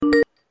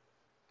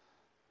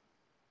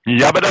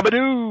Yabba dabba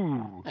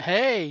doo.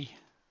 Hey,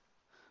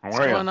 How what's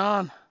are you? going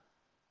on?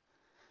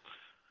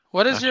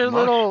 What is Not too your much.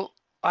 little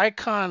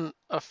icon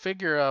a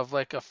figure of?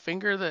 Like a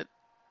finger that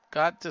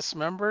got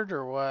dismembered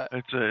or what?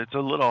 It's a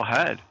little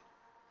head.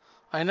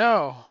 I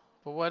know,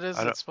 but what is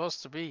I it don't.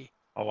 supposed to be?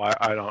 Oh,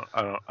 I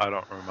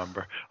don't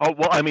remember. Oh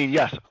well, I mean,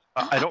 yes.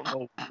 I don't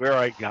know where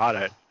I got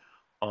it.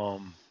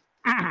 Um,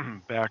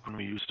 back when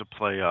we used to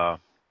play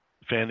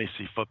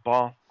fantasy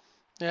football,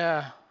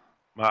 Yeah.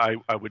 I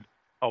would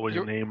always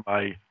You name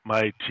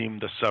my team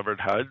the Severed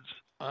Heads,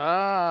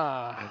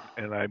 ah.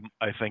 and I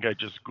think I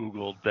just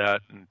Googled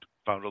that and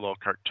found a little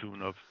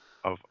cartoon of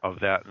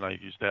that, and I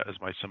used that as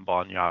my symbol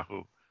on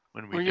Yahoo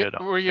when we Were you did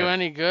were you fantasy.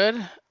 any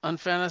good on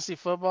fantasy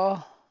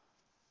football?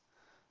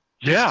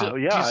 Do you still Yeah, do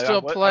yeah, you I,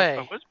 still wa-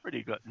 I play? was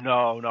pretty good.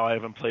 No, no, I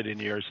haven't played in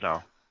years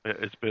now.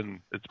 It's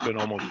been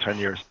almost 10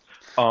 years.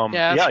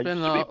 Yeah, it's Yeah, I been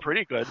used to be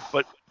pretty good,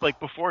 but like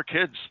before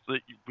kids,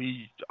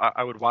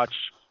 I would watch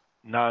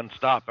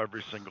nonstop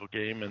every single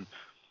game, and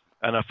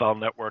NFL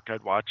Network.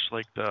 I'd watch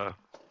like the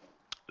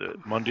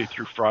Monday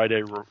through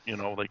Friday,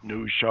 like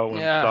news show and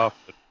yeah. stuff.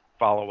 And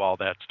follow all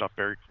that stuff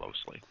very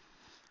closely.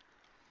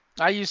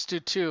 I used to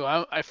too.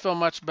 I feel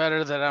much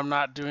better that I'm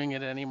not doing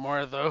it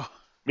anymore though,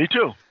 Me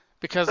too.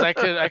 because I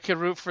could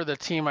root for the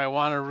team I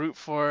want to root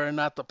for and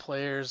not the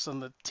players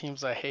and the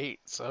teams I hate.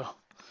 So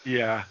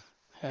Yeah,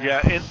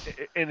 yeah. yeah,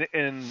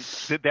 and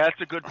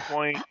that's a good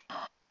point.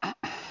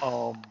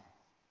 Um,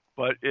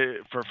 But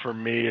for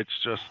me, it's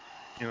just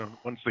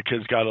once the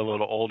kids got a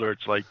little older,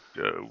 it's like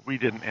we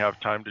didn't have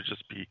time to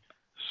just be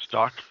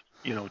stuck.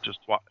 Just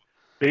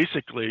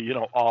basically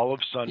all of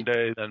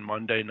Sunday, then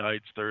Monday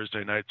nights,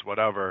 Thursday nights,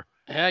 whatever.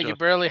 Yeah, you Just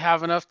barely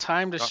have enough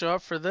time to stuck. show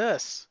up for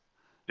this.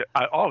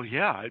 Oh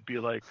yeah, I'd be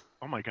like,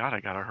 oh my god, I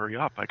gotta hurry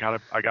up. I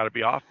gotta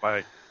be off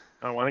by.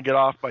 I want to get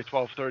off by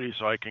 12:30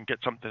 so I can get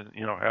something,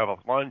 have a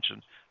lunch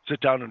and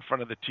sit down in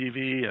front of the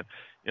TV, and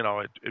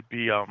it'd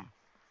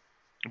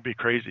be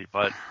crazy,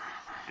 but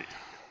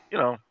you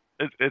know,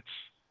 it's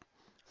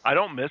I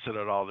don't miss it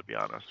at all, to be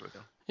honest with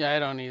you. Yeah, I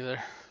don't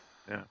either.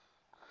 Yeah.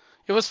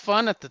 It was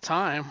fun at the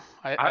time.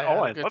 I had a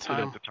I good loved it at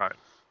time. the time.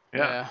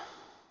 Yeah. Yeah.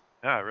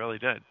 Yeah, I really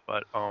did.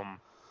 But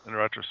in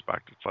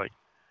retrospect, it's like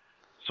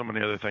so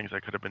many other things I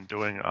could have been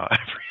doing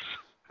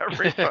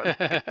every Sunday.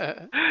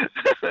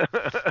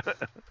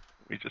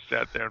 We just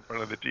sat there in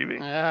front of the TV.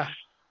 Yeah.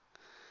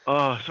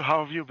 Oh, so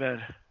how have you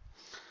been?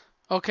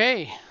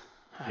 Okay.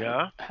 I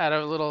Yeah. had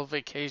a little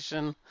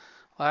vacation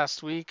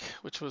last week,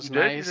 which was You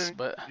did? You nice, didn't?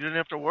 but You didn't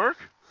have to work?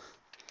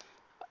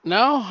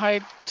 no,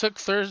 I took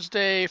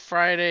Thursday,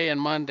 Friday, and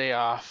Monday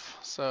off.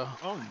 So,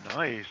 Oh,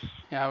 nice.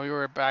 yeah, we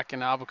were back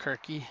in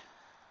Albuquerque.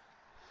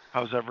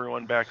 How's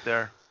everyone back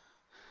there?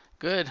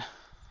 Good.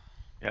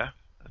 Yeah,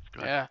 that's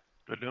good. Yeah.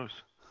 Good news.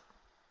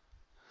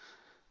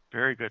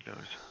 Very good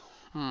news.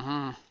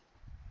 Mhm.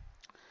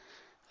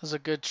 It was a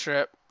good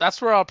trip.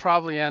 That's where I'll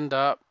probably end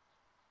up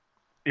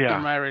in Yeah.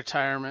 my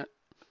retirement.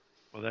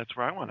 Well, that's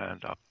where I want to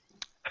end up.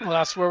 Well,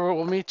 that's where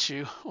we'll meet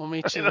you. We'll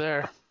meet you You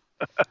there.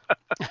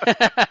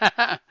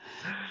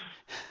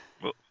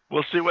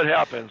 we'll see what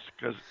happens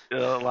because a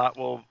lot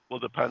will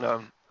depend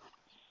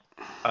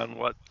on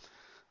what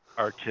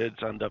our kids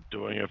end up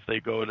doing. If they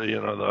go to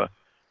the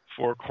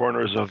four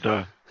corners of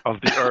the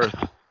earth,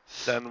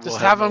 then we'll Just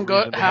have have no them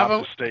go. reason to Have have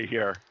them. to stay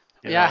here.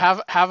 You Yeah.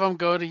 know? Have them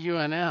go to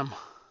UNM.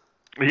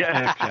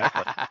 Yeah,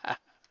 exactly.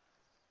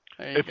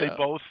 There you If they go.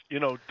 both,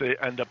 they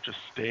end up just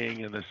staying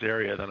in this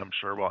area, then I'm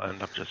sure we'll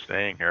end up just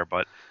staying here.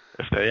 But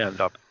if they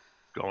end up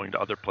going to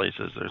other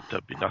places,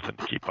 there'll be nothing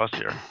to keep us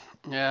here.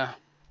 Yeah.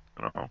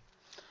 You know,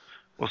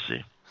 we'll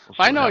see. We'll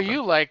see I what know happens.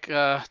 you like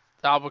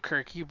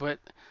Albuquerque, but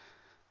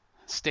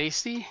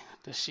Stacy,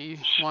 does she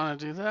want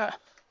to do that?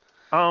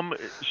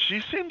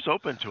 She seems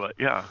open to it.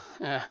 Yeah,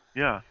 Yeah.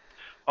 yeah.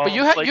 But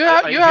Like you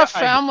have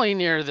family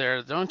near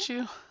there, don't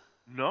you?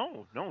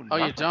 no, no, Oh,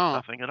 you nothing, don't.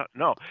 nothing at all.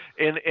 No,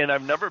 and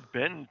I've never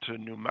been to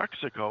New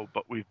Mexico,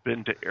 but we've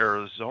been to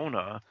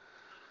Arizona.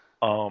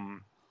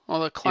 Um, Well,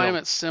 the you know,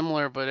 climate's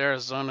similar, but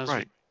Arizona's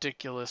right.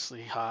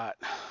 ridiculously hot.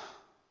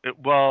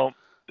 Well,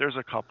 there's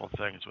a couple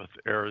things with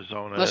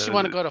Unless you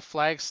want to Arizona. go to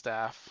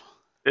Flagstaff.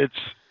 It's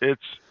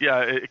it's yeah,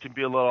 it can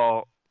be a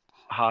little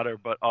hotter,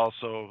 but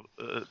also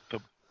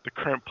the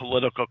current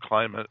political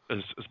climate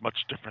is much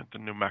different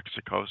than New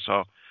Mexico.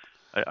 So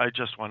I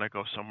just want to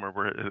go somewhere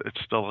where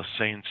it's still a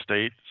sane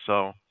state.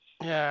 So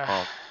Yeah.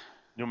 um,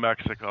 New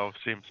Mexico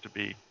seems to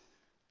be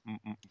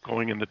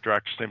going in the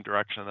same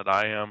direction that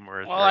I am,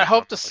 whereas Well, I Arizona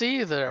hope to like see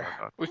you there. kind of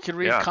not. We could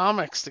read Yeah,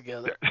 comics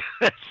together.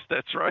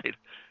 that's right.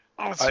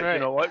 That's You right.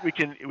 know what? We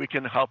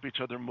can help each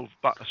other move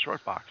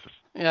short boxes.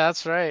 Yeah,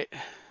 that's right.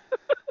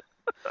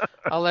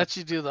 I'll let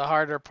you do the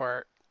harder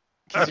part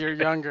because you're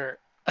Okay. younger.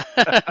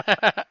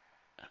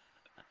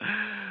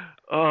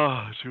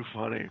 Oh, too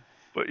funny.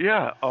 But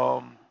yeah,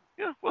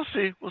 yeah, we'll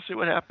see. We'll see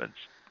what happens.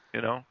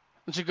 You know.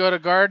 Did you go to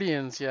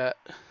Guardians yet?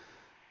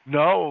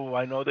 No,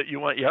 I know that you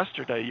went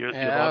yesterday. You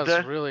Yeah, that loved was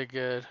it. really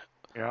good.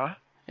 Yeah.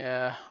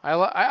 Yeah,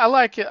 I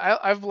like it.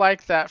 I've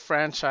liked that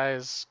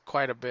franchise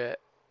quite a bit.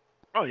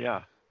 Oh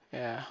yeah.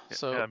 Yeah. Yeah,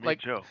 So me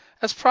like too.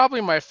 that's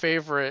probably my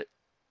favorite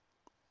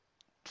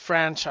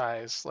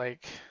franchise,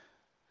 like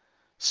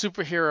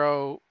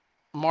superhero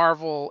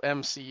Marvel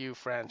MCU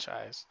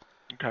franchise.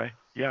 Okay.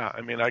 Yeah,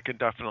 I mean, I can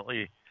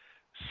definitely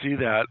see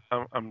that.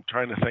 I'm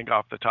trying to think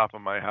off the top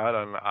of my head,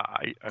 and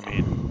I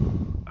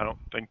mean, I don't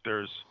think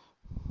there's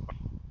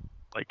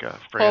like a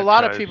Well, a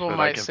lot of franchise people that I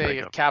might can think say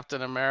of.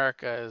 Captain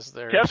America is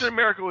Captain theirs.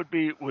 America would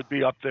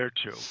be up there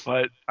too,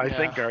 but I Yeah.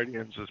 think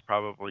Guardians is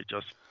probably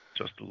just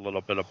a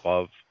little bit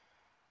above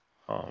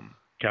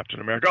Captain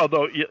America.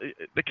 Although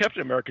the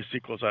Captain America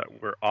sequels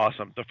were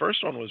awesome. The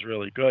first one was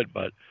really good,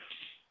 but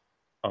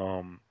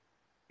um,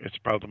 it's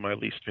probably my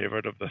least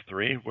favorite of the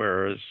three.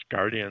 Whereas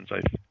Guardians,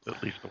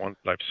 at least the ones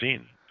that I've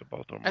seen, the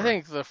both of them I were.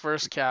 think the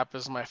first Cap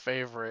is my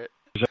favorite.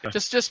 Is that-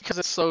 Just because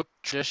it's so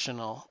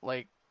traditional.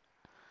 Like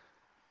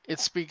it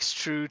speaks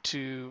true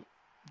to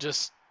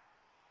just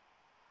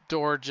the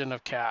origin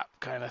of Cap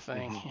kind of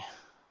thing. Mhm.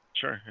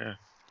 Sure, yeah,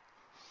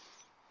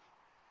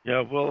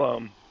 yeah. We'll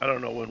I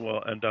don't know when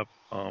we'll end up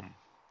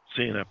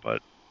seeing it,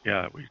 but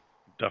yeah, we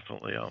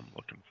definitely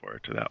looking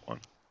forward to that one.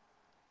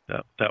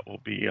 That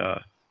will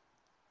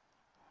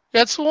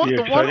It's one be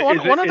the one exciting.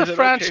 one one of the Is it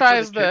okay for the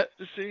franchise kids that.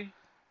 to see?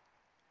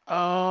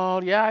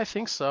 Oh yeah, I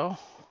think so.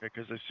 Okay,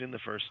 because I've seen the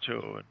first two,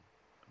 and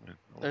I mean,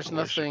 There's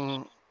no issues.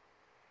 nothing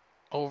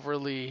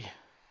overly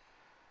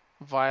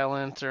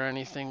violent or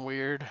anything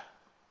weird.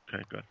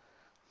 Okay, good.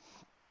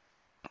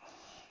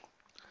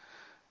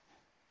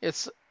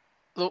 It's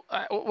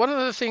one of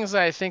the things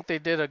that I think they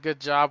did a good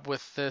job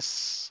with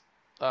this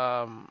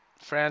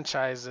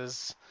franchise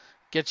is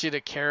get you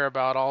to care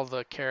about all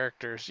the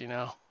characters, you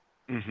know.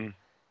 Mhm.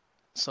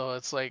 So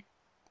it's like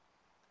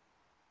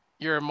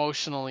you're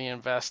emotionally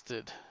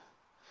invested.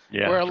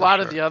 Yeah, Where a for lot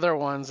of sure. the other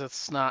ones,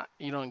 it's not.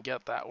 You don't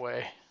get that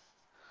way.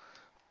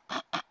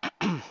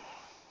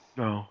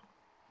 No,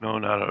 no,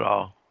 not at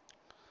all.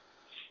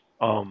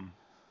 Um,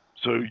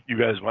 so you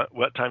guys,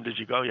 what time did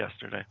you go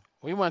yesterday?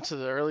 We went to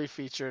the early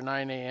feature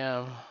 9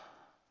 a.m.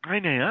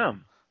 9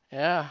 a.m.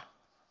 Yeah,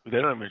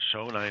 They don't even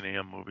show 9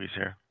 a.m. movies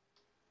here.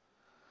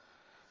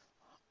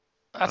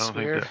 that's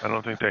weird. I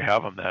don't think they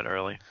have them that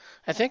early.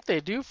 I think they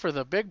do for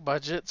the big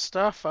budget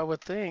stuff, I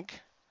would think.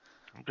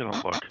 I'm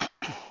gonna look.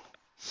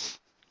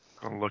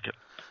 Gonna look at.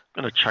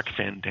 I'm gonna check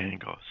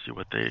Fandango, see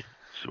what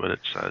it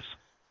says.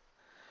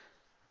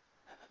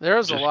 There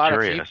was a Just lot of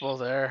curious. people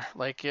there,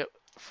 like it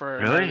for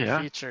an Really? early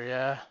Yeah. feature,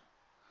 yeah.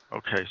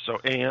 Okay, so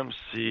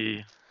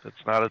AMC.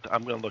 That's not.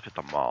 I'm gonna look at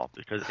the mall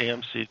because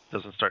AMC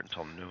doesn't start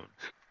until noon.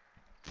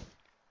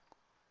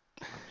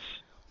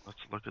 Let's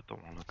look at the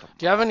one at the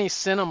Do you have mall. any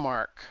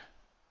Cinemark?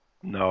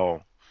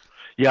 No.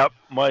 Yep,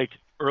 Mike.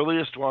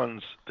 Earliest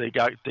ones they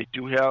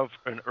do have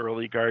an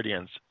early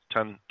Guardians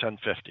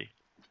 10:50.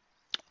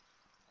 So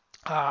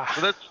Ah,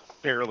 that's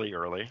fairly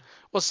early.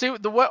 well, see,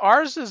 the what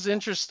ours is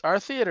Our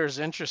theater is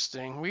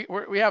interesting. We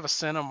have a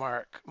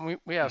Cinemark.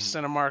 We have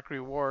Mhm. Cinemark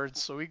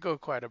rewards, so we go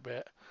quite a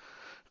bit,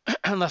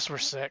 unless we're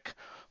sick.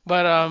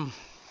 But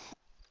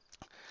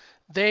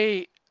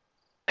they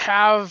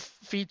have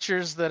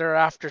features that are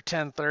after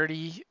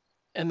 10:30,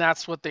 and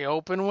that's what they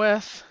open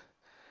with.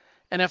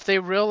 And if they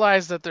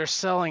realize that they're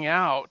selling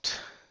out,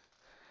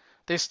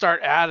 they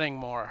start adding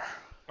more.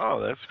 Oh,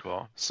 that's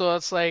cool. So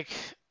it's like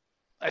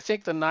I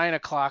think the 9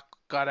 o'clock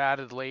got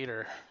added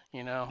later.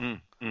 You know.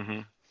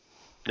 Mm-hmm.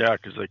 Yeah,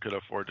 because they could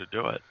afford to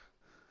do it.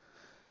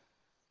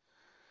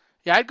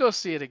 Yeah, I'd go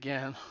see it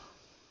again.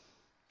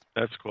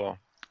 That's cool.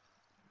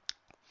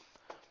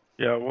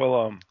 Yeah,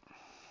 we'll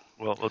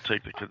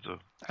take the kids.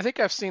 I think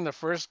I've seen the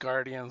first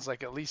Guardians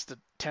like at least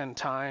 10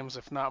 times,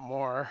 if not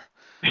more.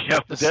 Yeah,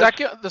 that's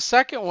The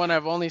second one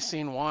I've only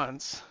seen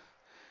once.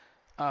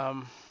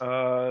 Um,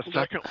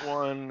 second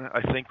one.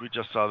 I think we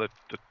just saw the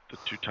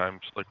two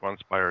times, like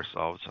once by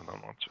ourselves and then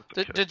once with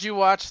the kids. did you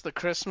watch the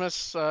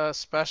Christmas Yes.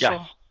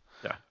 special?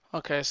 Yeah.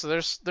 Okay, so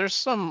there's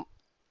some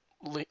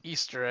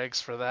Easter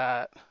eggs for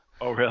that,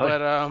 Oh, really?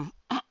 but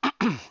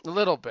a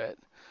little bit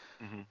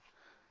Hmm.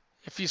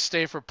 if you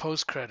stay for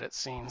post-credit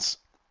scenes.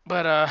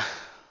 But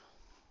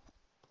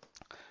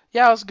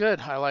yeah, it was good.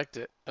 I liked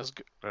it. It was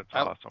good. That's I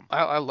awesome.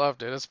 I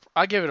loved it.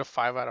 I give it a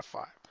 5 out of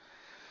 5.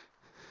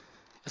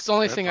 It's the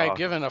only That's thing I've awesome.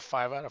 given a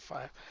 5 out of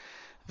 5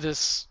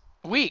 this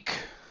week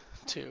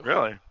too.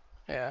 Really?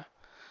 Yeah,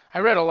 I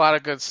read a lot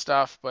of good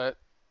stuff, but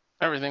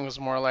everything was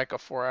more like a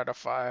 4 out of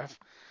 5.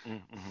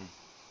 Mm-hmm.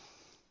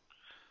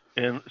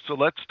 And so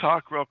let's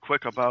talk real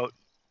quick about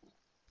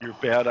your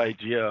bad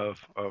idea of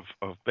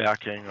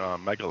backing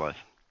Megalith.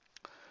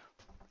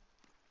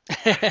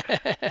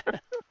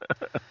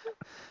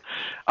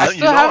 I You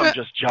still know, I'm haven't.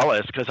 just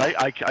jealous because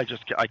I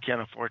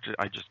can't afford to.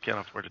 I just can't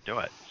afford to do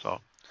it. So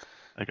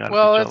I gotta be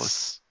Well,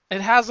 jealous.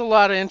 it has a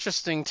lot of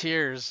interesting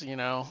tiers, you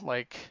know.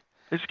 Like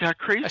It's got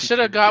crazy I should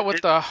have tiers. got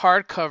with the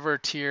hardcover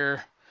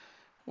tier,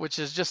 which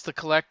is just the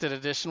collected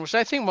edition, which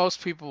I think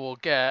most people will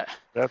get.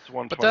 That's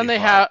But then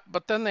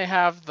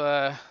 125.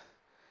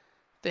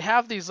 they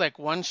have these like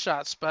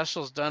one-shot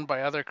specials done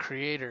by other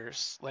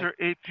creators. Like They're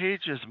 8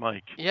 pages,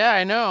 Mike. yeah,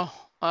 I know.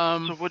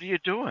 So what are you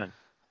doing?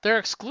 They're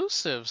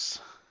exclusives.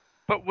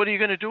 But what are you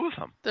going to do with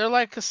them? They're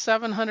like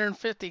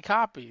 750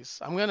 copies.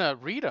 I'm gonna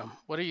read them.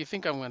 What do you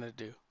think I'm gonna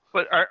do?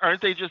 But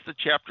aren't they just the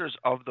chapters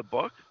of the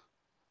book?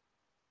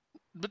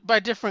 But by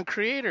different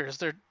creators.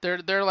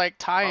 They're like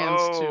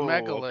tie-ins to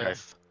Oh, okay.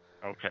 Megalith.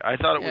 Okay. I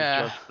thought it was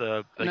Yeah. just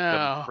the like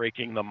them No.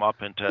 breaking them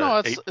up into No,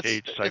 it's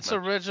it's 8-page it's segments.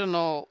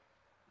 original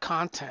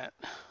content.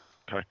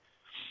 Okay.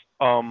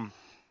 Um,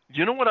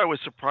 you know what I was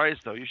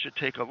surprised though? You should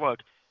take a look.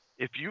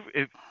 If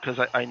because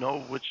I know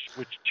which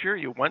tier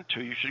you went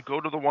to, you should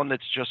go to the one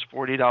that's just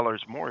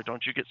 $40 more.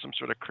 Don't you get some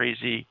sort of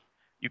crazy?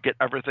 You get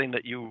everything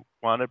that you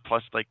wanted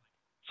plus like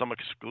some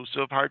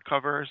exclusive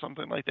hardcover or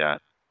something like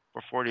that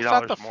for forty I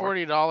thought dollars the more.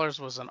 $40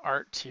 was an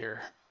art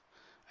tier.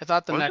 I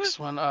thought the Was it? next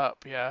one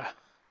up, yeah.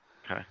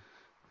 Okay.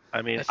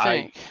 I mean, I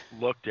I think.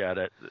 looked at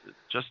it.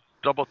 Just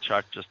double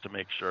check just to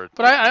make sure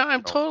But that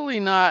I'm you know. totally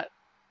not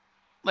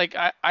like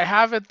I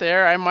have it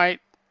there. I might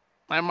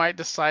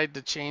decide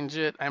to change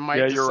it.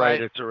 Yeah, you're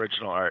right. It's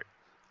original art.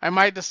 I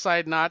might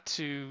decide not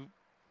to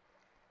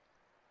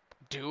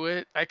do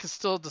it. I could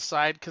still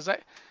decide because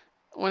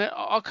when it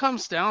all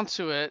comes down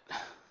to it,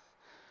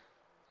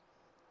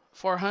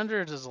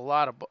 400 is a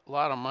lot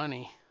of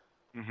money.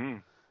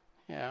 Mhm.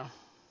 Yeah.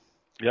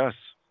 Yes.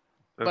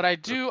 But That's I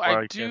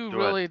why I can't do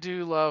do it. really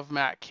do love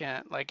Matt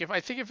Kent. Like I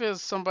think if it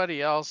was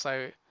somebody else,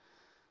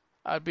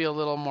 I'd be a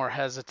little more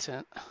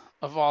hesitant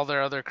of all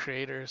their other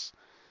creators.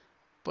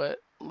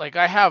 But like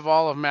I have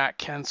all of Matt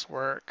Kent's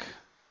work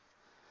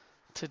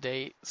to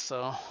date,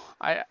 so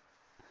I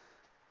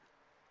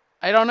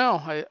I don't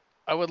know.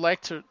 I would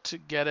like to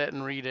get it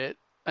and read it.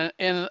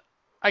 And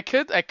I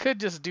could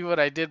just do what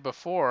I did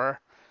before,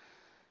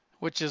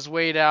 which is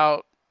wait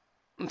out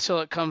until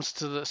it comes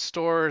to the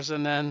stores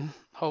and then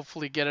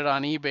hopefully get it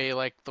on eBay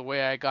like the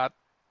way I got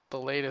the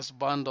latest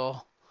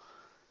bundle,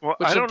 Well,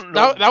 which I would don't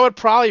know. that would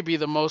probably be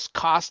the most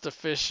cost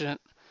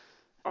efficient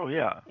Oh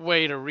yeah.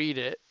 way to read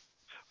it.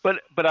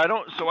 But I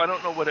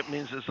don't know what it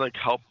means is like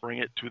help bring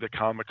it to the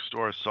comic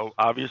store. So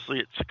obviously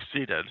it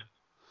succeeded.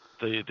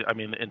 I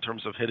mean in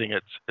terms of hitting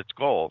its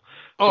goal.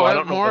 So Oh, I it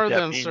don't know what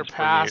that means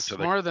bringing it to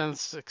the more than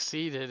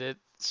succeeded. It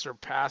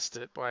surpassed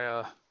it by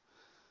a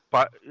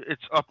but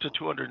it's up to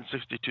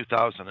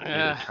 262,000 at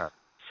 8 of yeah. 10.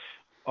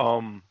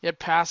 Um It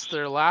passed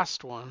their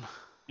last one.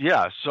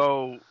 yeah,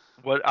 so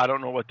what I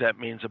don't know what that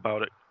means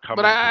about it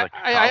But coming to I like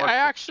a I, comic I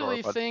book store,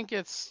 actually but think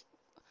it's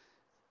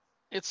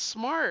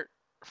smart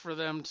for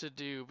them to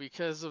do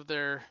because of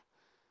their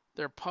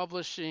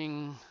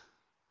publishing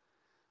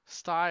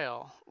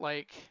style.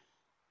 Like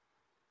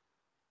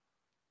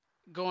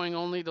going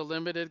only to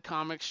limited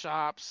comic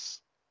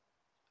shops,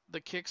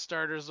 the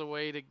Kickstarter's a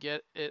way to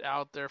get it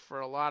out there for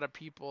a lot of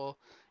people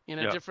in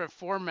a yeah. different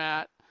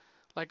format,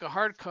 like a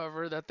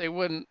hardcover that they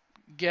wouldn't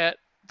get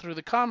through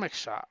the comic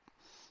shop.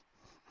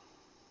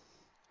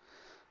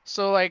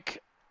 So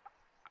like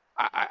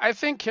I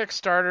think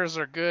Kickstarters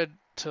are good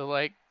to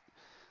like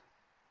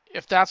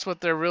if that's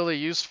what they're really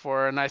used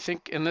for. And I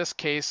think in this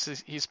case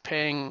he's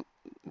paying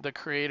the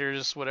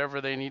creators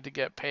whatever they need to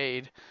get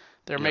paid.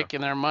 They're Yeah.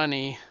 making their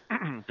money,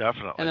 and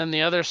Definitely. then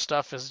the other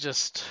stuff is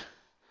just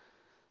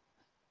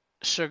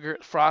sugar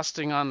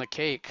frosting on the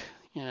cake,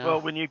 you know.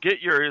 Well, when you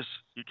get yours,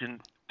 you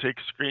can take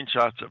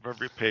screenshots of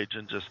every page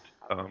and just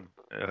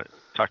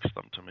text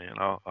them to me, and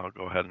I'll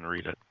go ahead and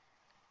read it.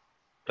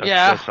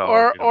 Yeah, That's how I'll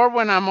or read them. or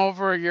when I'm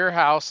over your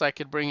house, I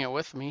could bring it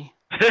with me.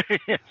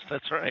 Yes,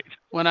 that's right.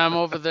 When I'm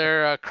over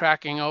there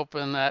cracking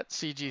open that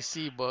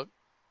CGC book.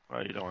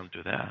 Well, you don't want to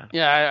do that.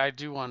 Yeah, I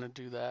do want to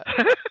do that.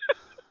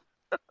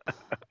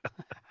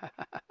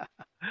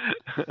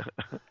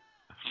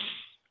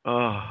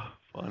 Oh,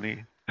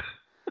 funny.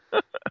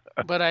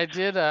 But I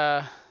did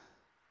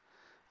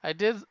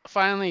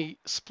finally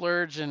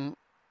splurge and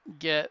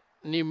get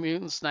New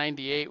Mutants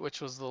 98,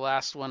 which was the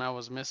last one I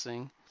was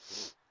missing.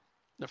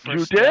 The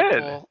You first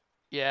did. Deadpool.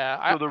 Yeah,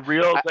 So the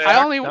real I back,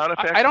 only not a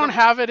I don't facsimile,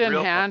 have it in real.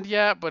 hand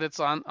yet, but it's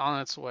on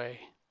its way.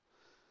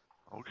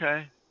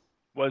 Okay.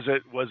 Was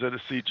it a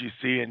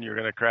CGC and you're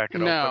gonna crack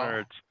it open, No. or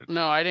it's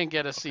No, I didn't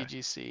get a okay?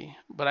 CGC,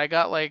 but I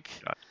got like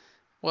Got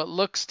what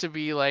looks to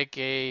be like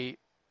a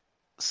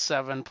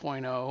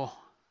 7.0,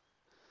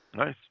 it.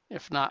 Nice.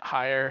 if not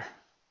higher.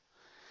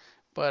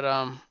 But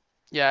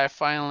yeah, I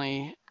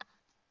finally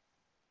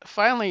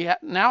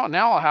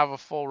now I'll have a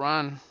full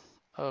run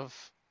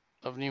of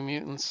New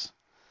Mutants.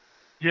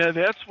 Yeah,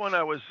 that's when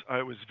I was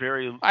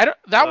very I don't,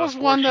 that was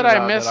one that fortunate I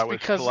on that I missed was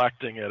because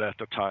collecting it at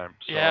the time.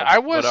 yeah, So I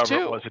was whatever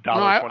it too. was, a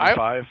No, dollar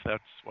twenty-five.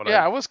 That's what I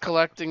yeah, I was got to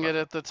collecting it spend.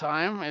 at the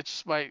time. It's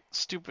just my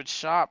stupid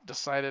shop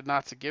decided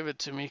not to give it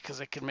to me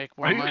because I could make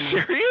more Are you money.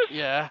 serious?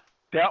 Yeah,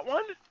 That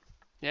one?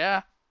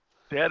 yeah.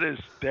 That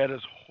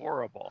is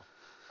horrible.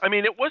 I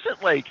mean, it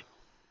wasn't like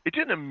it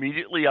didn't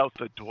immediately out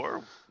the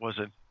door.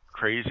 Wasn't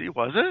crazy,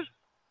 was it?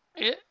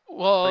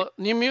 Like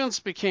New Mutants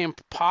became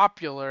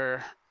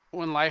popular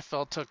when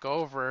Liefeld took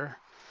over,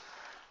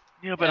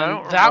 yeah, but I and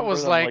don't that remember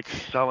was them like, like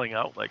selling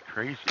out like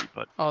crazy.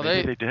 But oh,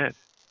 maybe they did.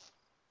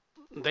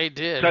 they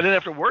So I did. didn't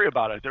have to worry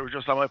about it. They were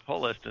just on my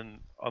pull list, and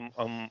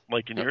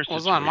like in It your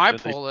was on my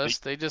situation, pull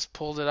list. They just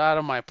pulled it out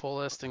of my pull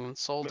list and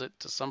sold it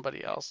to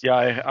somebody else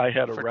yeah, I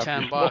had a for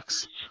 10 reputable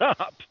bucks.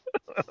 shop.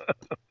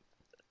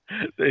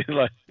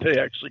 They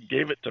actually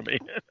gave it to me.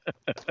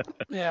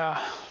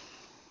 Yeah.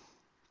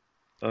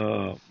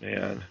 Oh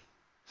man,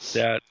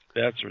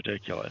 that's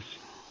ridiculous.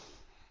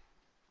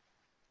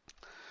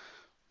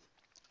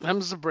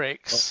 Them's the Well,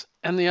 breaks.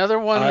 And the other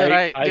one that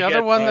I the other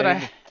had one that I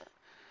mine.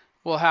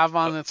 will have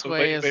on its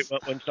way Wait, is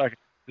one second.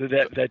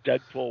 That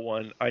Deadpool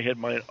one, I had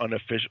mine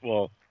unofficial.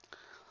 Well,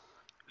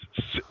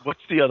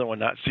 what's the other one?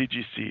 Not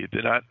CGC.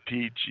 They're not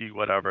PG.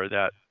 Whatever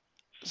that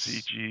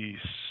CG.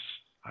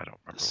 I don't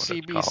remember what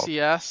it's called.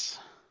 CBCS.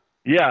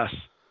 Yes,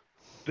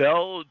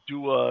 they'll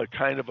do a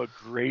kind of a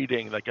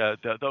grading, like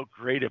they'll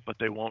grade it, but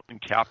they won't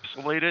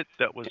encapsulate it.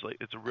 That was like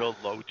it's a real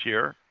low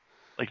tier.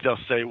 Like they'll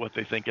say what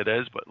they think it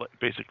is, but like,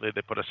 basically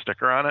they put a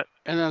sticker on it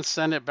And then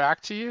send it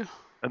back to you.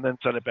 and then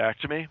send it back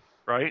to me,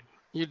 right?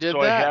 You did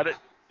So I that? had it.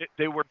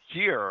 They were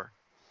here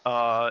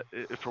uh,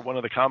 for one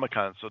of the Comic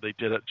Cons, so they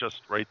did it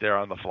just right there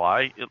on the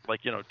fly,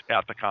 like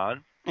at the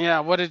con. Yeah.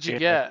 What did you And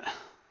get?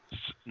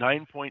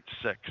 9.6.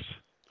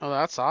 Oh,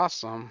 that's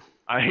awesome.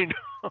 I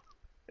know,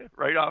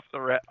 right off the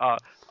rack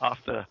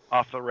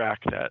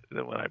that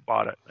when I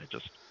bought it, I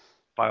just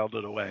filed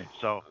it away.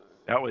 So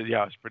that was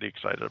I was pretty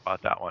excited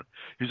about that one.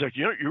 He's like,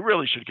 you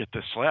really should get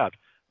this slab.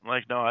 I'm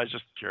like, no, I was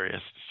just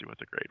curious to see what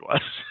the grade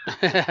was.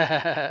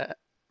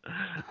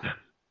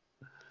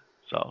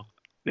 So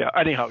yeah.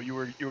 Anyhow, you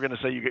were gonna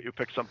say you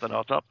picked something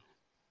else up.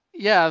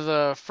 Yeah,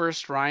 the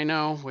first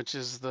Rhino, which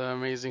is the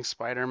Amazing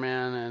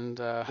Spider-Man, and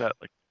Is that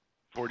like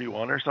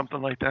 41 or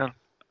something like that?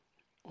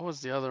 what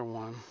was the other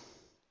one?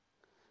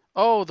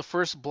 Oh, the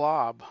first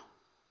Blob,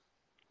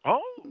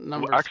 Oh,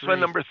 number X-Men 3.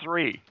 number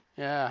 3.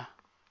 Yeah.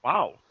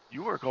 Wow,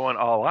 you were going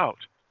all out.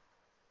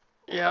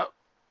 Yeah.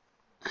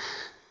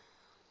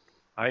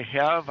 I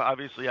have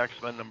obviously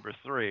X-Men number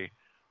 3,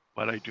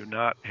 but I do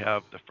not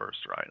have the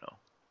first Rhino.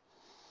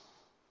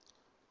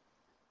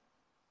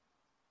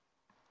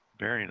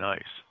 Very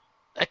nice.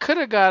 I could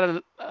have got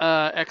an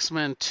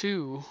X-Men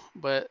 2,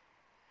 but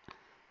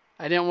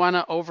I didn't want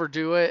to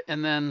overdo it.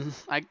 And then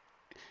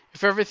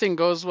if everything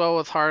goes well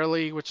with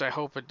Harley, which I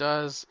hope it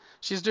does,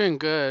 she's doing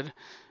good.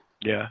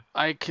 Yeah.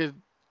 I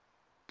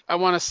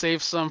want to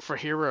save some for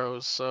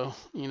Heroes, so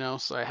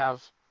so I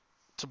have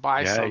to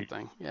buy Yeah,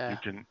 something. you Yeah.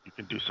 can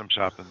do some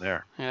shopping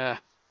there. Yeah.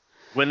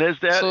 When is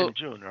that? So In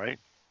June, right?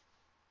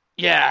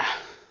 yeah,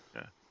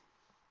 Yeah.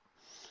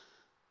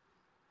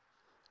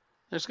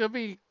 there's gonna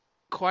be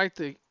quite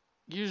the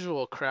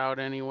usual crowd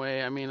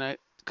anyway. I mean, I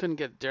couldn't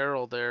get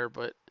Daryl there,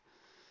 but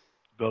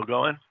Bill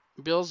going?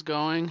 Bill's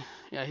going.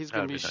 Yeah, he's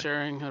gonna That'd be be nice.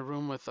 sharing a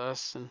room with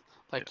us, and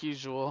Yeah. like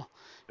usual.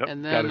 Yep.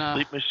 And Got then a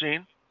sleep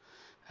machine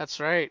that's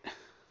right.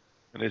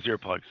 and his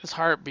earplugs. His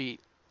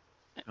heartbeat,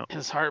 Yep.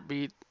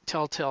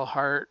 telltale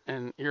heart,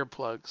 and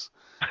earplugs.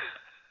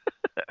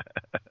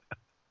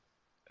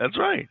 That's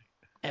right.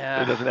 So he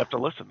Yeah. doesn't have to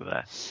listen to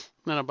that.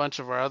 And a bunch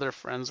of our other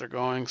friends are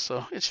going,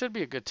 so it should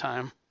be a good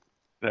time.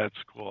 That's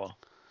cool.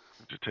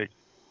 To take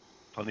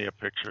plenty of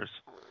pictures.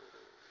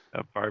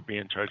 Have Barbie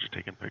in charge of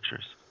taking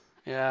pictures.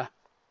 Yeah.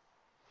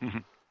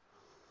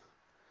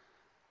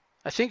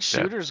 I think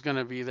Shooter's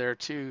gonna be there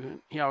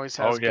too. He always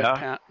Oh has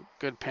yeah.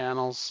 good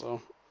panels,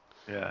 so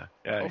Yeah.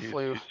 Yeah.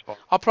 hopefully He's fun.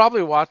 I'll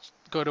probably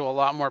go to a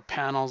lot more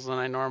panels than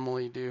I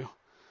normally do.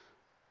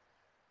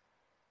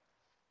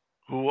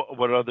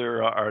 What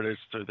other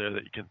artists are there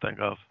that you can think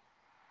of?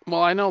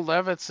 Well, I know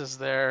Levitz is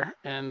there,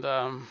 and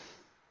the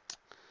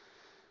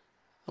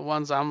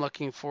ones I'm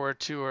looking forward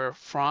to are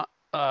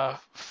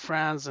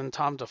Franz and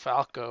Tom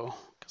DeFalco,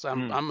 because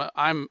Mm.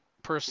 I'm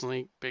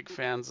personally big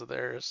fans of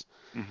theirs.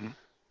 Mm-hmm.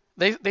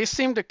 They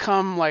seem to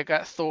come like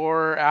at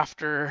Thor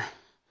after.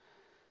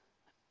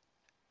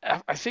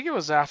 I think it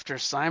was after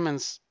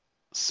Simonson,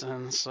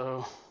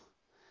 so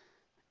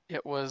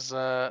it was.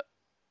 I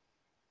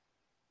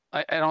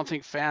don't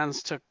think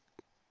fans took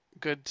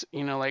good,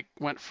 like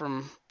went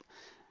from.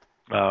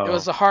 It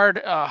was Oh,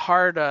 a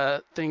hard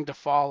thing to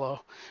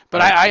follow,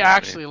 but I I see what you mean.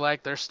 actually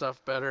like their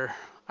stuff better.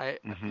 I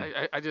Mm-hmm.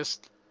 I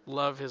just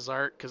love his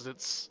art because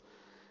it's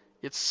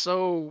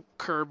so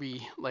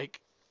Kirby. Like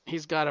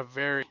he's got a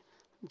very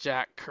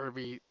Jack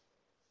Kirby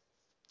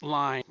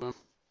line.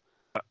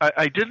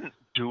 I didn't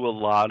do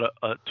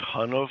a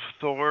ton of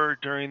Thor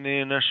during the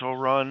initial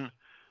run,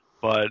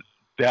 but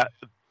that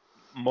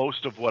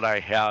most of what I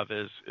have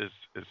is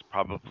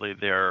probably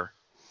their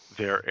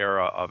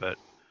era of it.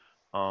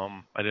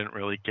 I didn't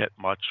really get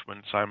much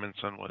when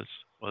Simonson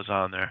was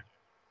on there.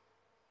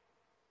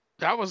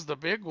 That was the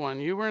big one.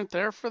 You weren't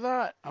there for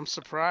that? I'm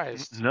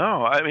surprised.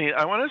 No, I mean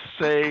I want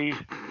to say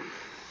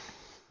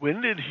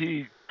when did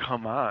he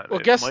come on? Well,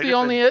 It might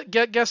have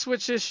been guess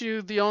which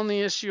issue? The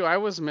only issue I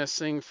was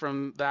missing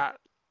from that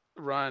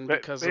run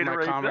because of Beta my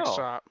Ray comic Bill.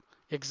 shop.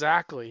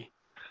 Exactly.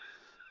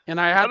 And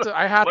I had to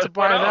What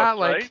buy else, that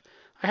right?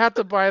 I had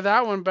to buy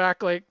that one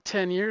back like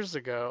 10 years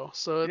ago.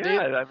 So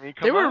Yeah, I mean,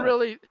 they come were on.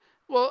 really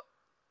well,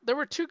 there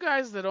were two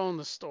guys that owned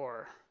the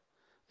store.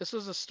 This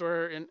was a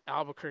store in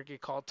Albuquerque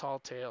called Tall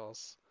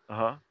Tales.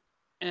 Uh-huh.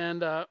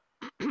 And there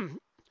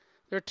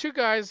are two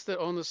guys that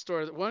own the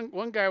store.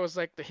 One guy was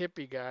like the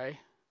hippie guy.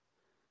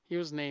 He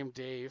was named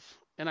Dave,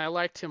 and I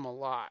liked him a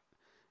lot.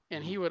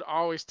 And he Mhm. would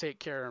always take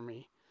care of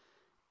me.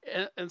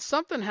 And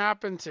something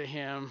happened to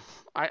him.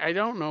 I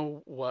don't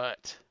know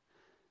what,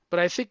 but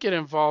I think it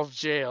involved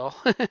jail.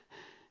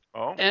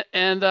 Oh.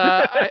 And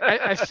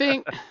I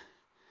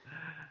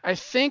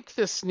think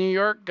this New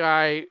York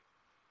guy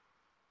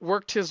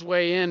worked his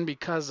way in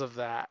because of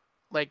that.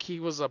 Like he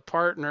was a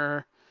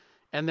partner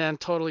and then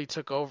totally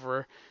took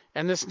over.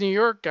 And this New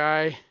York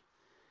guy,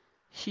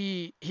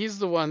 he's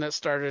the one that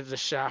started to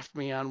shaft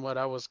me on what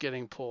I was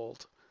getting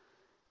pulled.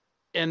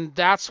 And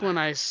that's when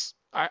I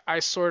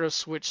sort of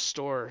switched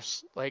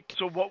stores. Like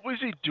So what was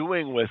he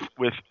doing with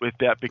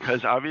that?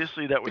 Because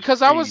obviously that was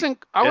because I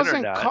wasn't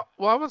pre-internet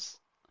well I was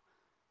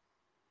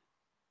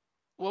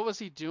what was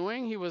he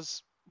doing? He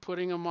was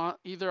putting them on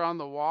either on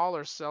the wall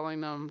or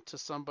selling them to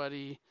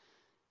somebody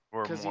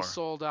or because he more.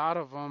 sold out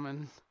of them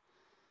and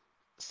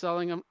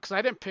selling them because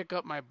I didn't pick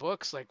up my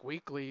books like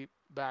weekly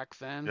back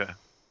then, Yeah.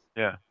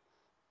 Yeah.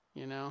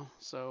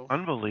 so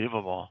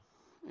Unbelievable.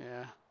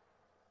 yeah.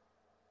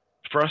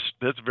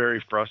 That's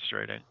very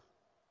frustrating.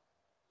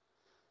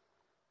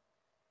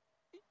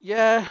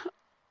 Yeah,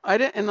 I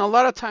didn't, and a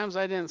lot of times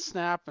I didn't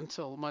snap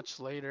until much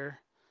later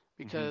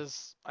Hmm.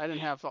 because I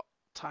didn't have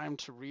time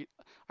to read.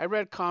 I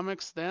read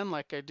comics then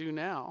like I do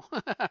now,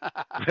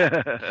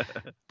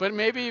 but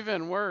maybe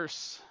even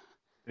worse.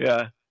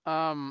 Yeah.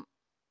 Um,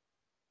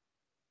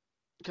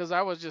 because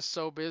I was just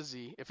so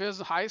busy. If it was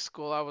high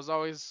school, I was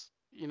always,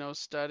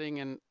 studying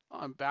and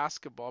on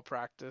basketball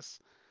practice.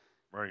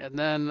 Right. And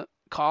then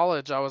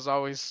college, I was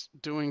always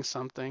doing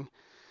something.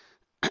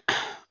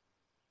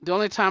 The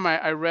only time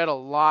I read a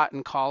lot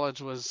in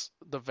college was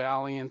the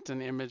Valiant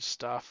and Image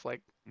stuff.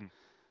 Like Mm.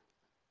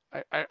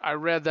 I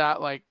read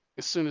that like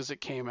as soon as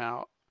it came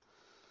out.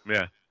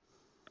 Yeah.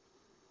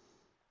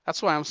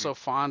 That's why I'm so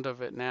fond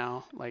of it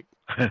now. Like,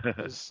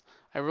 is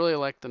I really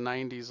like the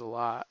 '90s a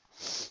lot.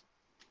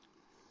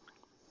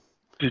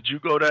 Did you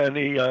go to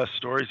any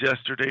stores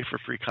yesterday for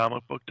Free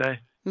Comic Book Day?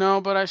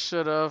 No, but I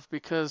should have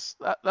because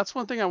that's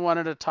one thing I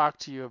wanted to talk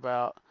to you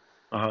about.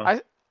 Uh-huh.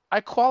 I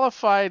I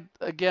qualified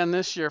again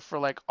this year for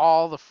like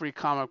all the free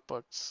comic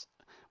books,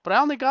 but I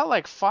only got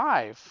like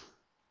five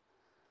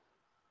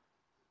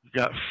You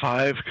got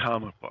 5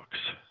 comic books.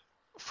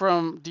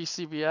 from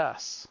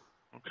DCBS.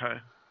 Okay.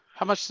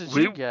 How much did We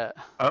you get?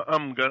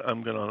 I'm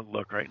gonna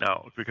look right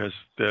now because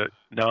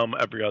now I'm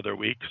every other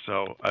week,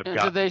 so I've And got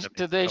did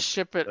they something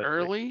ship it this week.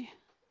 early?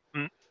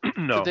 Mm, Did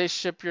no. they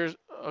ship yours?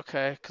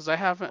 Okay, because I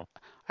haven't. No.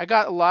 I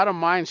got a lot of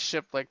mine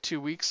shipped like 2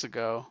 weeks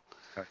ago,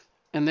 Okay.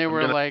 and they I'm were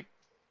gonna like,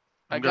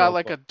 I I'm got gonna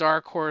like a look.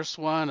 Dark Horse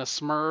one, a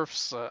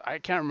Smurfs. I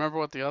can't remember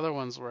what the other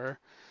ones were,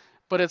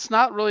 but it's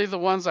not really the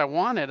ones I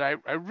wanted. I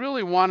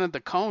really wanted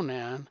the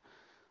Conan,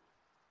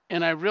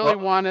 and I really Well,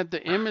 wanted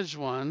the Image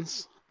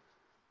ones.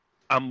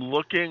 I'm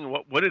looking.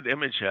 What did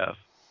Image have?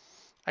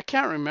 I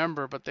can't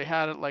remember, but they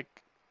had it like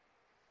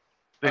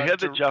They a had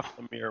the Jeff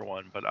Lemire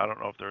one, but I don't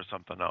know if there was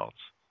something else.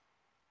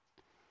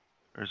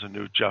 There's a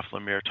new Jeff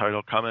Lemire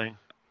title coming.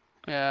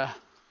 yeah.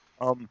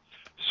 Um,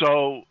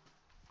 so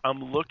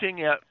I'm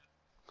looking at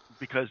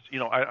because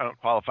I don't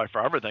qualify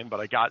for everything, but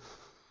I got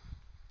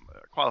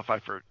qualify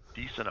for a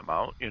decent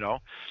amount.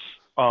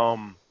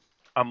 Um,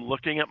 I'm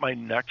looking at my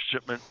next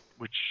shipment,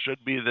 which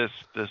should be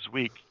this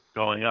week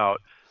going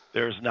out.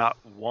 There's not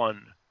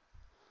one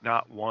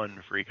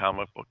free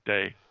comic book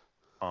day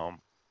um,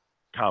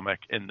 comic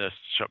in this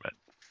shipment.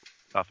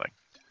 Nothing.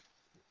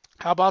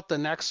 How about the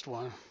next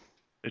one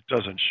It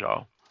doesn't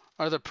show.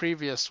 or the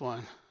previous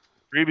one?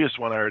 Previous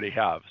one I already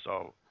have,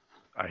 so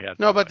I had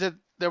No, but nothing.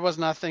 there was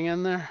nothing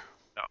in there.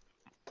 No,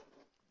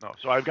 no.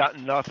 So I've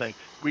gotten nothing.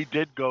 We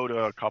did go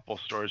to a couple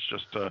stores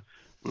just to.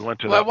 We went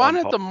to Well, I that one wanted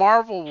Pulp the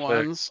Marvel Fiction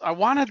ones. I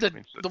wanted the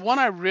Queen the City. one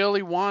I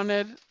really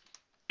wanted,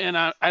 and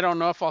I don't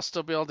know if I'll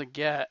still be able to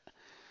get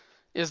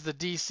is the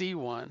DC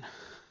one.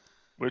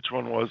 Which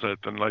one was it?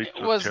 The Knights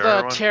It of was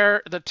Terror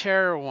one? the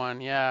terror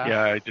one. Yeah,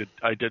 Yeah,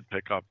 I did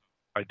pick up.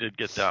 I did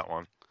get that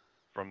one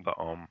from the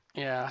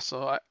yeah.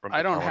 So from I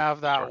the don't comic have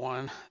book that store.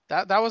 one.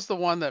 That was the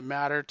one that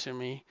mattered to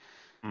me.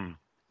 Hmm.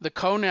 The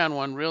Conan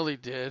one really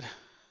did.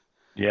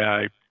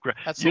 Yeah,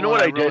 That's the you know one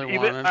what I I did? really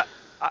Even wanted.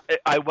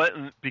 I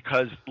went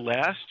because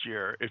last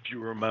year, if you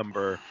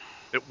remember,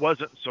 it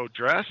wasn't so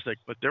drastic,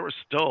 but there was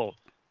still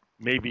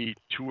maybe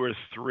 2 or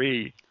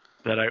 3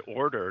 that I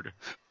ordered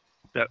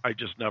that I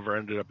just never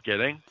ended up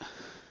getting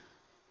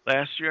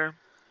last year.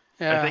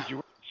 I Yeah. think you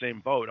were in the same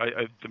boat.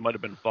 It might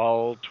have been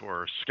Vault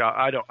or Scott.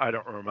 I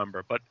don't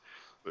remember, but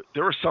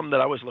there were some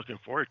that I was looking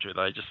forward to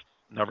that I just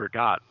never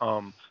got.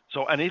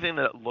 So anything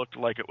that looked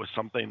like it was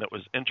something that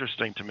was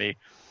interesting to me,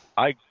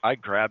 I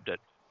grabbed it.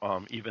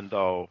 Even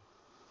though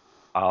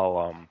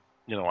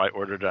I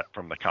ordered it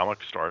from the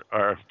comic store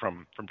or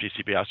from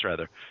DCBS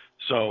rather.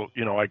 So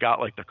I got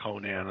like the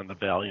Conan and the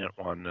Valiant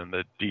one and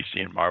the DC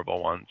and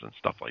Marvel ones and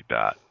stuff like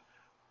that.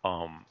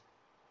 Um,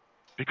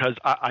 because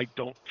I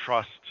don't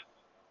trust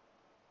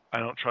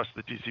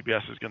that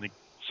DCBS is going to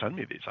send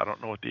me these. I don't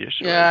know what the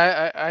issue is.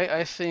 Yeah,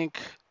 I think.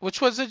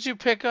 Which ones did you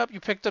pick up? You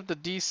picked up the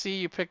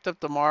DC. You picked up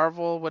the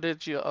Marvel. What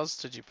else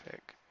did you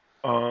pick?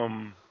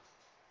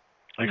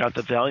 I got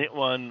the Valiant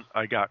one.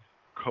 I got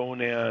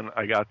Conan.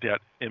 I got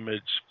that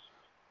Image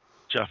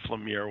Jeff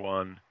Lemire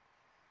one.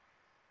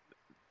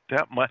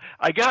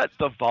 I got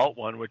the Vault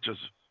one, which is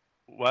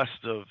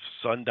west of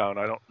Sundown.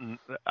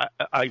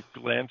 I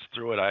glanced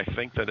through it. I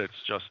think that it's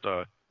just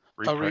a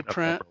reprint of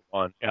number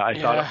one. Yeah, I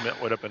thought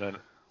it would have been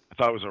I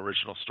thought it was an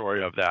original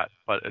story of that,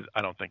 but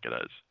I don't think it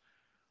is.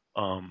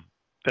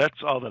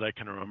 That's all that I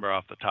can remember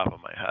off the top of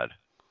my head.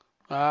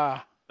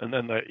 And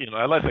then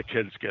I let the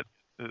kids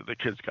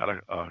got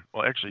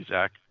well, actually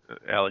Zach,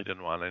 Allie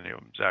didn't want any of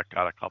them. Zach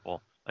got a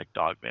couple, like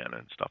Dogman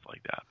and stuff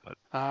like that, but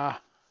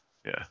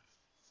yeah.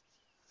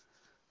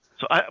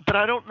 So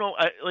I don't know.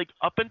 Like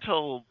up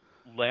until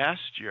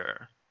last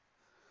year,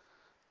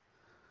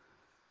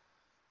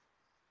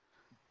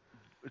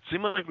 it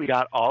seemed like we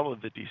got all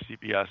of the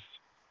DCBS,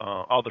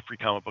 all the free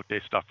comic book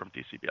day stuff from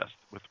DCBS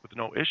with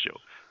no issue.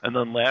 And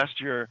then last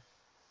year,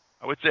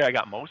 I would say I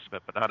got most of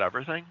it, but not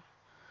everything.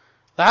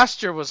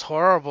 Last year was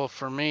horrible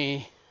for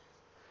me.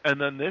 And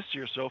then this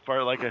year so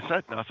far, like I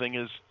said, nothing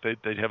is. They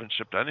haven't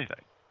shipped anything.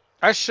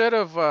 I should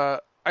have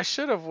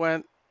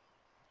went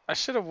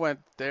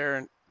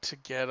there to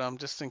get them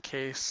just in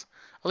case.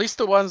 At least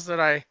the ones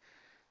that I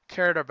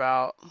cared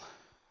about.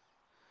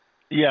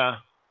 Yeah,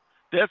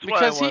 that's why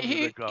I wanted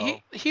to go.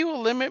 He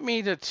will limit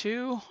me to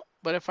 2,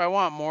 but if I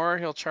want more,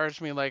 he'll charge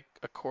me like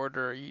a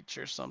quarter each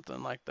or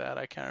something like that.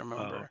 I can't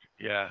remember.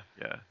 Yeah.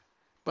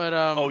 But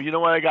you know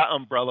what? I got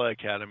Umbrella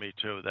Academy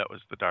too. That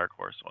was the Dark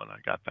Horse one. I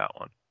got that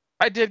one.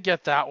 I did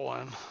get that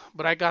one,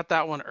 but I got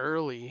that one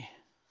early.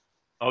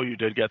 Oh, you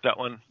did get that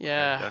one?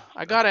 Yeah,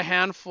 I got a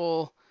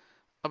handful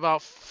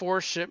about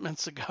 4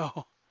 shipments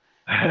ago.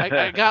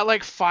 I got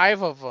like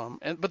 5 of them,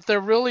 but they're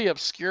really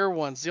obscure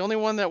ones. The only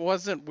one that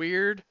wasn't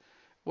weird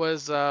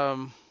was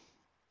the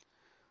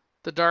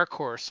Dark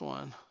Horse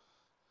one.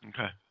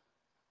 Okay.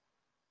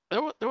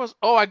 There was.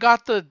 Oh, I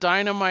got the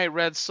Dynamite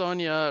Red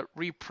Sonja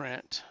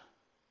reprint.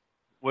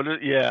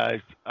 Yeah,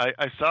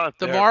 I saw it.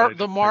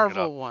 The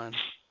Marvel one.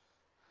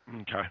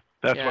 Okay,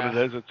 that's what it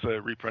is. It's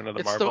a reprint of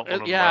the Marvel.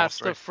 It's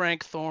the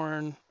Frank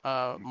Thorne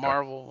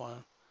Marvel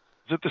one.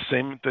 Is it the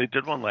same? They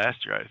did one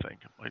last year, I think.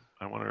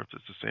 I wonder if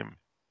it's the same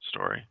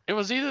story. It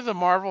was either the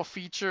Marvel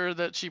feature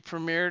that she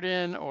premiered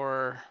in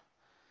or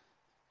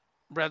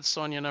Red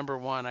Sonja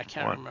 #1. I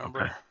can't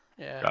remember. Okay.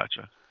 Yeah.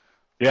 Gotcha.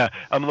 Yeah,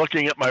 I'm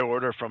looking at my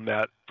order from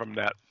that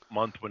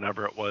month,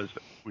 whenever it was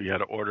that we had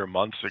to order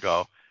months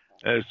ago,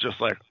 and it's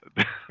just like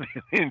the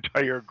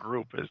entire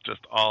group is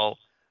just all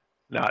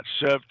not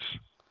shipped,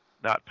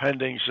 not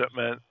pending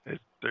shipment.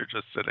 They're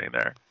just sitting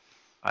there.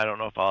 I don't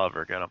know if I'll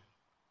ever get them.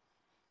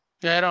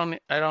 Yeah,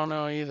 I don't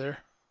know either.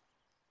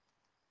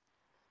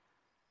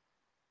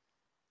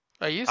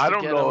 I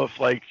don't know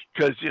if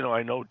because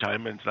I know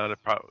Diamond's not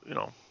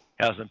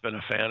hasn't been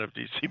a fan of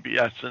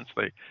DCBS since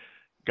they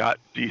got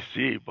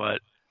DC, but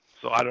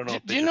so I don't know.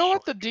 Do you know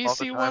what the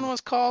DC one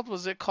was called?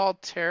 Was it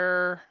called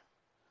Terror?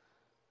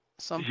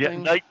 Something? Yeah,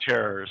 Night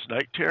Terrors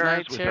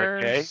with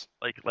a K,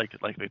 like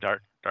the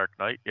Dark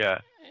Knight. Yeah.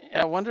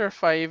 I wonder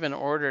if I even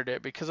ordered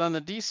it, because on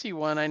the DC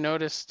one I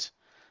noticed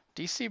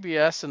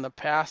DCBS in the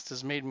past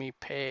has made me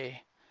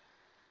pay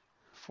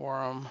for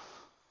them.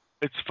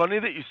 It's funny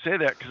that you say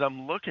that, because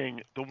I'm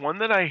looking. The one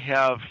that I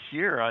have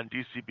here on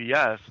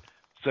DCBS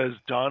says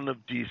Dawn of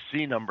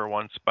DC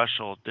 #1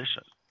 Special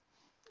Edition.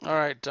 All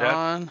right,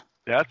 Dawn.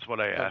 That's what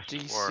I asked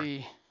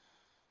DC. for.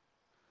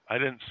 I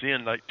didn't see a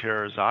Night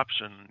Terrors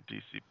option in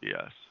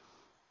DCBS.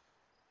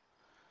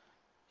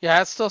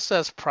 Yeah, it still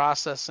says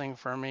processing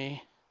for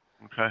me.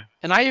 Okay.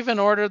 And I even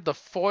ordered the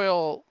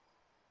foil.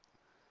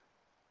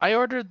 I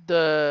ordered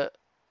the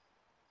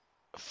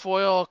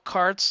foil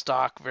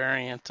cardstock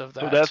variant of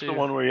that. So that's too. the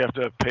one where you have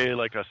to pay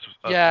like a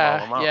small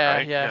amount,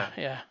 right?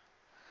 Yeah.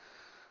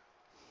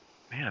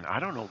 Man, I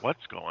don't know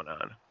what's going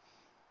on.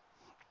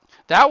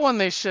 That one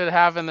they should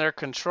have in their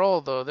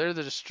control, though. They're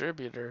the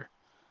distributor.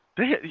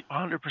 They hit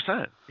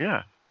 100%.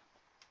 Yeah.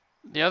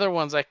 The other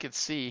ones I could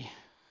see.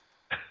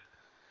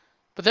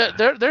 But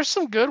there's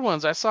some good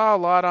ones. I saw a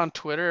lot on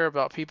Twitter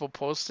about people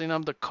posting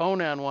them. The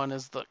Conan one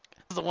is the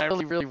one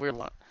I really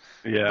want.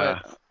 Yeah.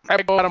 But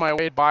I go out of my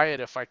way to buy it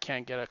if I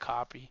can't get a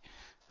copy.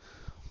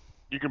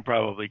 You can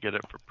probably get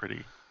it for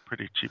pretty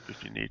cheap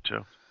if you need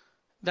to.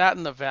 That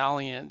and the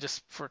Valiant,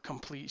 just for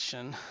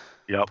completion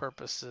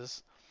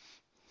purposes.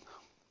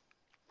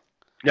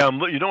 Yeah,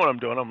 you know what I'm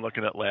doing? I'm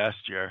looking at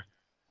last year.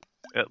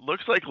 It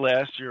looks like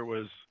last year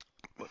was.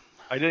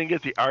 I didn't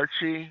get the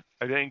Archie.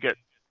 I didn't get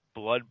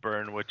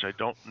Bloodburn, which I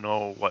don't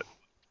know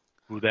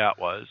who that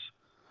was.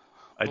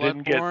 I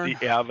didn't get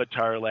the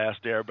Avatar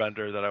Last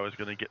Airbender that I was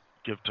going to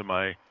give to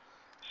my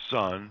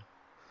son.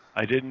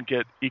 I didn't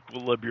get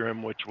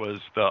Equilibrium, which was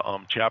the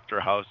Chapter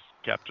House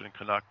Captain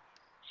Canuck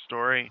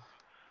story.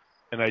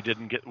 And I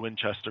didn't get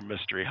Winchester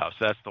Mystery House.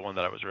 That's the one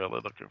that I was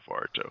really looking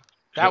forward to.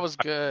 That was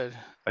good.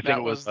 I think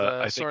it was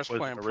the Source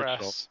Point original.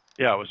 Press.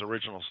 Yeah, it was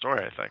original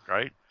story, I think,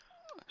 right?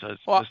 says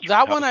Well, Mystery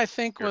that one House I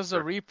think was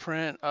a character.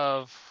 reprint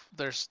of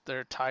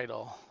their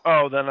title,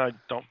 Oh, then I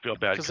don't feel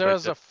bad because because there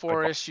was a I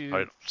four bought the issue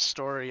title.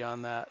 story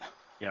on that.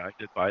 Yeah, I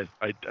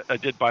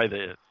did buy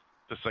the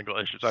single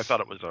issues. I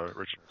thought it was an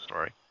original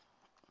story.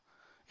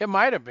 It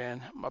might have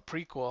been a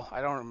prequel.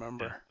 I don't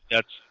Yeah, remember.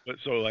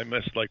 so I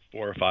missed like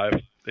 4 or 5.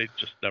 They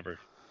just never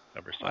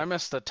I said.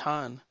 missed a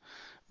ton.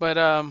 But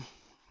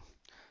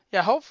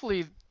yeah,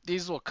 hopefully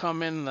these will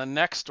come in the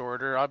next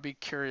order. I'll be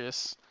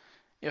curious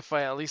if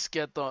I at least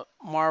get the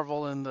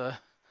Marvel and the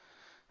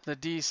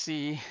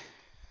DC.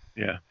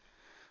 Yeah,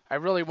 I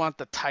really want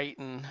the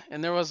Titan,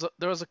 and there was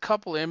a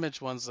couple Image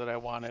ones that I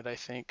wanted, I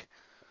think.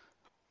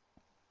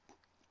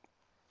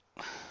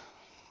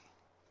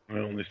 I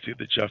only see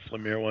the Jeff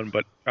Lemire one,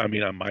 but I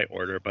mean on my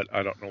order, but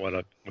I don't know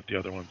what the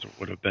other ones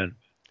would have been.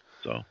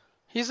 So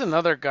He's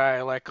another guy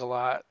I like a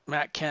lot.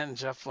 Matt Kent and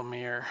Jeff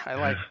Lemire.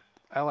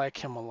 I like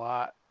him a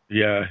lot.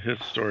 yeah, his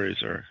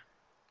stories are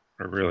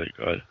really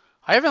good.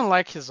 I even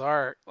like his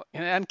art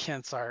and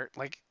Kent's art.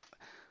 Like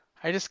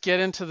I just get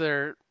into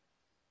their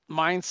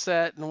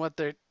mindset and what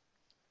they're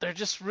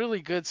just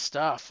really good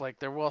stuff. Like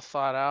they're well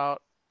thought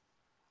out.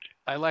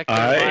 I like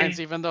their I lines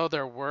even though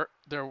they're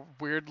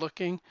weird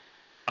looking.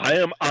 I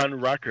am on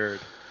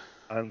record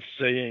on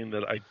saying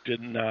that I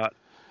did not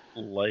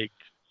like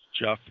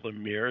Jeff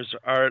Lemire's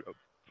art a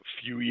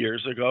few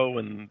years ago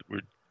when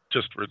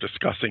were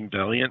discussing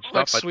Valiant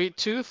Like stuff. Sweet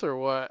Tooth or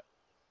what?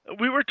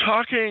 We were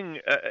talking.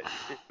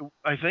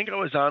 I think I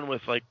was on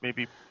with like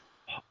maybe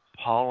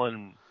Paul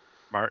and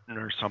Martin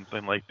or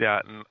something like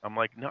that, and I'm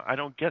like, no, I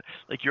don't get.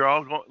 Like you're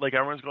all going, like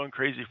everyone's going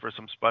crazy for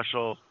some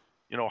special,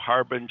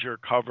 Harbinger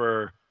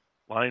cover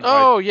line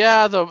by. Oh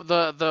yeah,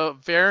 the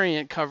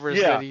variant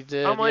covers that Yeah, he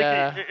I'm did. like,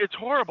 Yeah. it's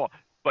horrible.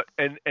 But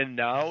and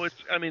now it's.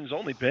 I mean, it's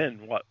only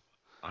been what,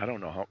 I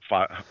don't know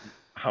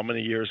how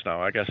many years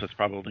now. I guess it's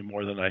probably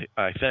more than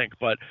I think.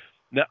 But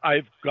now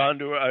I've gone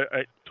to.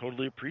 I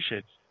totally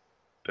appreciate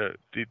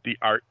the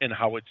art and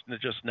how it's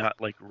just not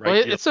like Well,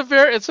 regular it's a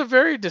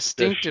very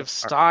traditional distinctive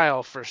art.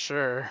 style for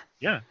sure.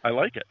 Yeah, I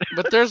like it.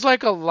 But there's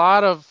like a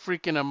lot of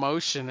freaking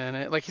emotion in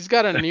it. Like he's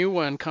got a new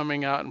one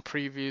coming out in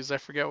previews. I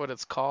forget what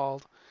it's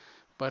called.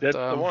 But That's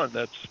the one.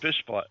 That's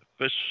fish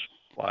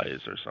flies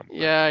or something.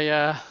 yeah,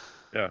 yeah.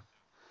 Yeah,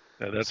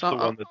 yeah. That's So the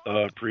one that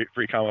the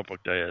free comic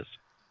book day is.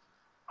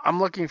 I'm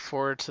looking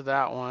forward to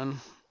that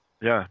one.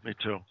 Yeah, me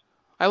too.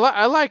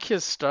 I like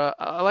his stuff.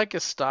 I like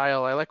his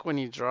style. I like when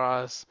he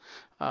draws.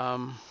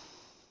 Um,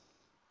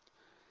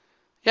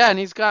 yeah, and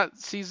he's got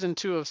season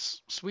 2 of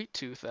Sweet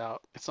Tooth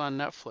out. It's on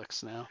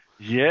Netflix now.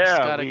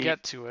 Just Yeah, gotta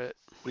get to it.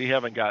 we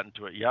haven't gotten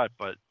to it yet,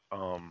 but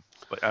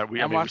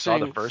we I I'm mean we saw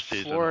the watching first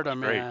season. It was Florida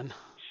great. Man.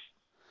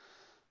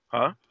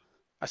 Huh?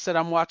 I said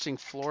I'm watching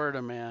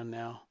Florida Man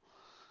now.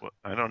 What,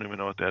 I don't even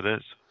know what that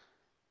is.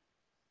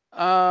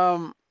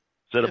 Um,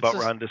 Is that it's about just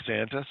Ron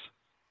DeSantis?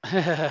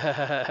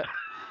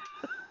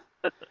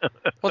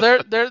 well,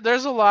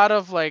 there's a lot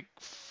of like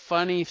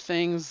funny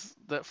things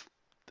that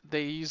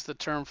they use the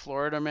term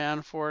Florida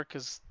Man for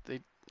because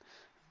they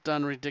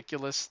done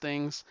ridiculous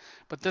things.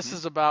 But this Hmm.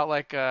 is about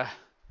like there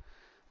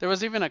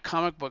was even a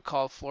comic book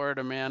called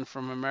Florida Man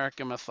from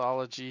American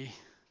mythology,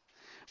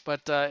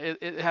 but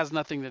it has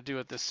nothing to do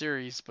with the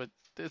series. But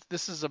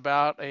this is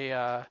about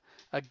a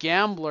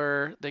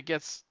gambler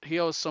that he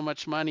owes so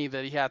much money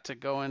that he had to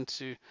go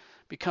into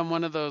become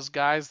one of those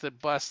guys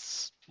that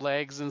busts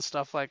legs and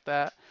stuff like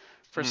that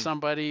for Mm.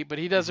 somebody, but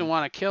he doesn't Hmm.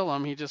 want to kill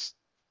him. He just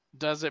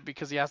does it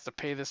because he has to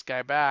pay this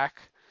guy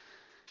back.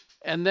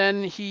 And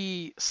then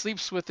he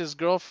sleeps with his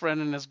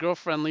girlfriend, and his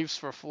girlfriend leaves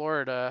for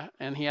Florida,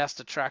 and he has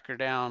to track her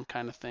down,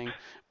 kind of thing.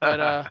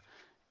 But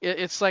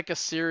it's like a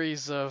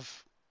series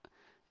of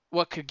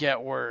what could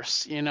get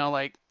worse,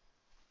 like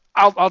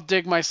I'll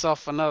dig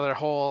myself another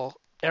hole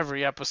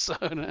every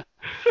episode.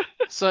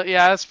 So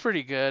yeah, that's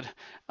pretty good.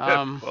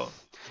 That's Um, cool.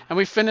 and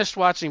we finished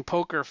watching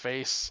Poker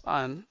Face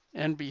on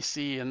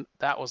NBC, and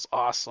that was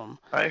awesome.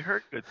 I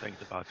heard good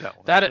things about that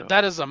one too.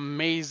 That is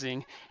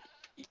amazing.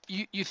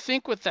 You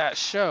think with that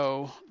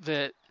show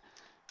that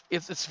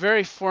it's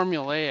very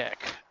formulaic,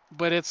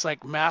 but it's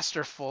like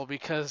masterful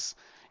because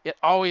it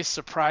always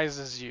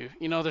surprises you.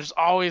 There's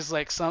always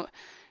like some.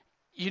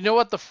 You know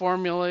what the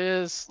formula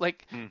is?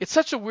 Like Mm. it's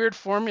such a weird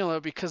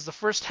formula because the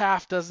first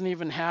half doesn't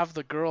even have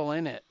the girl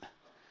in it.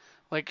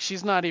 Like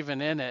she's not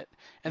even in it.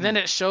 And then Mm.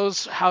 it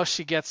shows how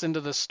she gets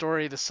into the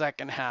story the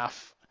second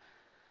half.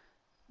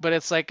 But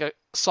it's like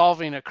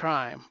solving a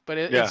crime. But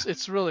Yeah,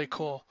 it's really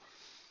cool.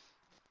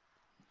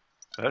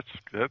 that's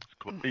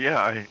cool.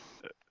 Yeah,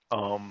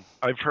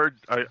 I've heard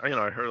I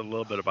heard a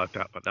little bit about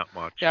that, but not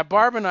much. Yeah, But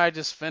Barb and I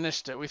just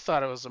finished it. We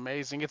thought it was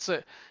amazing. It's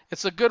a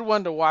good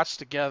one to watch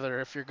together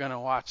if you're gonna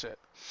watch it.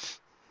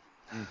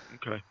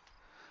 okay,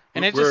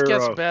 And it just we're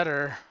gets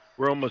better.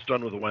 we're almost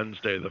done with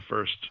Wednesday. The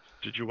first.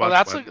 Did you Oh, watch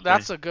that's a Wednesday?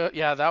 that's a good.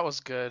 Yeah, that was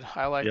good.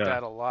 I like Yeah,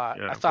 that a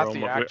lot. I yeah. thought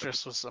the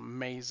actress was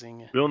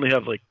amazing. We only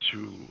have like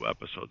 2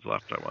 episodes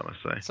left. I want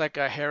to It's like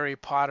a Harry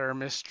Potter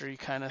mystery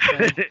kind of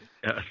thing. say.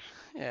 Yes.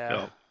 Yeah.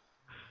 Yeah.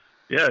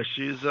 Yeah.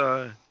 She's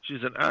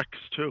an ex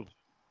too.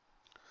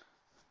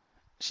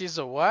 She's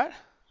a what?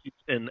 She's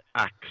in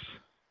X.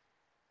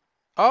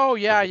 Oh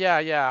The yeah, mo- yeah,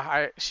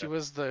 yeah. She yeah,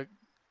 was the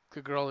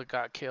girl that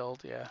got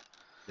killed. Yeah.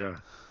 yeah,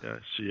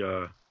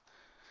 yeah.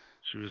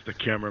 She was the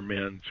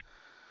cameraman's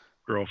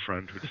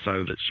girlfriend who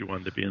decided that she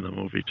wanted to be in the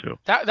movie too.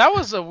 That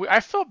was I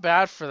felt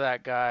bad for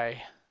that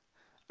guy.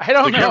 I The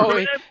don't know.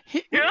 cameraman?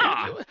 He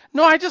Yeah.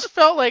 no, I just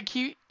felt like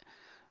he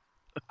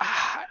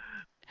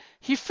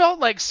felt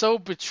like so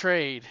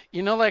betrayed.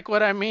 You know, like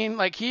what I mean?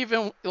 Like he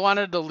even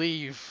wanted to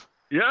leave.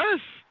 Yes.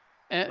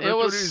 And Well,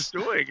 it that's what he's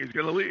was, doing. He's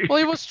gonna leave. well,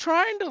 he was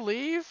trying to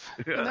leave,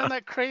 and then Yeah.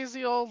 that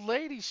crazy old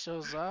lady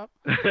shows up.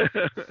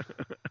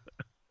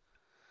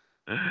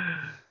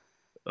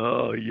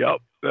 Oh,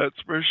 yep, that's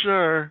for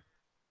sure.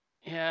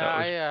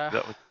 Yeah, That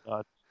was that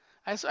was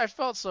nuts. I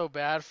felt so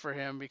bad for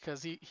him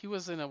because he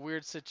was in a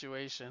weird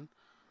situation.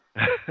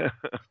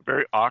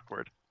 Very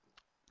awkward.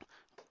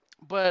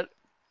 But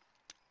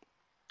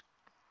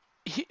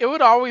it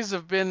would always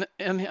have been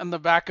in the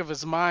back of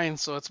his mind,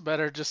 so it's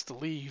better just to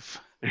leave.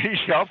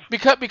 Yep.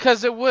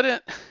 Because it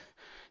wouldn't,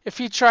 if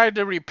he tried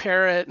to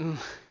repair it and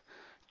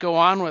go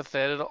on with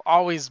it, it'll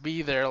always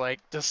be there, like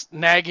just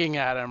nagging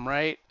at him,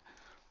 right?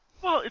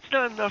 Well, it's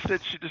not enough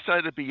that she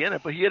decided to be in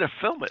it, but he had to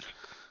film it.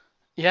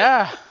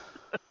 Yeah.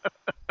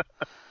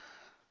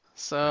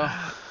 So,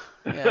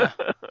 yeah.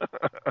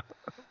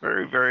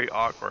 Very, very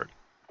awkward.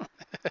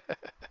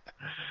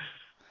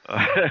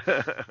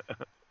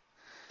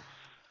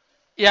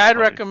 Yeah, I'd Funny.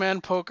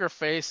 recommend Poker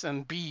Face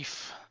and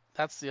Beef.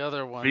 That's the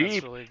other one that's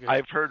Beef, really good.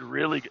 I've heard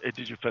really.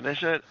 Did you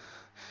finish it?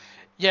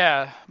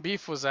 Yeah,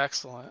 Beef was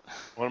excellent.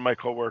 One of my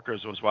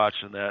coworkers was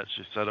watching that.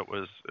 She said it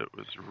was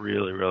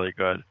really, really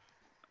good.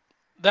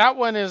 That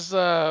one is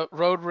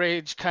Road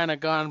Rage kind of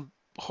gone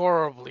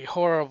horribly,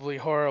 horribly,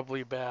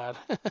 horribly bad.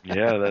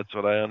 Yeah, that's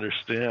what I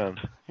understand.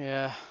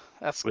 Yeah,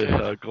 that's With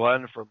good.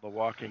 Glenn from The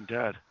Walking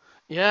Dead.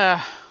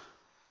 Yeah,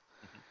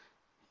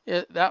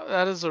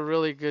 that is a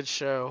really good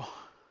show.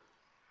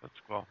 That's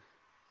cool.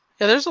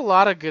 Yeah, there's a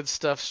lot of good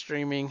stuff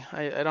streaming.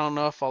 I don't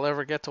know if I'll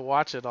ever get to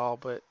watch it all,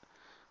 but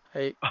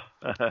I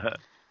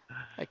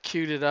I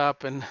queued it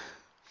up, and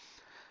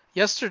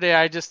yesterday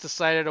I just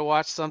decided to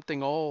watch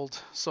something old.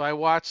 So I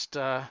watched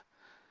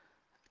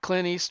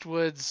Clint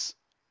Eastwood's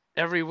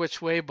Every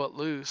Which Way But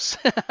Loose.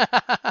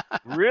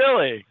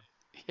 Really?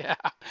 Yeah,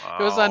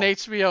 it was on Wow.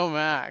 HBO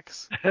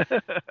Max,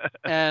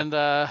 and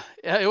yeah,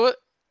 it was.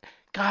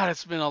 God,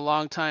 it's been a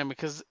long time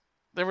because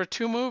there were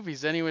two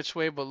movies, Any Which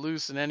Way But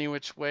Loose and Any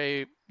Which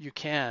Way You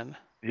Can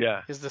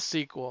Yeah, is the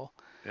sequel.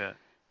 yeah.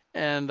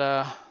 And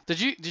did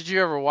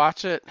you ever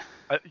watch it?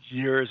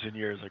 Years and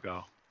years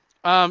ago.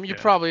 You Yeah.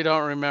 probably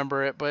don't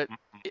remember it, but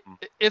it, Mm-mm.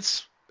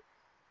 it's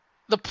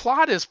the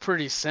plot is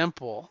pretty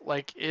simple.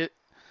 Like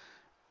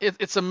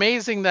it's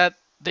amazing that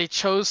they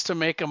chose to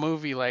make a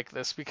movie like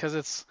this because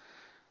it's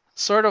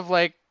sort of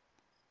like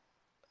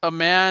a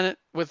man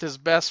with his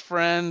best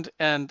friend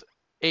and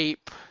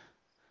ape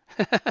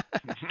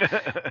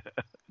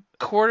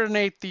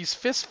coordinate these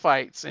fist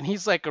fights, and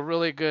he's like a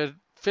really good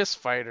fist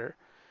fighter,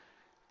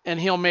 and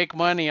he'll make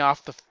money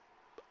off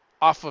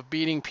of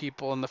beating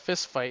people in the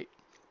fist fight.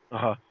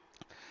 Uh-huh.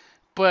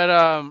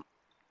 But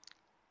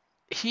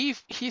he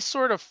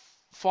sort of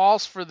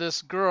falls for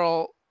this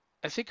girl.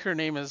 I think her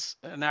name is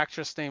an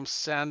actress named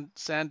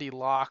Sandy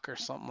Locke or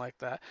something like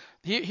that.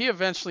 He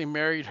eventually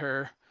married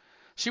her.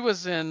 She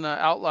was in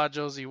Outlaw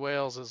Josie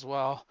Wales as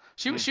well.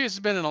 Mm. She's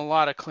been in a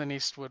lot of Clint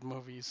Eastwood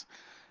movies.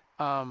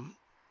 Um,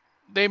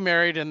 they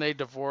married and they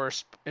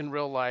divorced in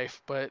real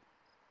life, but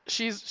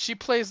she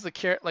plays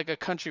like a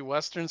country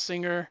western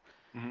singer,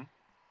 Mm-hmm.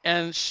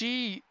 and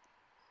she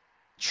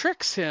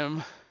tricks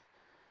him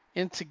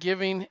into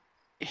giving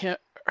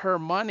her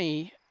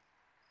money,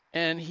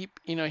 and he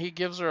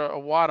gives her a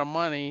wad of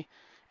money,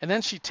 and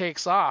then she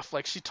takes off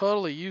like she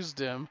totally used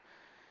him,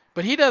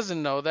 but he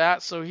doesn't know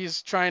that, so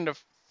he's trying to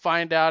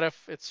find out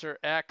if it's her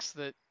ex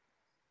that,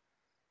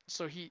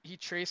 so he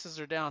traces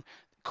her down.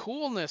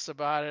 Coolness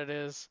about it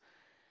is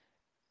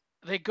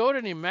they go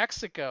to New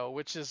Mexico,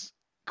 which is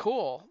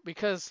cool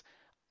because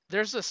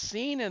there's a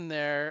scene in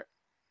there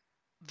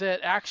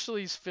that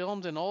actually is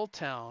filmed in Old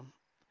Town.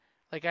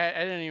 Like I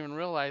didn't even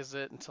realize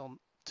it until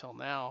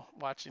now,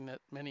 watching it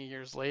many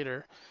years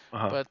later.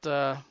 Uh-huh.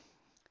 But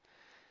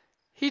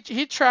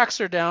he tracks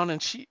her down,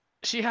 and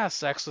she has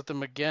sex with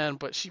him again,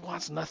 but she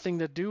wants nothing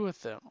to do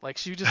with him. Like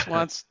she just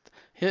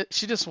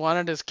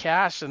wanted his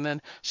cash, and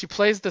then she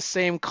plays the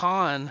same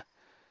con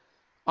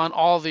on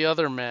all the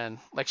other men.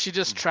 Like she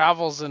just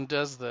travels and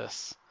does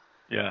this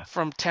Yeah.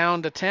 from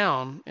town to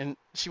town, and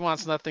she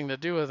wants nothing to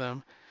do with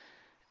him.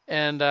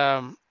 And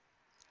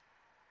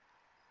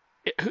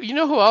you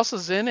know who else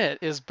is in it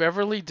is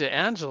Beverly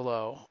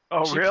D'Angelo.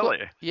 Oh, really?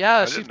 Yeah,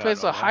 I she did not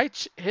plays know a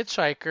that.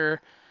 hitchhiker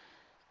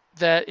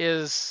that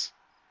is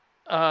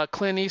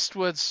Clint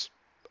Eastwood's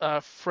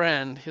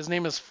friend. His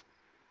name is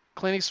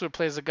Clint Eastwood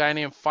plays a guy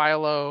named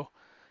Philo.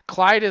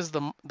 Clyde is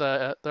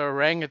the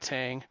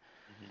orangutan,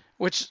 Hmm.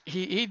 which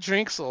he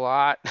drinks a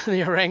lot.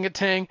 The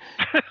orangutan.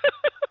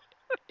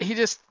 He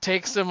just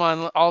takes him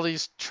on all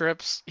these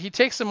trips. He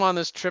takes him on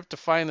this trip to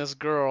find this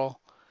girl,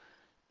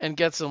 and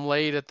gets him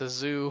laid at the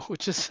zoo,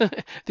 which is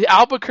the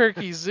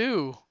Albuquerque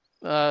Zoo.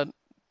 Uh,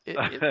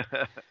 it,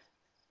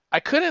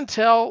 I couldn't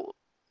tell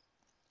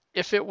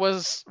if it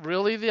was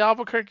really the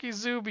Albuquerque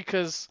Zoo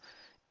because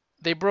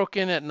they broke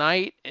in at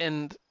night,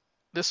 and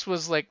this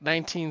was like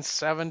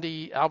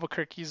 1970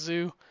 Albuquerque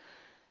Zoo,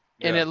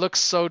 and Yeah. it looks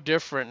so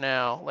different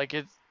now. Like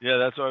it, Yeah,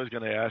 that's what I was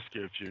going to ask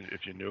you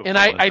if you knew if and it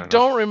I was I or not.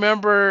 don't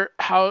remember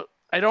how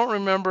I don't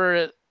remember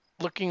it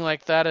looking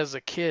like that as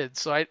a kid,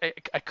 so I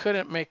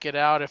couldn't make it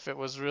out if it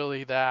was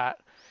really that.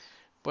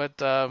 But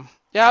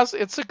yeah,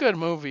 it's a good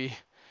movie.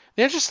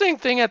 The interesting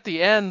thing at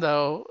the end,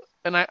 though,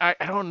 and I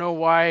don't know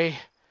why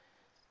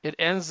it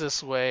ends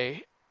this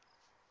way.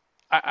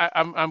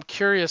 I'm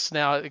curious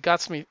now. It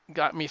got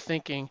me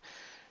thinking.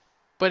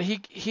 But he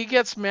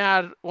gets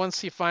mad once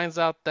he finds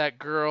out that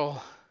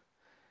girl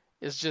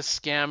is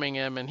just scamming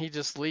him, and he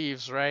just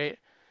leaves, right?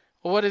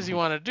 Well, what does he Mhm.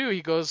 want to do?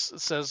 He goes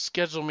says,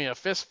 "Schedule me a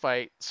fist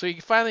fight." So he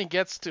finally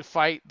gets to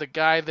fight the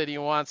guy that he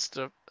wants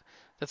to.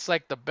 That's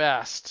like the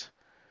best,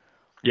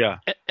 Yeah.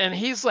 and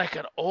he's like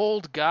an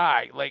old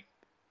guy. Like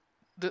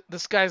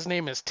this guy's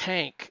name is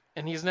Tank,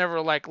 and he's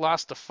never like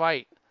lost a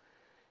fight.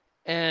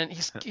 And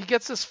he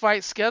gets this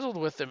fight scheduled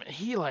with him, and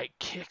he like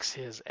kicks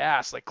his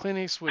ass. Like Clint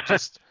Eastwood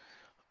just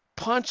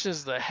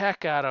punches the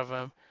heck out of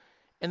him.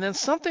 And then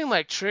something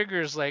like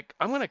triggers like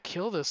I'm gonna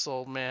kill this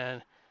old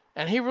man,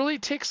 and he really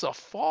takes a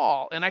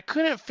fall. And I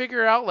couldn't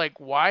figure out like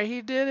why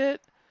he did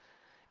it.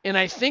 And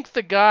I think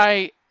the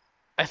guy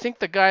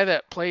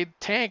that played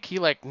Tank, he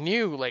like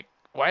knew like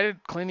why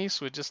did Clint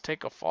Eastwood just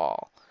take a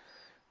fall?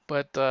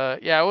 But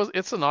yeah,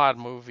 it's an odd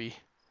movie.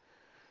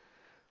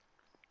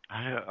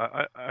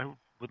 I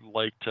would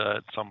like to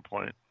at some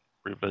point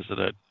revisit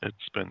it.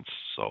 It's been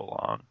so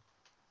long.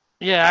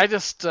 Yeah, I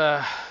just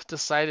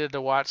decided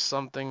to watch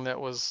something that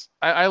was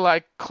I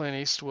like Clint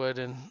Eastwood,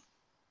 and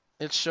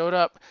it showed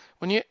up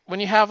when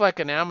you have like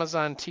an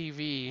Amazon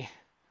TV.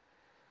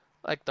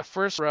 Like the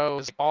first row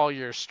is all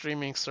your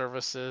streaming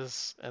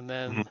services, and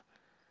Mhm. then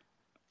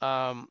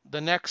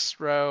the next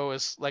row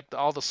is like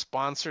all the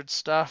sponsored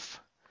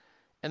stuff,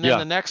 and then Yeah.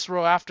 the next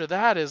row after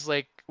that is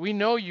like we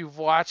know you've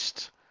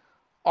watched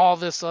all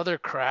this other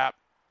crap.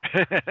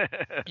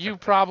 You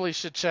probably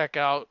should check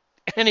out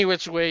Any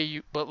Which Way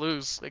You But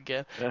Lose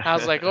again. I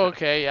was like,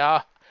 okay,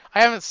 yeah,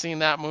 I haven't seen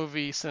that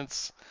movie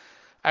since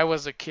I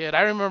was a kid.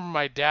 I remember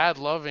my dad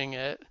loving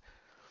it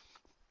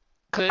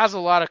because it has a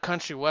lot of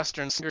country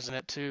western singers in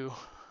it too.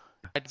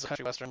 My dad's a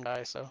country western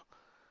guy, so.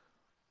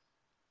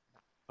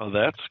 Oh,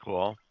 that's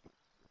cool.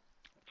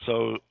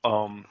 So,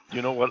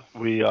 you know what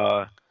we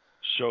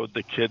showed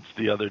the kids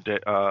the other day,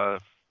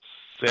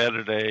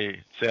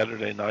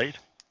 Saturday night?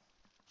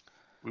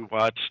 We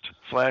watched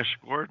Flash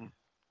Gordon.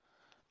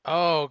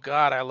 Oh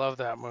God, I love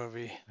that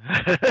movie.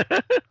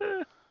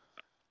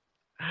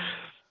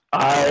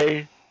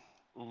 I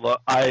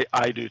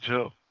I do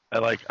too.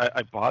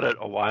 I bought it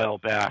a while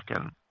back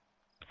and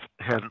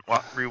hadn't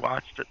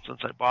rewatched it since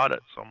I bought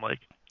it. So I'm like,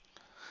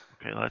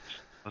 okay,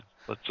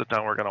 let's sit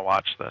down. We're gonna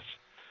watch this.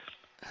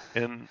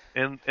 And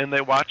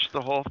they watched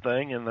the whole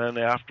thing, and then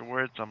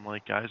afterwards, I'm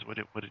like, guys, what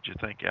did you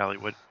think, Allie?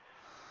 What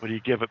do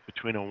you give it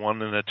between a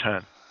 1 and a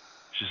 10?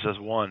 She says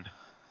 1.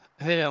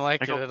 They didn't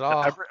I like it go, at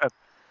all.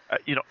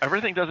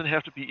 everything doesn't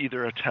have to be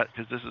either a 10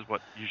 because this is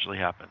what usually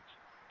happens.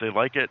 If they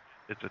like it,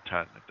 it's a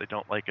 10. If they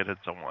don't like it,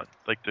 it's a 1.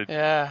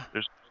 Yeah.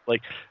 There's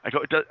like I go,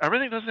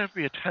 everything doesn't have to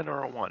be a 10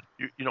 or a 1.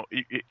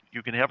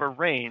 You can have a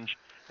range,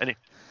 and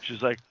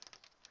she's like,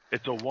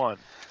 it's a 1.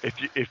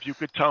 If you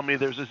could tell me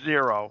there's a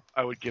 0,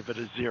 I would give it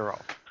a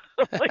 0.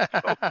 I'm like,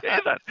 okay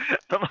then.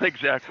 I'm like,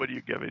 Zach, what do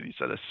you give it? He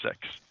said a 6.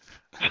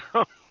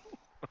 So,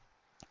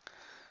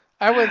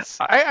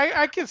 I,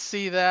 I could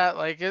see that.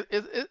 Like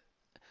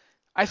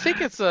I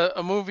think it's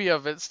a movie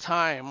of its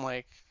time,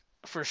 like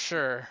for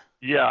sure.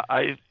 yeah,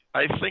 I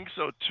think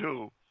so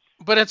too.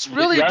 But it's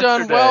really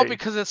done well Yesterday,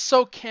 because it's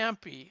so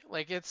campy.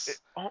 Like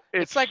it's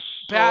it's like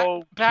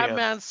so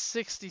Batman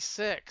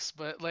 66,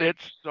 but like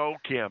it's so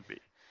campy.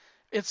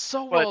 it's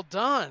so But well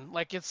done.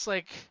 Like it's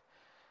like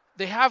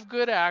they have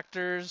good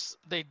actors,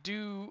 they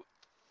do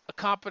a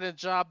competent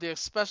job. The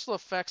special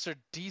effects are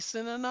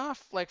decent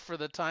enough, like for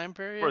the time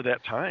for period.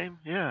 that time,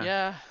 yeah.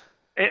 Yeah,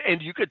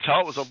 And you could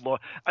tell it was a low.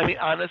 I mean,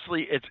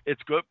 honestly,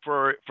 it's good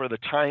for the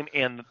time,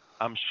 and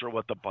I'm sure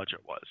what the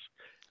budget was.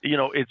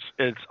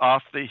 It's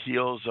off the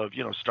heels of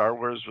Star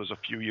Wars was a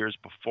few years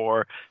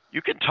before.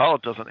 You can tell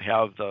it doesn't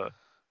have the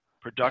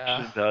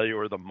yeah. production value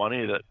or the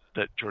money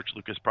that George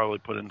Lucas probably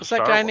put into What's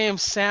that Star guy Wars. named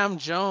Sam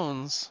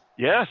Jones?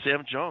 Yeah,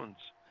 Sam Jones.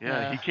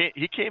 Yeah, Yeah.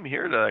 he came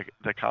here to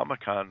the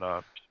Comic Con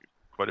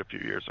quite a few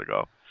years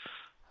ago.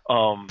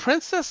 Um,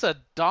 Princess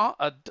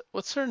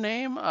what's her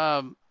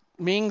name?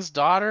 Ming's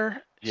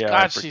daughter. yeah,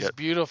 I God, she's forget.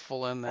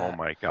 beautiful in Oh that.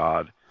 my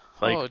God!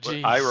 Like Oh,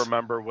 I jeez.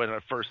 remember when I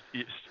first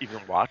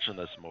even watching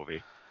this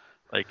movie.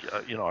 Like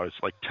I was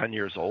like 10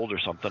 years old or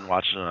something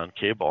watching it on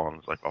cable, and I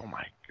was like, oh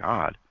my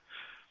God.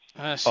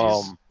 She's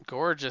Um,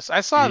 gorgeous.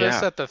 I saw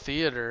this yeah, at the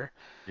theater,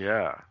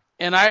 yeah.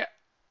 and I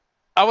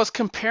was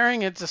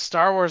comparing it to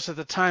Star Wars at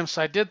the time,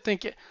 so I did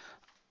think it.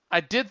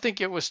 I did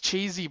think it was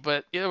cheesy,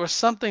 but it was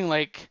something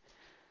like,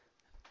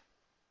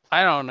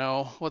 I don't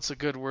know what's a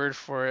good word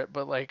for it,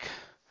 but like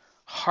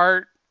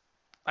heart.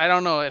 I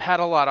don't know. It had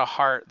a lot of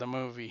heart, the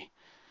movie.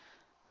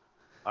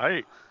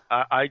 I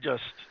I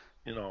just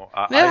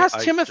And it has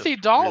I just Timothy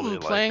really Dalton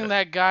like playing it.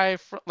 that guy,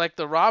 like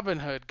the Robin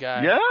Hood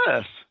guy.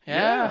 Yes,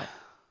 Yeah. yeah,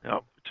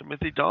 yep.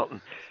 Timothy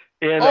Dalton,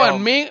 and Oh,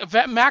 and Ming,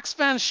 Max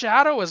Van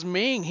Shadow as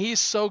Ming. He's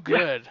so yeah,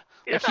 good.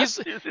 Like yes,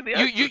 he was in The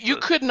you Exorcist.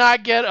 could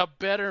not get a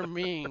better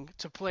Ming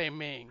to play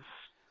Ming.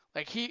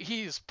 Like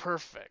he's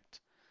perfect.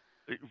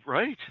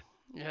 Right.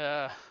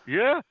 Yeah.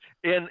 Yeah,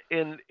 and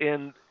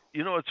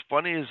what's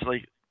funny is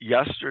like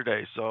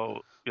yesterday.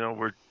 So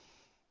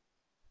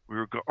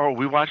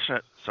we watched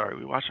that. Sorry,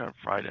 we watched it on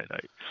Friday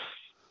night,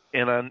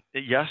 and on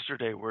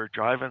yesterday we're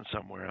driving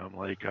somewhere. I'm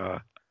like,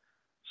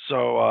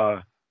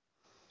 so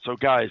so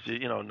guys,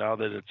 now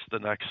that it's the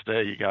next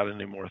day, you got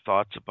any more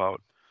thoughts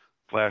about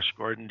Flash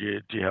Gordon?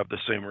 Do you have the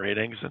same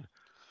ratings? And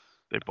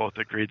they both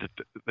agreed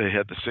that they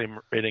had the same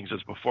ratings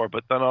as before.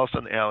 But then all of a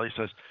sudden, Allie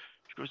says,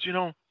 she goes,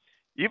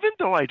 even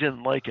though I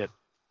didn't like it,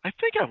 I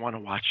think I want to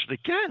watch it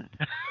again.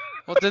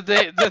 Well, did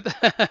they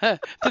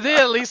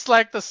at least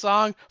like the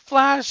song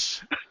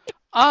Flash?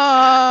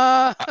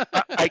 Ah.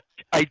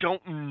 I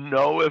don't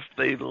know if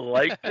they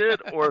liked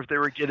it or if they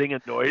were getting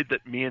annoyed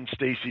that me and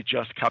Stacy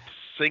just kept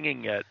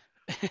singing it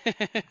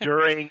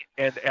during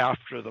and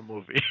after the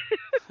movie.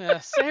 Yeah,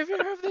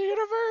 Savior of the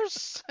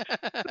universe.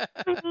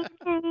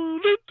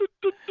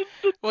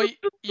 Well,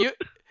 you,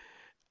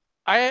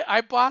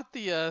 I bought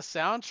the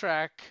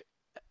soundtrack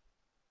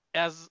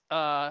as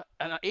an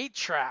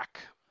 8-track.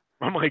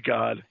 Oh my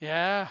God.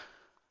 Yeah,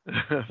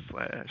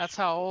 Flash. that's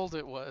how old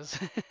it was.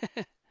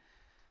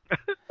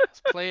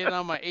 It's playing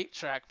on my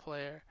 8-track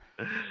player.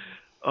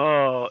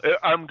 Oh,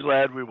 I'm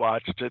glad we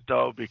watched it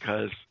though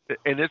because,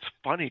 and it's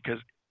funny because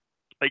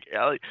like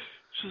Allie,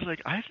 she's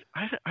like, I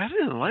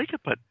didn't like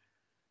it, but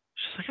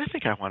she's like, I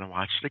think I want to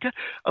watch it again.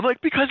 I'm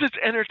like, because it's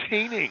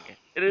entertaining.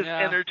 It is Yeah,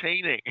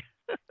 entertaining.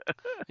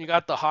 you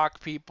got the hawk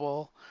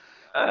people,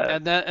 Uh,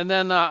 and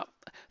then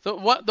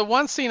the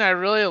one scene I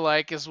really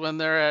like is when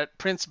they're at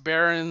Prince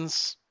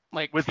Baron's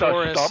like with a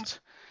stump. forest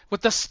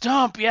with the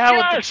stump, yeah,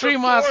 with the Yes, tree of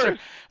monster. course.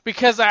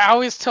 Because I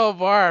always tell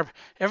Barb,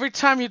 every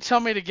time you tell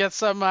me to get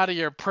something out of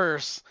your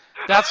purse,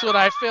 that's what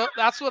I feel.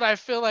 That's what I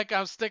feel like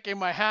I'm sticking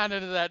my hand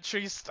into that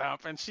tree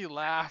stump, and she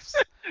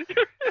laughs.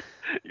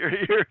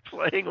 You're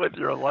playing with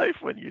your life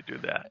when you do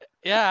that.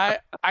 Yeah,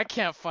 I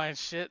can't find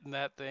shit in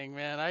that thing,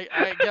 man.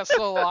 I get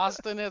so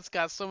lost in it. It's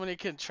got so many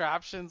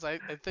contraptions. I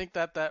think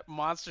that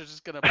monster's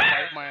just gonna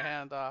bite my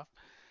hand off.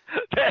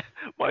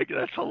 Mike,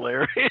 that's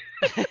hilarious.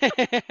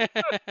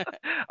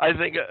 I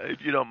think, if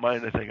you don't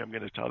mind, I think I'm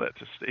going to tell that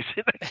to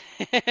Stacy.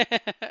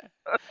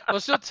 Well,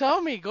 she'll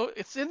tell me go.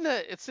 It's in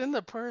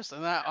the purse,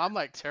 and I'm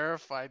like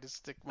terrified to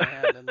stick my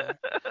hand in there.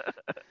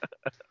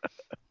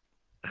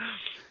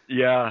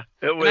 Yeah,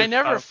 it And I was.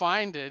 never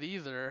find it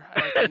either.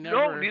 I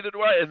No, never. neither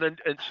do I. And then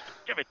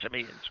give it to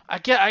me and I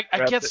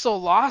grabs get it. so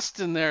lost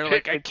in there,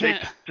 like I It takes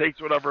can't.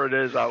 takes whatever it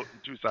is out in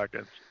 2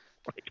 seconds.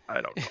 Like I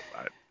don't know.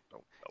 I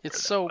don't know It's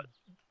where that so was.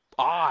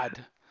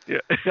 odd.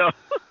 Yeah.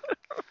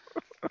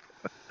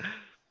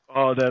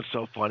 Oh, that's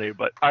so funny.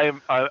 But I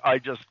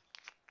just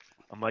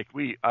I'm like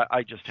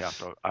I just have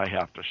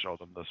to show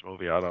them this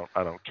movie. I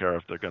don't care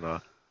if they're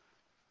gonna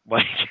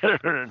like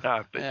it or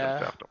not. They just Yeah,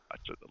 have to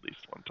watch it at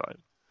least one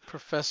time.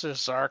 Professor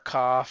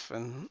Zarkov,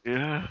 and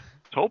Yeah.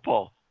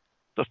 Topol,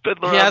 the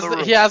fiddler on the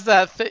he roof. has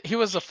that. He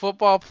was a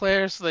football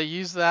player, so they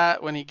use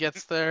that when he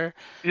gets there,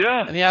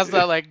 Yeah. and he has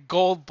that like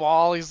gold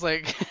ball. He's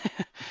like,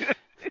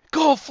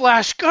 "Go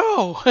Flash,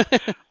 go!"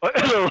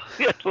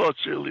 Yeah, little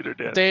cheerleader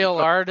dance. Dale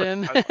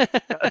Arden. I love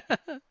that.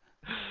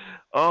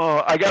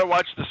 Oh, I gotta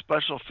watch the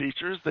special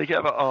features. They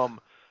have a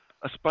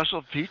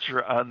special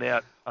feature on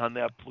that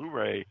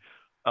Blu-ray,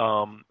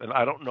 and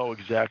I don't know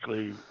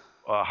exactly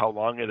how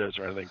long it is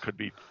or anything. Could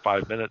be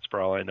 5 minutes for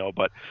all I know,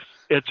 but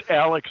it's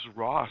Alex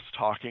Ross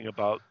talking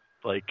about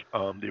like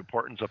the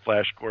importance of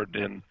Flash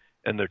Gordon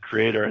and the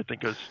creator. I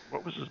think it was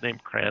what was his name,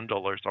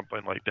 Crandall or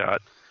something like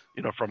that.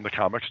 From the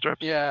comic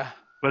strips. Yeah,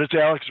 But it's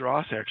Alex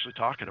Ross actually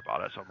talking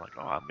about it, so I'm like,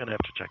 oh, I'm gonna have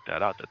to check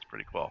that out. That's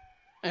pretty cool.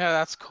 yeah,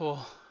 that's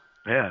cool.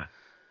 Yeah.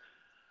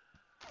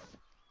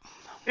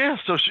 Yeah,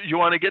 so you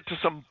want to get to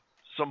some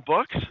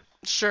books?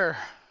 Sure.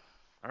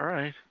 All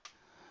right.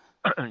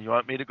 You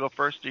want me to go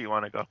first, or you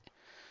want to go?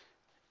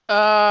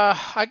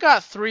 I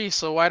got 3,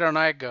 so why don't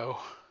I go?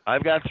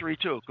 I've got 3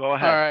 too. Go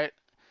All ahead. right.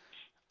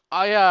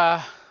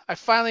 I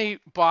finally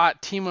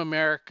bought Team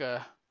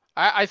America.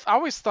 I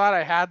always thought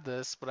I had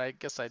this, but I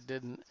guess I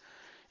didn't.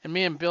 And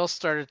me and Bill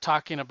started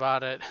talking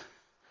about it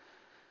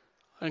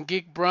on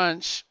Geek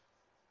Brunch,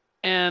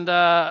 and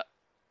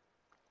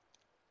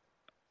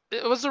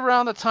it was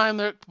around the time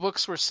the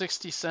books were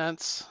 60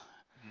 cents.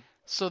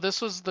 So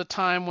this was the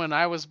time when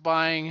I was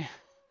buying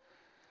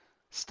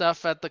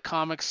stuff at the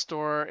comic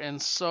store,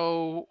 and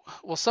some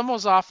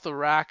was off the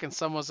rack and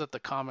some was at the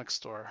comic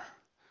store.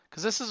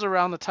 Because this is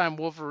around the time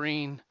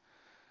Wolverine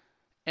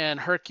and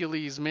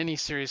Hercules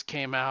miniseries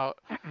came out,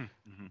 Hmm.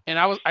 and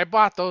I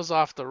bought those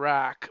off the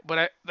rack.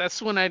 But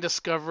that's when I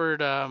discovered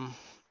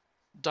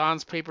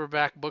Don's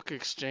Paperback Book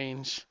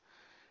Exchange,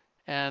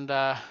 and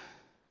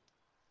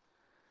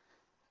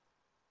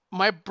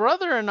my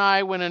brother and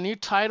I, when a new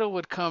title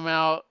would come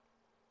out,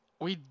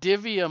 we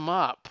divvy them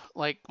up.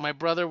 Like my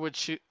brother would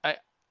shoot.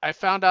 I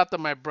found out that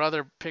my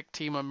brother picked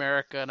Team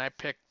America and I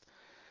picked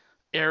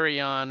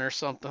Arion or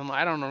something.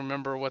 I don't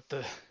remember what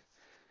the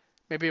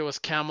maybe it was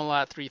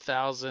Camelot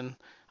 3000.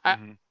 I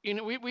Hmm.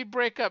 we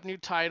break up new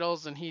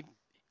titles and he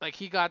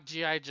got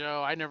GI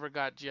Joe. I never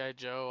got GI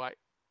Joe.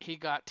 He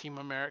got Team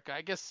America.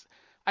 I guess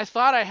I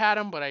thought I had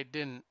him but I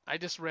didn't. I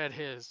just read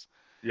his.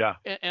 Yeah.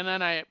 And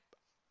then I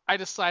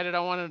decided I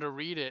wanted to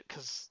read it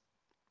cuz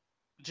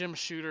Jim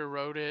Shooter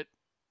wrote it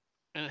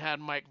and it had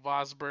Mike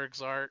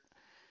Vosberg's art.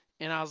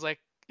 And I was like,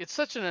 it's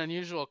such an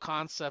unusual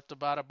concept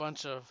about a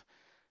bunch of.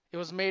 It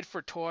was made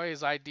for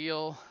toys,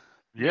 ideal,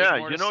 made Yeah.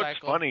 It's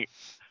motorcycle. funny.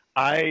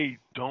 I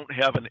don't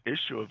have an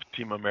issue of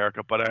Team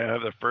America, but I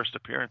have the first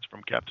appearance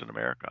from Captain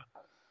America.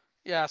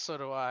 Yeah, so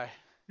do I.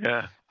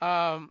 Yeah.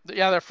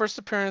 Yeah, their first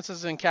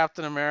appearances in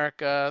Captain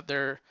America.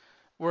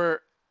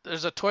 Were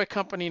there's a toy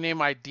company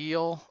named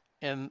Ideal,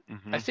 and I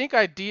Hmm. think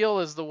Ideal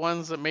is the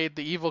ones that made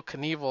the Evil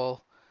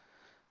Knievel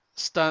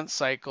stunt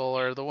cycle,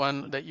 or the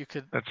one that you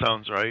could. That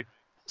sounds right.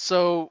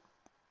 So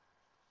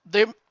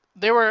they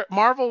they were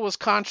Marvel was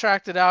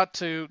contracted out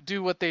to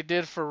do what they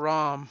did for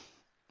ROM,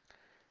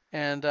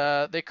 and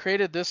they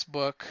created this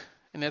book,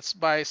 and it's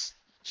by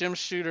Jim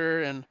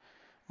Shooter and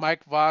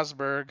Mike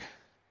Vosberg.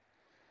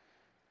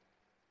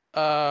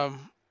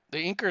 Um,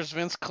 the inker's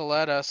Vince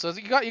Coletta. So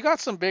you got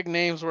some big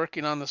names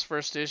working on this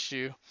first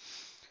issue.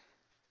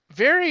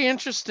 Very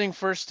interesting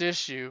first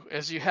issue,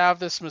 as you have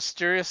this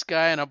mysterious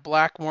guy in a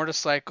black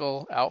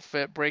motorcycle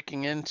outfit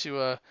breaking into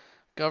a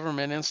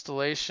government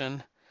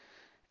installation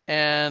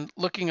and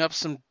looking up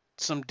some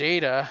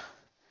data,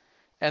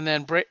 and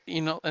then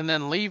and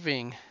then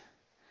leaving.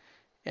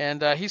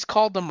 And he's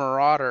called the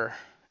Marauder,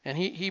 and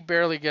he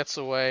barely gets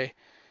away.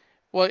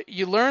 Well,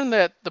 you learn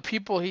that the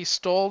people he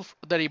stole,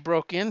 that he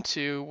broke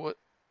into,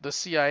 the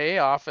CIA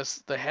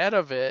office, the head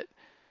of it,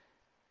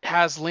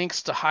 has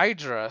links to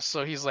Hydra.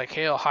 So he's like,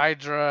 "Hail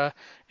Hydra!"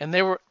 And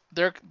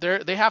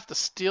they have to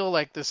steal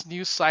like this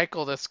new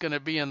cycle that's going to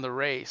be in the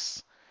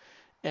race.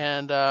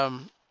 And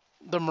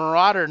the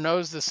Marauder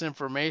knows this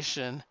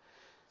information.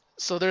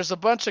 So there's a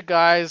bunch of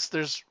guys.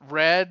 There's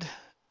Red.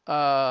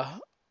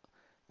 Can't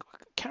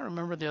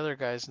remember the other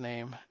guy's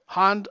name.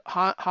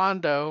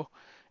 Hondo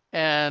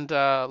and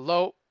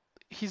Lo.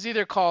 He's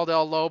either called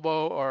El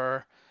Lobo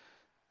or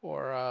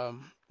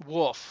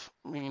Wolf.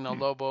 Hmm.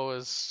 Lobo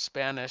is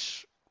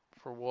Spanish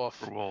for For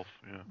wolf. Wolf.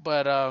 Yeah.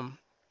 But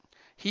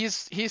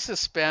he's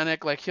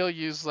Hispanic. Like he'll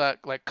use like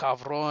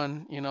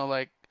cabron.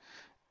 Like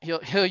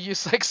he'll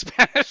use like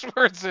Spanish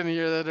words in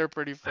here that are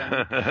pretty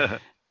funny.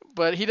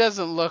 But he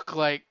doesn't look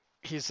like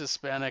he's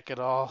Hispanic at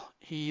all.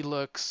 He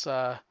looks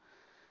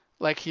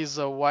like he's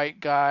a white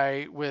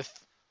guy with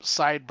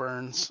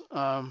sideburns.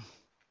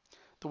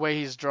 The way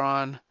he's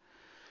drawn.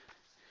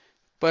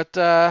 But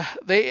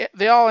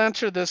they all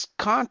enter this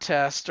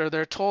contest, or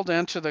they're told to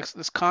enter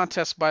this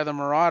contest by the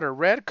Marauder.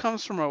 Red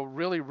comes from a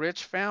really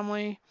rich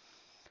family,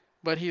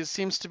 but he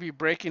seems to be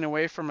breaking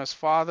away from his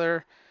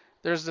father.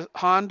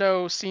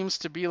 Hondo seems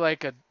to be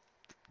like a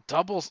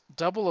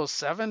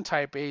 007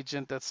 type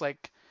agent that's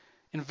like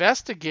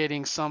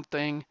investigating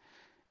something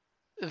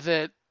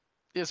that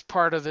is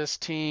part of this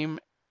team.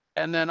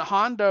 And then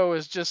Hondo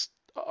is just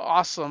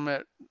awesome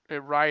at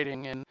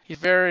writing, and he's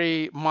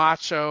very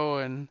macho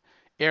and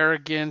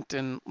arrogant,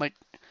 and like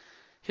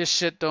his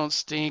shit don't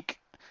stink,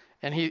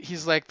 and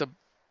he's like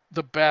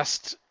the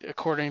best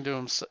according to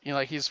him.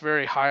 Like he's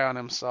very high on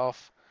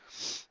himself.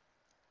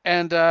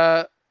 And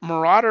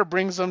Marauder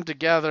brings them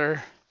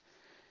together,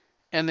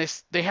 and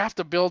they have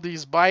to build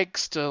these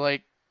bikes to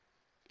like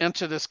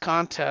enter this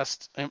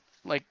contest, and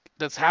like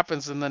that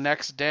happens in the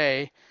next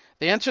day.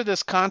 They enter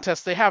this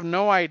contest. They have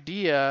no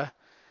idea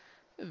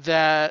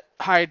that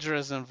Hydra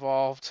is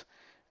involved,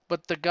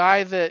 but the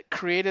guy that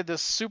created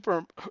this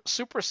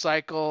super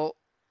cycle,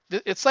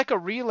 it's like a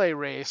relay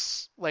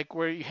race, like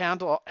where you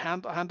hand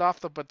off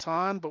the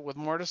baton, but with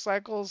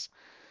motorcycles.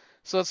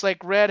 So it's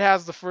like Red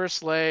has the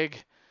first leg,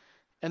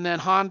 and then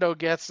Hondo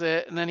gets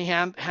it, and then he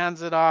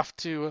hands it off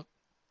to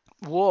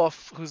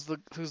Wolf, who's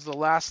the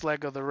last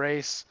leg of the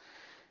race,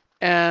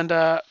 and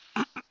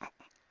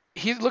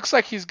he looks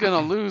like he's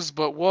gonna lose,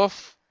 but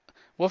Wolf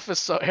is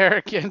so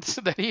arrogant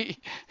that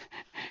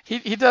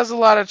he does a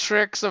lot of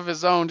tricks of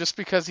his own just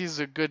because he's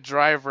a good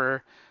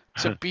driver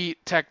to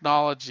beat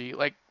technology.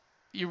 Like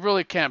you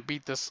really can't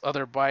beat this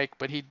other bike,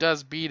 but he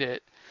does beat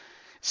it.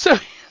 So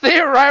they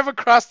arrive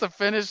across the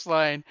finish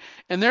line,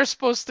 and they're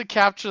supposed to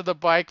capture the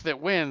bike that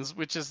wins,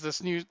 which is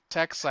this new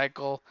tech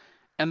cycle,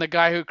 and the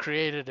guy who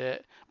created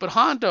it. But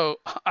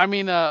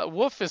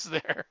Wolf is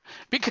there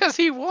because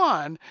he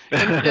won,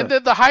 and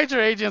then the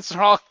Hydra agents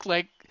are all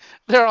like,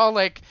 they're all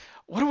like,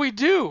 what do we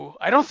do?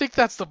 I don't think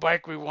that's the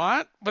bike we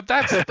want, but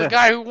that's the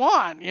guy who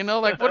won.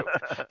 Like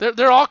what?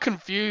 They're all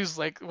confused.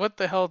 Like what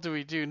the hell do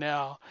we do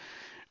now?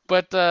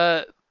 But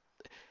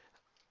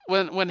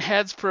when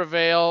heads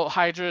prevail,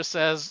 Hydra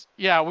says,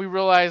 "Yeah, we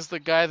realize the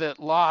guy that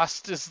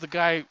lost is the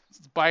guy's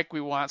bike we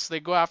want." So they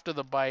go after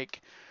the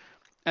bike,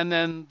 and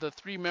then the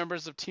three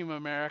members of Team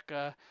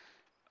America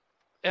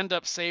end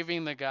up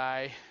saving the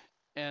guy,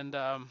 and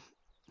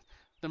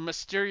the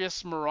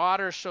mysterious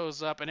Marauder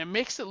shows up, and it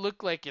makes it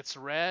look like it's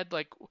red.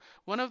 Like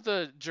one of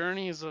the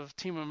journeys of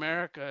Team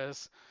America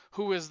is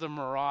who is the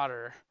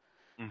Marauder,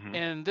 Hmm.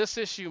 and this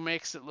issue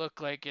makes it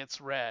look like it's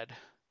red,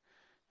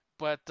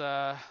 but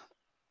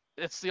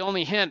it's the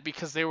only hint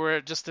because they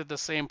were just at the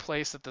same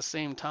place at the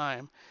same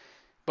time.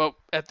 But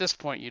at this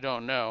point, you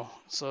don't know,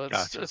 so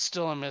Gotcha. it's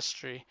still a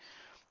mystery.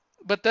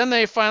 But then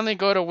they finally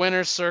go to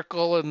Winner's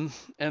Circle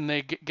and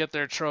they get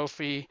their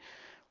trophy,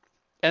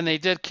 and they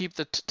did keep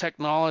the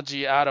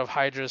technology out of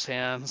Hydra's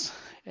hands.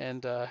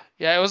 And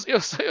yeah,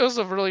 it was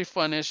a really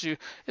fun issue.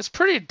 It's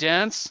pretty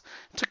dense.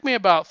 It took me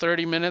about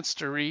 30 minutes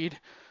to read.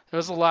 There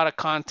was a lot of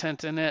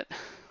content in it.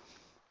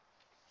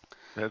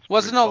 That's pretty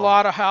Wasn't a cool.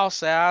 lot of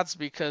house ads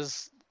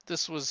because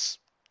this was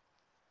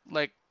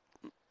like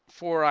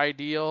for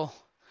Ideal,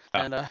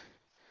 Yeah. and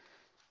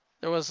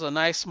there was a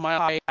nice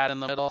smile ad in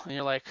the middle, and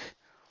you're like,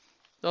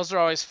 those are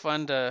always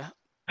fun to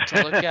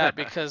look at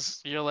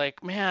because you're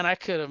like, man, I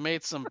could have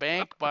made some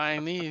bank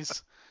buying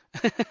these.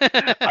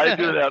 I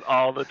do that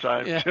all the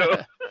time too.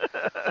 Yeah,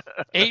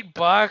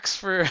 $8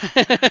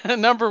 for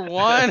number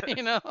one,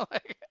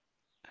 like.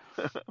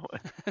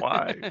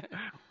 Why?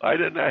 Why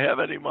didn't I have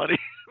any money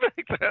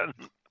back then?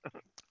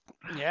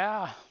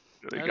 Yeah,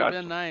 Could it have would have got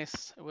been some.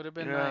 nice. It would have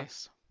been Yeah,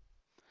 nice.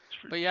 it's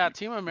for But yeah, cheap.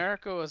 Team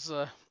America was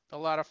a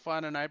lot of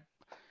fun, and I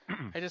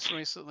just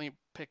recently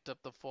picked up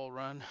the full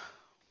run.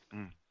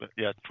 But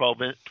yeah,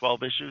 12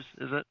 issues,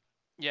 is it?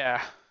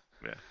 Yeah,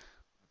 Yeah.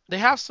 they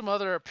have some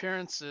other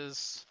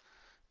appearances,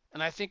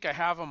 and I think I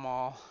have them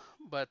all,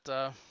 but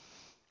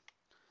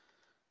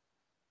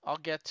I'll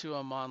get to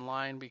them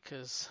online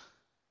because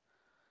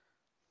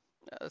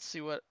let's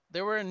see what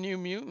they were in New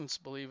Mutants,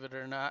 believe it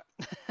or not,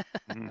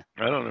 I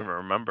don't even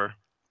remember.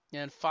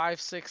 and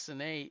 5, 6,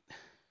 and 8,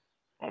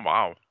 Oh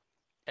wow.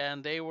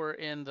 and they were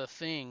in the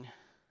Thing.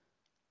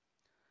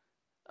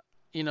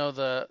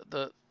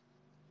 The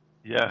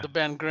Yeah.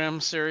 Ben Grimm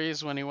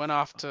series when he went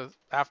off to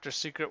after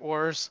Secret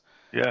Wars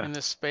Yeah. in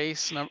the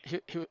space.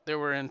 They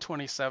were in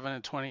 27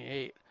 and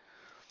 28.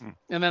 Hmm.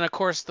 And then, of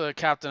course, the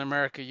Captain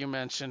America you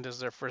mentioned is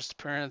their first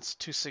appearance,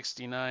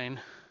 269.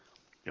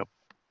 Yep.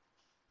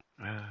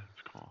 Yeah,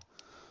 that's cool.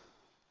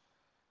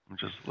 I'm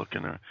just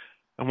looking at.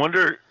 I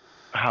wonder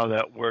how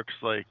that works,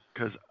 like,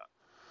 because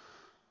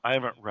I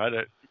haven't read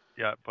it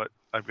yet, but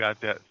I've got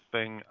that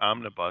thing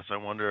omnibus. I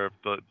wonder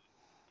if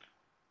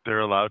they're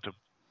allowed to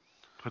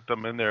put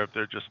them in there if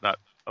they're just not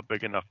a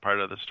big enough part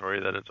of the story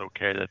that it's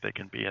okay that they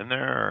can be in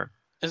there. Or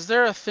Is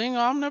there a Thing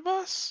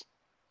omnibus?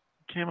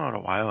 it came out a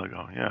while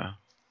ago. Yeah.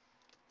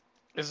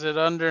 Is it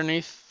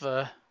underneath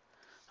the.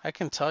 I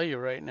can tell you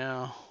right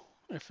now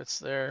if it's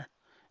there.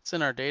 It's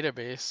in our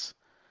database.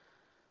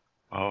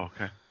 Oh,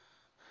 okay.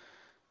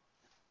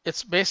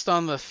 It's based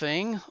on the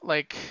Thing,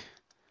 like,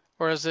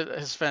 or is it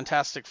his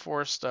Fantastic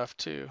Four stuff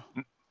too?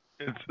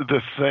 It's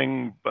the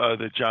thing,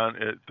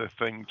 the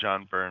thing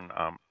John Byrne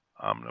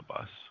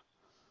omnibus.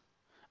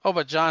 Oh,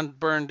 but John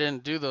Byrne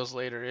didn't do those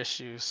later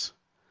issues.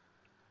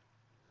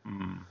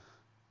 Mm.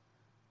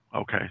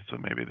 Okay, so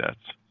maybe that's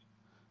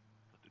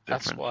what the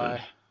That's difference is.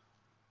 why.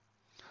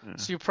 Yeah.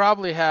 So you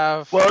probably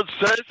have. Well,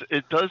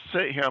 it does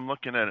say here. I'm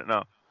looking at it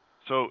now.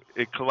 So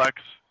it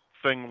collects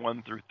thing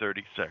 1 through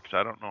 36.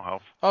 I don't know how.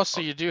 Oh,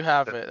 so how you do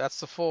have that, it. That's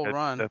the full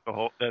run. that's the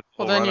Well,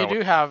 whole then run. you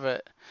do have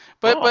it.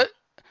 But Oh, but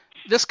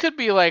this could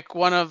be like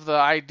one of the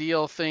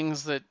ideal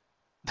things that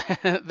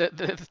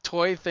the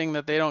toy thing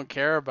that they don't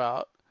care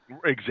about.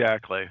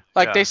 exactly.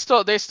 Like Yeah.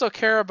 they still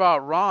care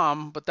about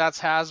ROM, but that's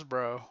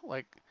Hasbro.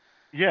 Like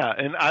Yeah,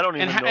 and I don't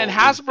even and know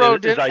Hasbro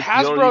is did Ideal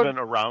Hasbro even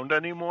around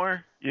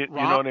anymore? You know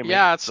ROM. what I mean?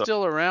 Yeah, it's So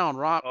still around.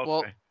 ROM.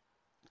 okay.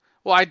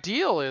 Well,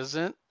 Ideal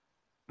isn't.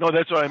 No,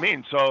 that's what I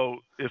mean. So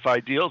if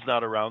Ideal's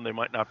not around, they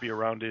might not be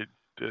around they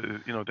Yeah,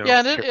 don't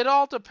and care. it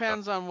all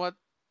depends on what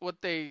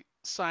they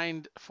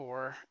signed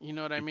for. You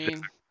know what I mean?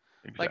 Exactly.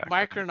 Like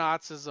Exactly.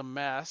 Micronauts is a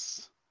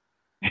mess.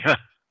 Yeah.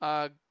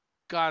 Uh,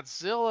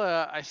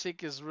 Godzilla, I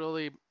think, is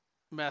really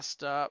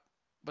messed up,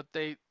 but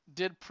they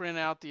did print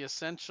out the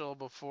essential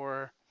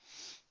before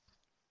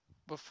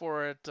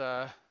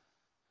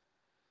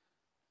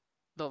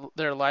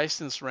their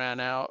license ran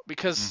out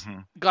because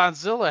Mhm.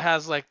 Godzilla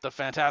has like the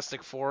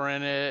Fantastic Four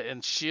in it,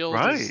 and Shield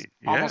is Right.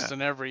 almost Yeah.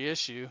 in every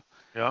issue.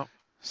 Yeah.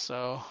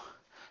 So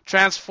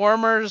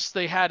Transformers,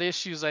 they had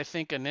issues I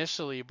think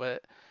initially,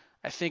 but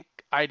I think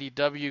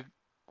IDW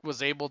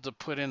was able to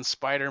put in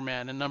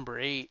Spider-Man in number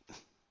 8.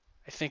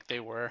 I think they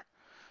were.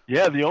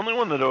 Yeah, the only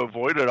one that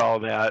avoided all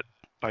that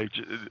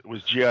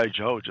was GI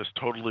Joe. Just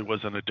totally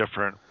was in a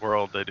different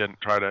world. They didn't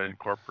try to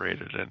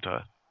incorporate it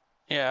into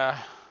Yeah.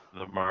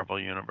 the Marvel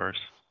universe,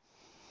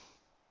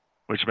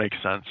 which makes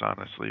sense,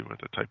 honestly, with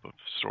the type of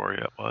story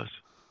it was.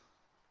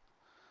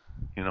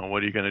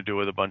 What are you going to do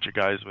with a bunch of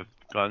guys with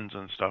guns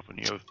and stuff when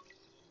you have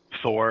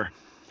Thor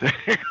to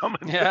come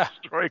and Yeah.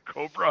 destroy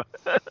Cobra?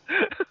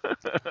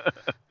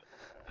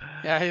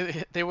 Yeah,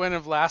 they wouldn't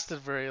have lasted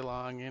very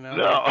long, The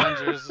No.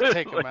 Avengers would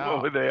take them Like, what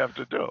out. would they have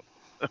to do?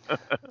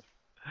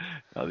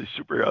 Now these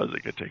superheroes,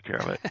 they could take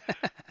care of it.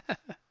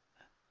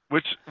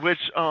 Which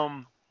makes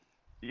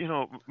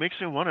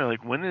me wonder,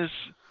 like, when is,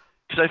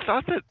 because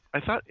I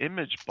thought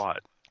Image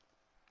bought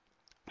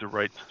the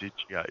rights to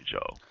G.I.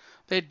 Joe.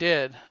 They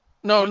did.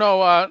 No,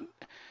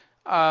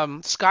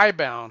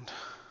 Skybound.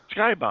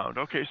 Skybound.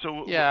 Okay,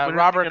 so Yeah, when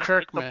Robert are they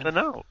gonna put Kirkman. something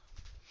out?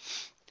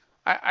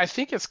 I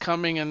think it's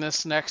coming in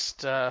this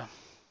next,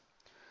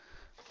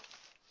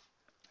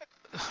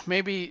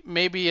 maybe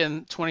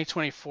in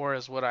 2024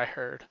 is what I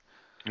heard.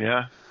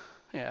 Yeah.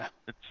 Yeah.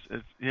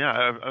 Yeah.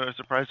 I was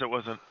surprised it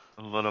wasn't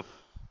a little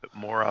bit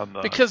more on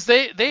the Because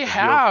they heels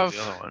have, of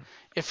the other one.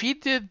 if he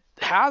did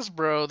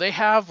Hasbro, they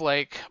have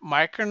like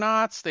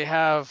Micronauts, they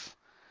have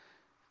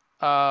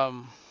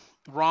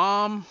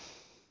ROM,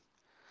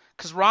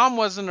 because ROM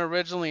wasn't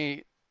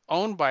originally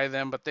owned by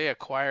them, but they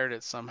acquired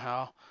it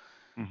somehow.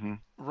 Mm-hmm.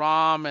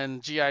 ROM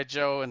and GI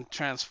Joe and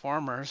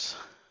Transformers.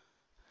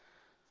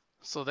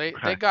 So they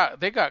Okay.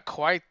 got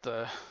quite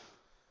the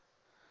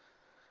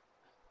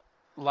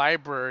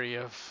library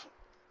of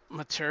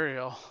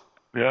material.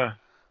 Yeah.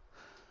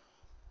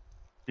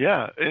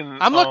 Yeah,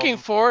 and I'm looking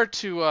forward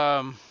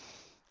to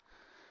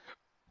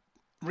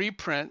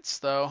reprints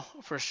though,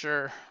 for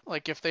sure.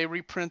 Like if they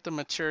reprint the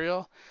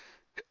material.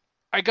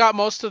 I got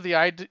most of the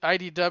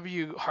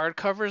IDW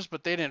hardcovers,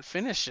 but they didn't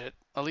finish it.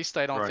 At least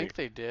I don't think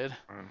they did.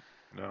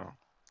 No,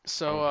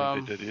 So I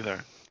don't think they did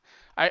either.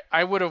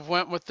 I would have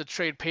went with the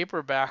trade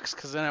paperbacks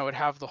because then I would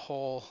have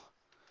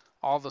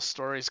all the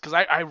stories. Because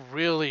I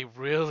really,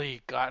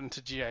 really got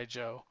into G.I.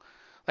 Joe.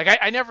 Like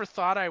I never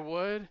thought I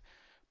would,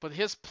 but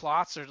his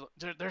plots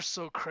they're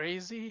so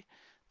crazy.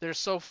 They're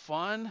so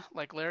fun.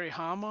 Like Larry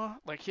Hama,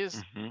 like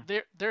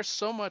there's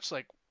so much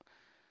like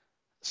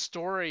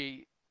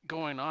story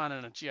going on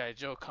in a G.I.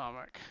 Joe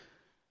comic.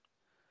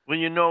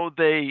 Well,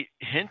 they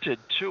hinted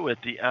too at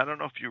I don't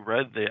know if you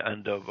read the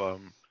end of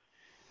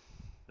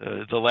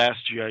the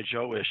last G.I.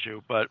 Joe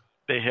issue, but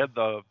they had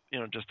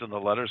just in the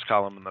letters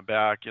column in the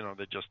back,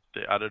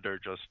 the editor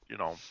just,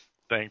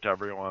 thanked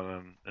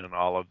everyone and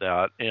all of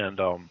that, and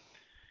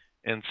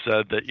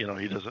said that,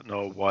 he doesn't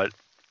know what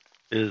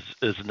is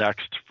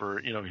next for,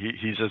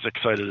 he's as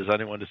excited as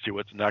anyone to see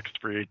what's next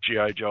for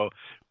G.I. Joe,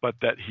 but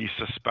that he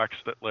suspects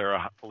that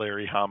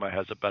Larry Hama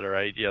has a better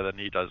idea than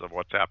he does of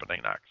what's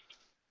happening next.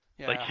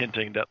 Yeah. Like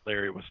hinting that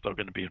Larry was still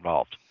going to be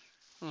involved.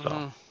 Mm-hmm.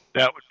 So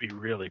that would be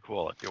really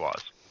cool if he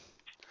was.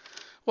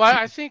 Well,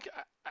 I think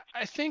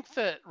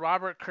that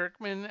Robert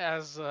Kirkman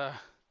as a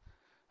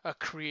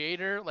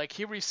creator, like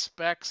he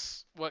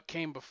respects what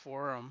came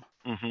before him.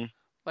 Mm-hmm.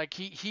 Like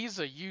he's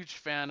a huge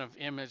fan of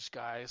Image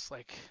guys.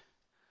 Like,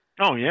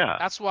 oh yeah,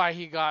 that's why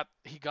he got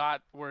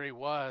where he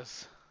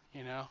was,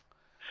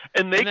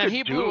 And then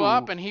he blew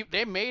up, and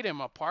they made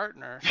him a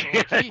partner. So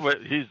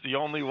like he's the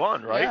only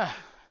one, right? Yeah.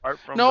 Apart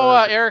from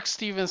Eric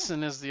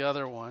Stevenson is the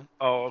other one.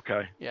 Oh,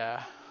 okay.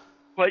 Yeah.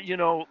 But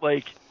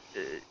like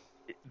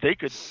they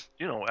could,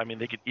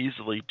 they could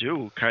easily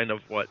do kind of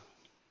what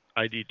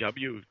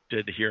IDW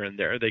did here and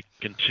there. They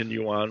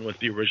continue on with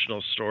the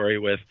original story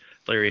with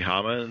Larry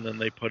Hama, and then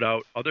they put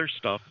out other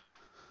stuff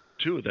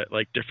too, that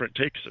like different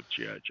takes of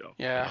G.I. Joe.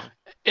 Yeah.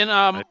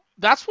 And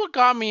that's what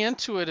got me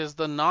into it, is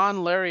the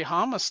non-Larry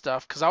Hama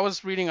stuff, because I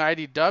was reading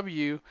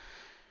IDW,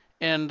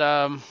 and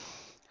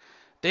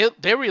they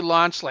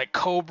relaunched like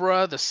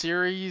Cobra, the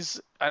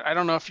series. I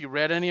don't know if you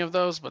read any of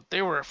those, but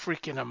they were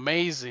freaking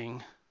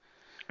amazing.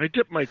 I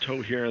dipped my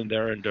toe here and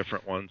there in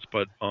different ones,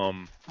 but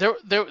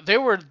they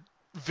were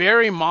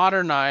very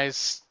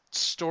modernized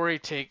story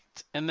take,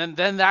 and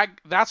then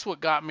that's what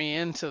got me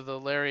into the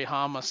Larry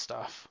Hama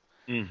stuff.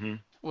 Mm-hmm.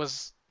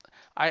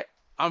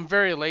 I'm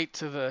very late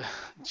to the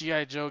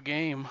G.I. Joe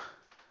game,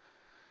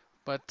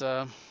 but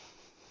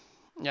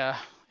yeah,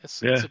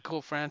 it's a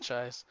cool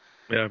franchise.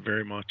 Yeah,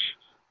 very much.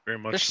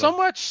 There's so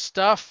much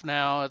stuff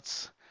now.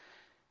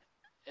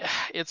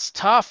 It's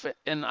tough,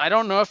 and I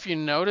don't know if you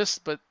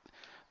noticed, but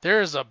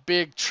there is a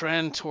big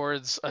trend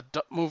towards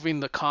moving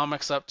the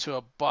comics up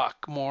to $1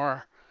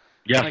 more.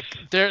 Yes. Like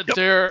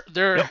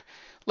they're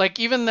like,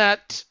 even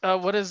that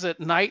what is it,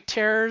 Night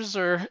Terrors,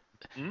 or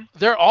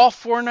they're all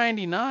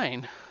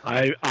 $4.99.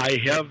 I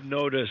have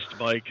noticed,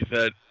 Mike,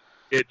 that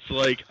it's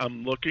like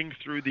I'm looking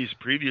through these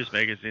previous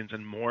magazines,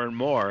 and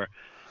more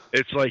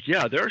it's like,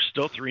 yeah, there are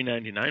still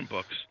 $3.99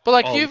 books. But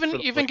like you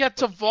even get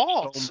to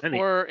Vault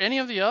or any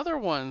of the other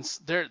ones,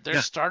 they're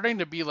starting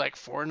to be like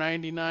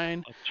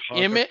 $4.99.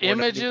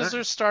 Images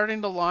are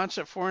starting to launch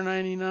at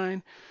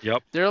 $4.99.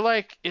 Yep. They're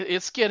like,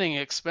 it's getting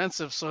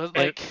expensive, so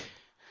like.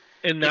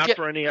 And not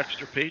for any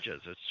extra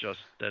pages. It's just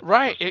that.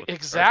 Right,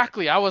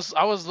 exactly. I was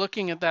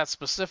looking at that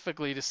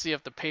specifically to see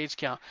if the page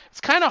count.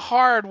 It's kind of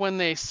hard when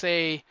they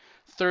say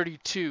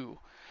 32,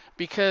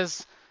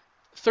 because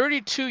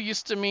 32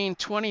 used to mean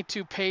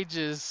 22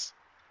 pages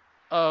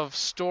of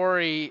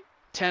story,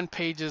 10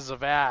 pages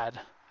of ad.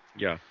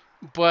 Yeah.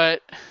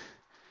 But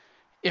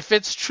if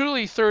it's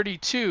truly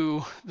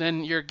 32,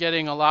 then you're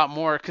getting a lot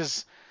more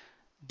because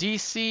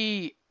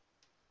DC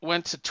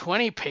went to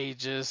 20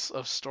 pages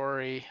of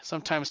story,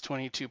 sometimes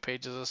 22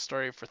 pages of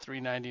story for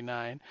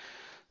 $3.99.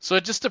 So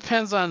it just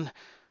depends on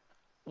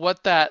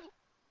what that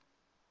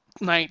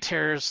night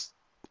terrors.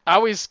 I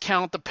always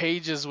count the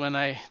pages when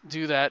I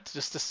do that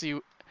just to see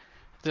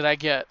did I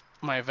get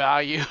my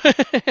value.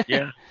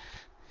 Yeah.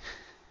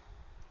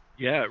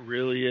 Yeah, it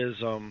really is.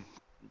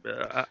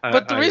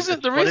 But the reason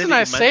It's the funny reason that I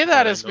you say mentioned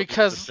that that. I is noticed the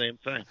because same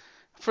thing.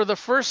 for the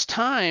first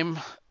time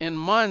in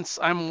months,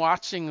 I'm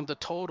watching the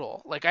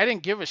total. Like I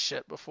didn't give a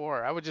shit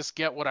before. I would just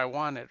get what I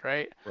wanted,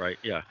 right? Right.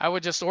 Yeah. I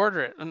would just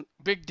order it, and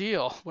big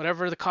deal.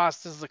 Whatever the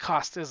cost is, the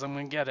cost is. I'm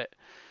gonna get it.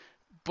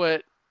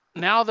 But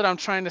now that I'm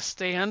trying to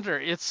stay under,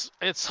 it's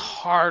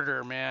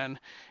harder, man.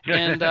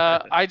 And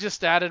I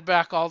just added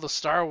back all the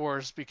Star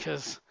Wars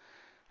because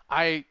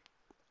I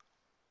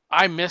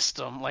I missed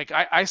them. Like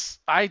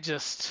I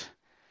just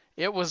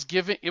it was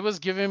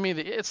giving me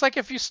the. It's like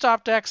if you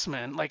stopped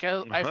X-Men. Like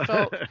I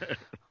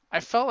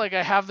felt like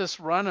I have this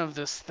run of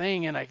this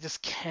thing and I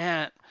just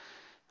can't.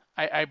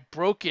 I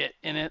broke it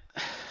and it.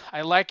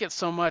 I like it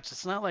so much.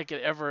 It's not like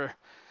it ever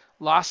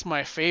lost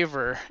my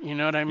favor. You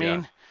know what I Yeah.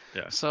 mean?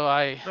 Yeah. So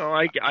I No,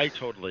 I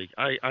totally,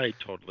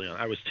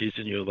 I was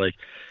teasing you like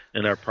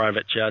in our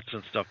private chats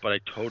and stuff, but I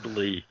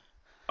totally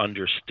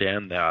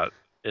understand that.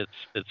 It's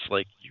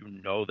like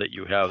that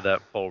you have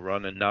that full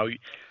run, and now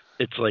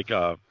it's like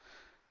a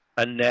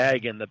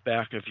nag in the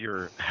back of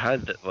your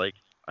head that like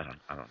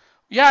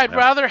yeah, I don't I'd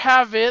rather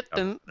have it have it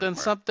than anymore.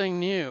 something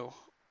new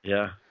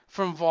Yeah.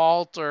 from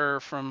Vault or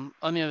from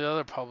any of the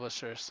other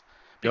publishers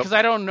Yep. because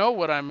I don't know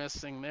what I'm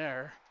missing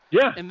there.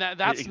 Yeah. And that's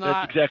That's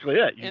not exactly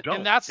it. You and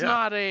don't. that's Yeah.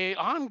 not a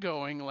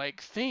ongoing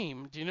like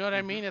theme. Do you know what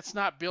I Mhm. mean? It's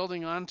not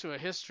building onto a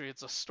history,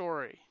 it's a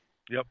story.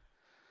 Yep.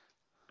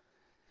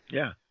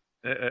 Yeah.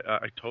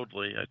 I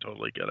totally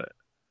get it.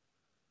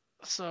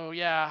 So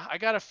yeah, I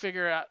got to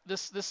figure out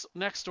this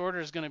next order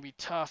is going to be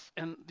tough.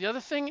 And the other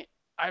thing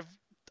I've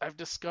I've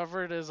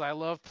discovered is I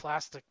love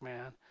Plastic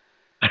Man.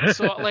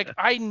 So like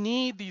I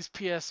need these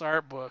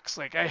PSR books.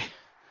 Like I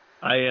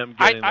am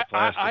getting the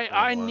Plastic Man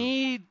I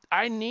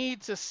ones.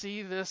 need to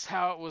see this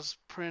how it was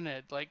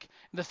printed. Like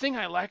the thing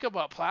I like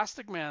about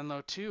Plastic Man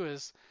though too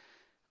is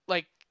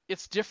like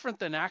it's different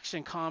than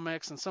Action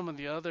Comics and some of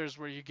the others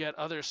where you get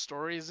other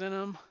stories in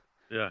them.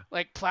 Yeah.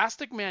 Like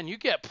Plastic Man, you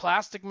get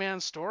Plastic Man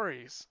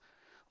stories.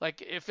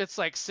 Like if it's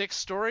like six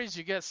stories,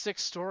 you get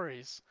six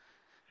stories.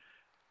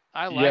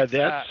 I Yeah, like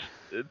that.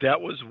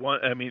 that was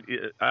one. I mean,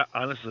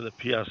 honestly, the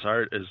PS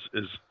Art is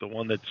the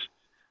one that's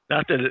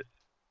not that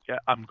yeah,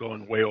 I'm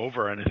going way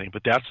over or anything,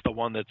 but that's the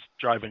one that's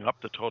driving up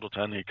the total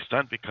to any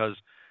extent because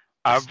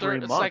every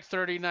It's month, like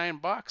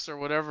 $39 or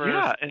whatever.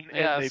 yeah, and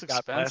Yeah, it's they've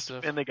got Plastic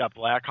expensive. Man, they got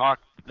Black Hawk.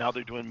 Now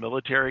they're doing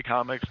military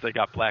comics. They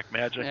got Black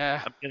Magic.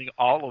 Yeah. I'm getting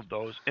all of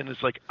those, and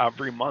it's like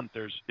every month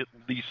there's at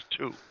least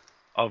two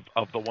of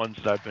the ones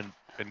that I've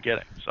been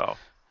getting. So,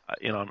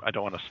 I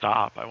don't want to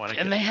stop. I want to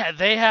And get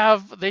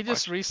they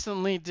just much.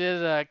 recently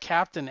did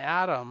Captain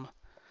Atom.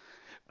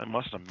 I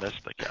must have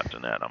missed the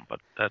Captain Atom, but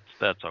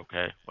that's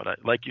okay.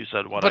 But like you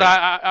said, But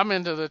I'm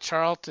into the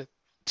Charlton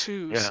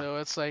too, yeah, so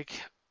it's like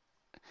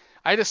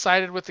I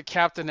decided with the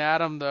Captain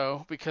Atom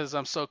though because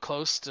I'm so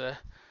close to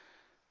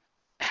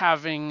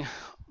having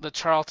the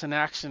Charlton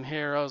Action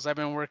Heroes. I've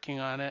been working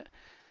on it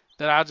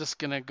that I'm just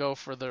gonna go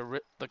for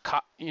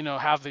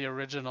have the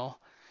original.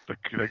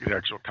 the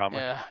actual comic.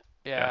 Yeah,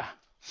 Yeah, yeah.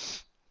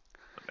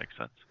 that makes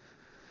sense.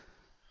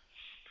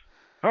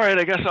 All right,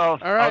 I guess All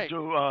I'll right.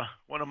 do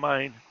one of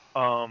mine.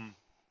 Um,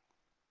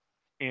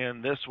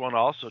 and this one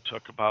also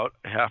took about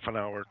half an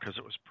hour because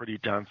it was pretty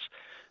dense,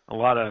 a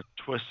lot of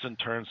twists and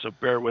turns. So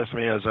bear with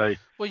me as I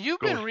Well, you've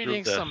go been through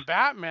reading this. some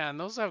Batman.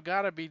 Those have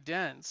got to be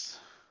dense.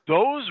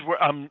 Those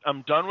were I'm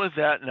done with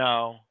that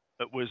now.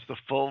 It was the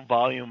full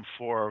volume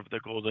 4 of the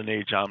Golden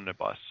Age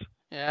Omnibus.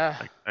 Yeah.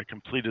 I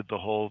completed the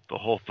whole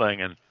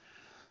thing, and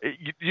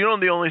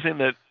the only thing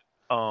that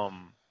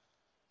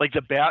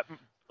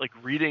like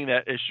reading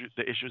the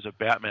issues of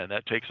Batman,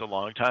 that takes a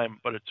long time,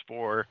 but it's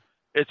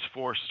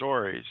four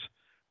stories.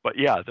 But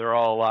yeah, they're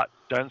all a lot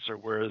denser.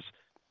 Whereas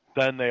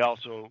then they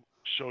also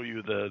show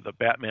you the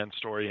Batman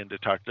story in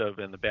Detective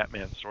and the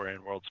Batman story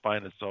in World's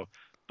Finest. So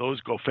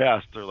those go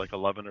fast. They're like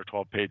 11 or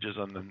 12 pages,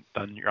 and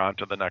then you're on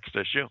to the next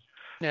issue.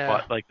 Yeah.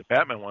 But like the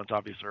Batman ones,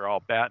 obviously are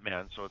all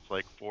Batman, so it's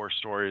like four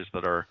stories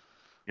that are,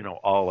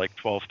 all like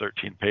 12,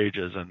 13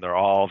 pages, and they're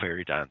all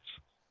very dense.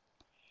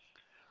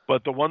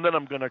 But the one that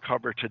I'm going to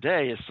cover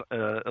today is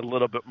a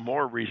little bit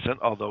more recent,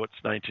 although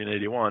it's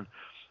 1981.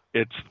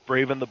 It's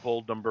Brave and the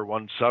Bold number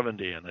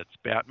 170, and it's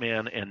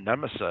Batman and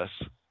Nemesis.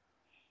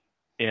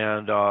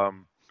 And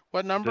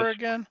What this number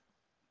again?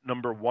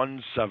 number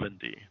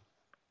 170.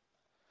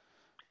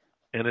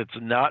 And it's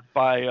not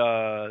by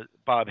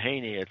Bob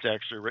Haney. It's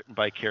actually written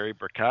by Carrie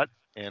Burkett,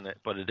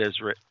 but it is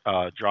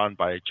drawn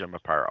by Jim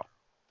Aparo.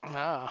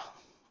 Ah.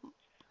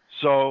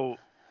 So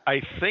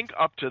I think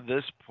up to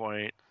this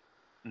point,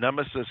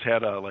 Nemesis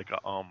had a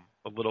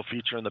little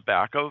feature in the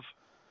back of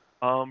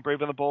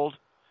Brave and the Bold,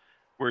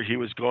 where he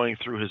was going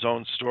through his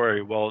own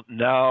story. Well,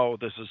 now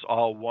this is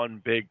all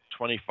one big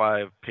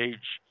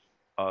 25-page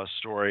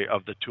story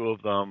of the two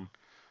of them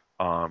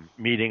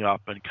meeting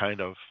up and kind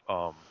of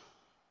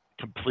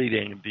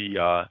completing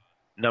the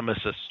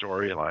Nemesis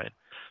storyline.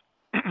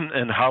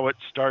 And how it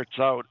starts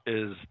out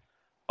is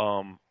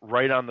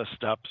right on the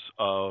steps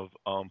of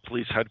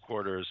police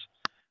headquarters.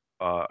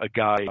 A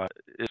guy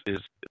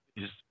is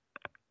he's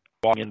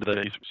walking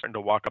he's starting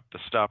to walk up the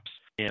steps,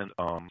 and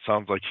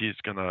sounds like he's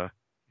gonna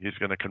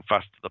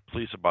confess to the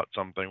police about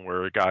something.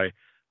 Where a guy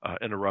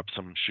interrupts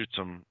him, shoots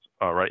him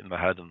right in the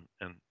head,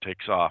 and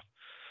takes off.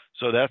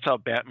 So that's how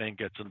Batman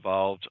gets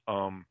involved.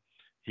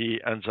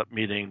 He ends up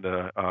meeting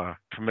the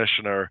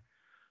commissioner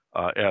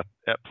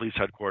at police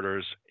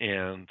headquarters,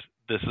 and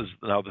this is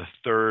now the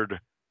third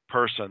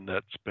person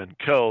that's been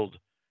killed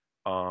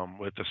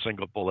with a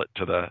single bullet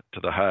to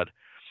the head.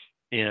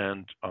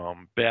 And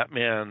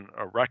Batman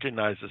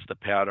recognizes the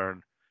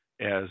pattern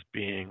as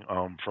being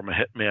from a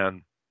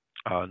hitman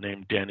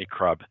named Danny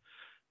Krubb,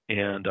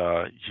 and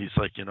he's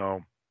like,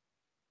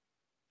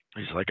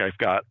 I've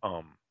got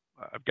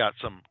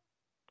some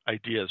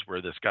ideas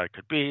where this guy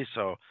could be,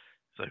 so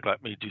he's like,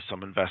 let me do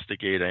some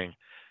investigating.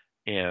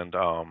 And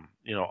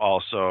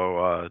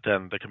also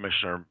then the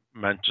commissioner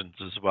mentions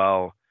as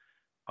well,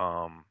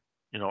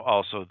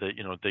 also that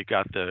they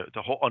got the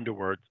whole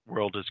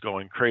underworld is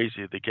going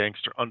crazy. The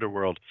gangster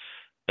underworld,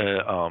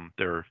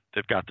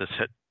 they've got this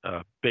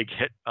big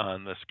hit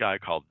on this guy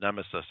called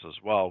Nemesis as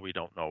well. We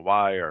don't know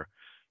why or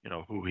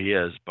who he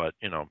is, but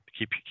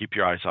keep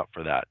your eyes out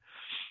for that.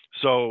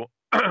 So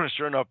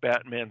sure enough,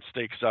 Batman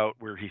stakes out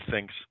where he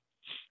thinks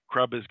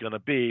Krubb is going to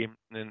be,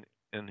 and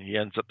he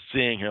ends up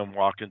seeing him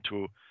walk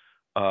into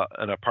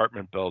an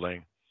apartment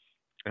building,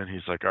 and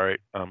he's like, all right,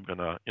 I'm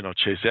gonna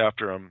chase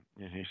after him.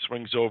 And he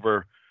swings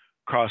over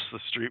across the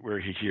street where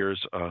he hears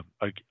a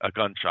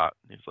gunshot.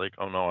 And he's like,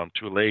 oh no, I'm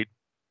too late.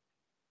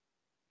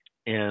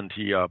 And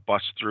he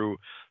busts through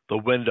the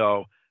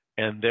window,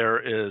 and there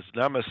is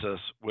Nemesis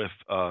with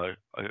a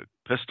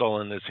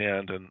pistol in his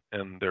hand,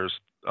 and there's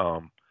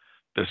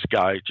this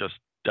guy just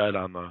dead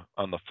on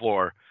the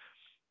floor.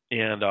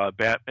 And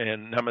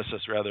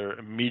Nemesis rather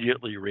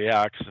immediately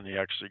reacts, and he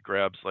actually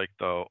grabs like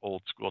the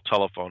old school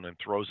telephone and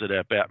throws it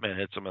at Batman,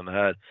 hits him in the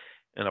head,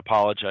 and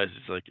apologizes.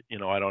 He's like,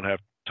 I don't have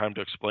time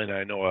to explain it.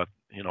 I know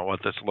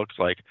what this looks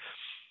like.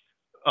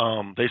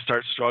 They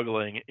start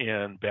struggling,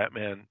 and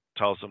Batman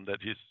tells him that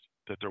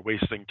they're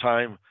wasting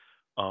time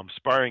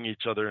sparring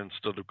each other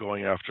instead of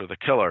going after the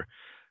killer.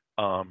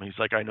 He's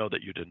like, I know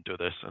that you didn't do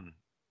this, and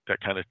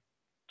that kind of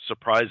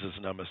surprises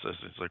Nemesis.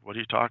 He's like, what are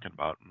you talking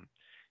about? And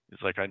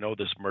he's like, I know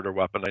this murder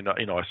weapon. I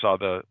know, I saw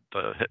the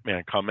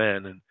hitman come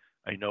in, and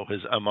I know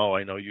his MO.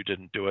 I know you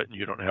didn't do it, and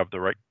you don't have the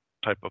right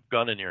type of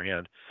gun in your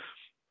hand.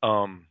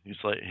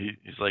 He's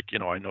like,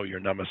 I know your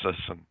Nemesis,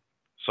 and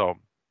so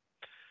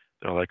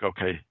they're like,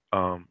 okay,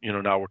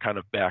 now we're kind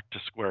of back to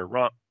square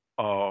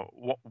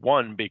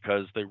one,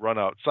 because they run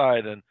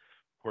outside, and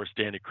of course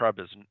Danny Krubb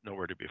is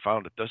nowhere to be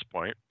found at this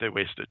point. They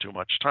wasted too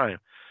much time.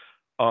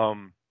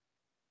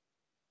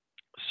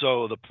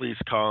 So the police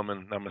come,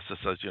 and Nemesis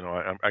says,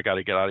 I got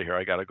to get out of here.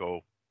 I got to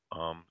go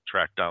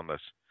track down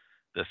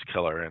this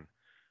killer.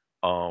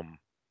 And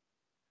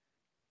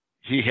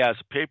he has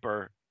a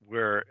paper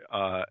where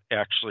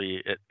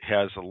actually it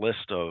has a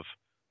list of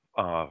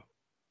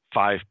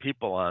 5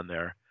 people on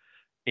there,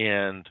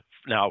 and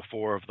now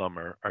 4 of them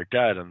are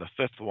dead, and the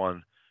 5th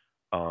one,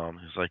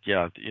 he's like,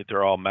 yeah,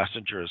 they're all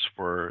messengers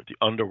for the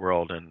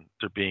underworld, and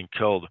they're being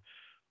killed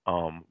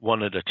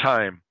one at a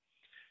time.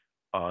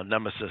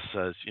 Nemesis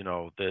says,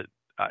 that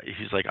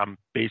he's like, I'm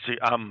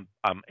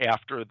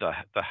after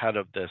the head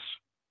of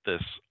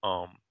this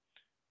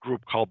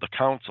group called the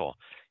Council.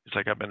 He's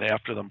like, I've been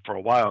after them for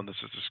a while, and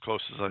this is as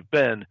close as I've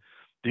been.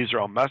 These are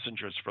all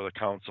messengers for the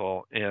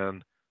Council,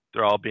 and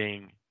they're all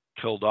being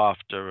killed off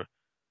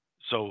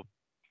so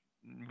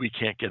we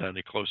can't get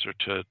any closer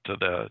to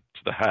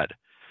the head.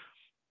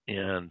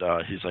 And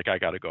he's like, I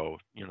got to go,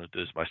 do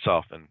this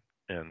myself.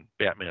 And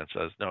Batman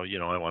says, no,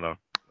 I want to.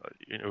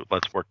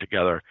 Let's work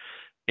together.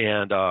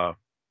 And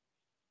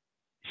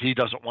he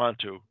doesn't want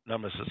to.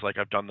 Nemesis, like,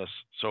 I've done this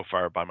so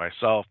far by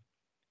myself.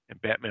 And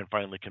Batman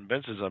finally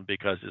convinces him,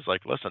 because he's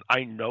like, listen,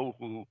 I know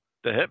who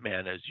the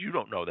hitman is. You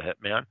don't know the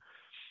hitman.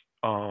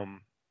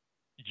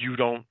 You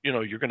don't,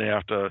 you're going to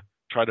have to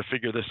try to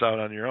figure this out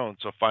on your own.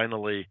 So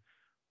finally,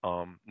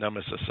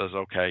 Nemesis says,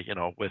 okay,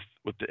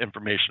 with the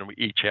information we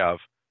each have,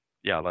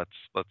 yeah,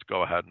 let's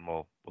go ahead and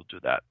we'll do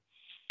that.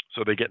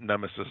 So they get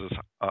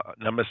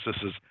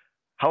Nemesis's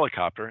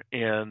helicopter,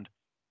 and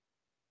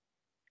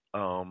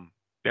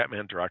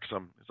Batman directs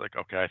him. He's like,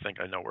 okay, I think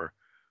I know where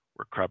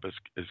Krubb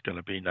is going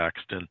to be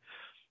next. And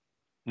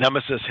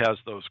Nemesis has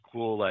those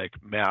cool like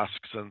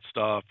masks and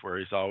stuff where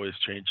he's always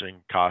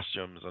changing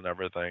costumes and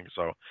everything.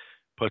 So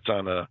puts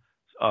on a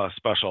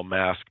special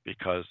mask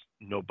because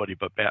nobody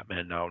but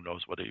Batman now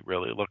knows what he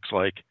really looks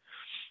like.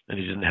 and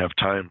he didn't have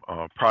time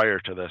prior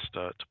to this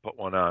to put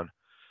one on.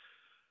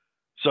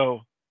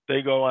 So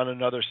they go on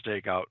another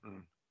stakeout,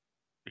 and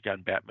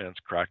again, Batman's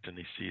correct, and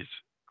he sees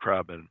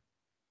Kreb, and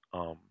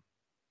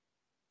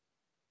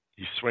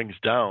he swings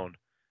down.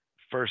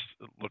 First,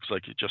 it looks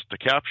like he just to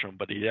capture him,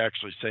 but he's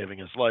actually saving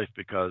his life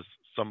because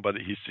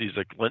he sees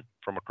a glint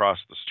from across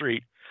the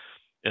street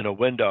in a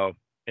window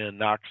and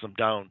knocks him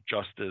down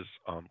just as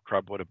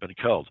Kreb would have been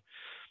killed.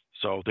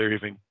 So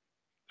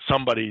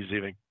somebody's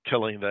even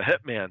killing the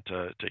hitman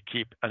to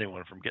keep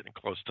anyone from getting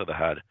close to the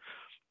head.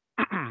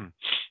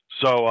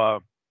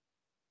 So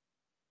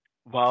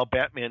while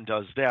Batman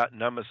does that,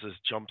 Nemesis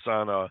jumps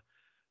on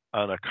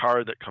a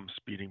car that comes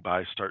speeding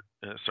by, starts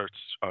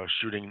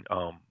shooting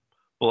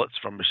bullets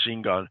from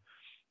machine gun,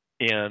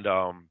 and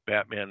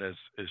Batman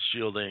is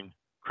shielding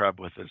Kreb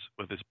with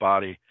his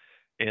body.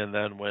 And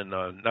then when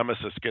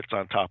Nemesis gets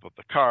on top of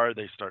the car,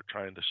 they start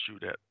trying to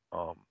shoot at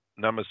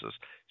Nemesis.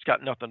 He's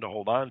got nothing to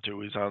hold on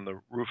to. He's on the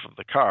roof of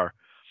the car.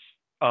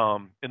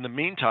 In the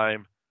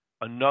meantime,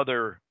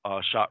 another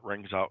shot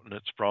rings out, and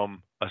it's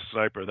from a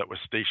sniper that was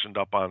stationed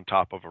up on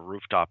top of a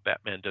rooftop.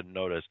 Batman didn't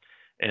notice,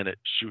 and it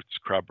shoots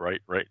Kreb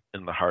right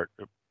in the heart,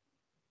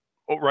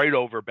 right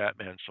over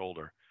Batman's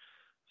shoulder.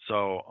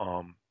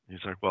 So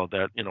he's like, well,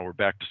 we're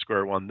back to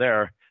square one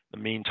there. In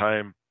the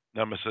meantime,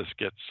 Nemesis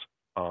gets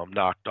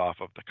knocked off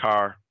of the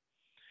car,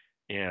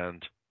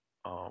 and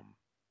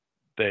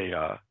they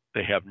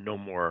have no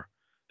more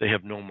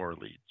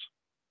leads.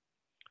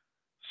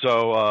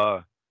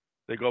 So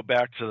they go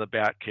back to the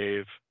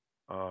Batcave.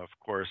 Of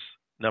course,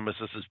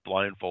 Nemesis is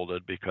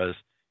blindfolded because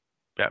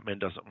Batman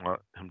doesn't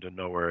want him to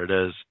know where it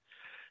is,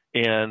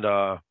 and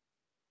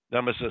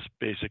Nemesis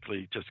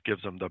basically just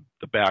gives him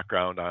the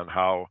background on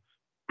how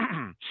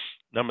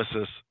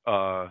Nemesis.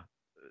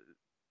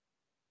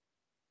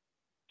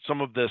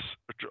 Some of this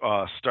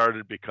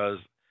started because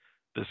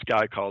this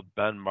guy called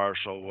Ben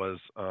Marshall was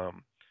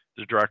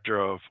the director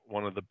of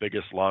one of the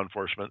biggest law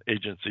enforcement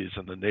agencies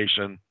in the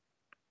nation,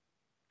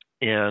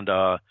 and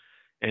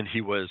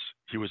he was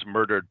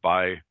murdered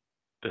by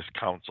this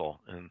council,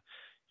 and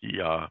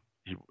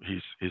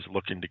he's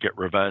looking to get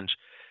revenge.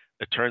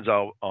 It turns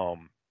out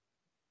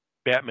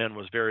Batman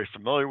was very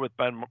familiar with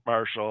Ben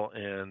Marshall,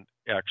 and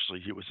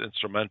actually he was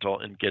instrumental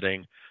in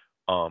getting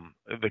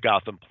the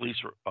Gotham police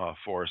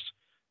force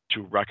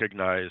to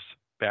recognize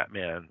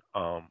Batman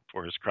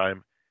for his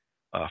crime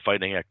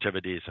fighting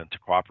activities and to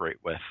cooperate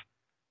with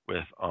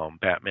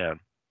Batman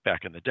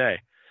back in the day.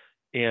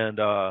 And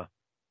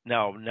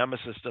now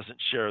Nemesis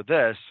doesn't share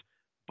this,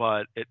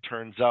 but it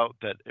turns out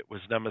that it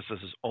was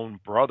Nemesis's own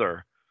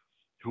brother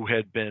who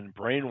had been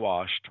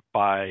brainwashed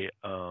by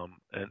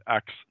an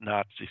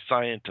ex-Nazi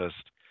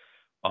scientist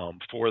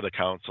for the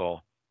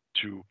council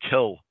to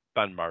kill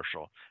Ben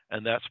Marshall.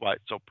 And that's why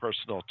it's so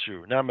personal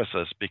to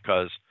Nemesis,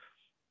 because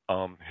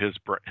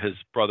his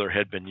brother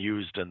had been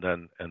used and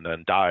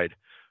then died,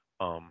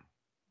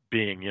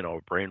 being a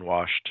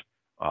brainwashed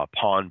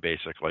pawn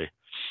basically.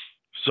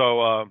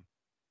 So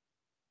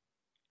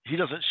he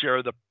doesn't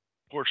share the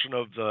portion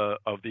of the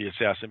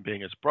assassin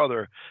being his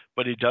brother,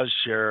 but he does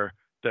share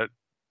that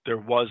there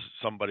was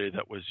somebody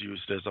that was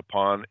used as a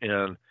pawn,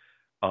 and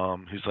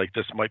he's like,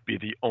 this might be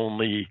the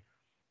only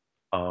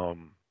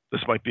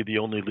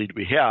lead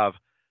we have,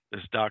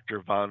 is Dr.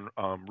 von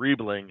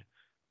Riebling.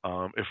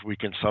 If we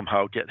can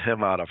somehow get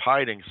him out of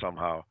hiding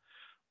somehow,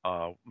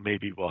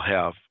 maybe we'll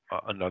have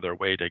another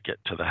way to get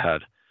to the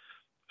head.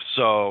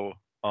 So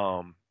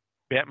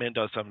Batman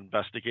does some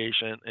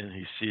investigation, and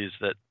he sees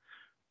that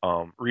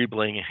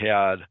Riebling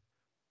had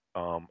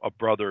a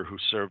brother who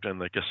served in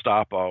the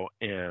Gestapo,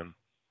 and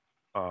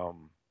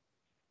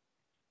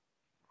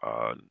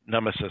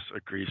Nemesis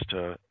agrees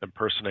to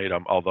impersonate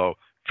him, although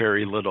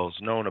very little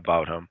is known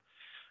about him.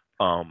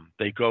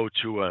 They go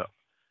to a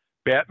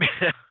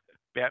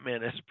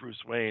Batman as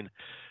Bruce Wayne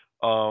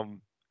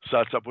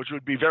sets up, which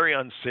would be very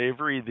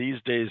unsavory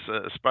these days,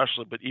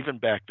 especially, but even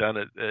back then,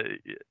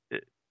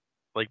 it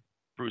like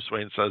Bruce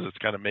Wayne says, it's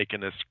kind of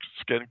making his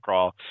skin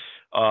crawl.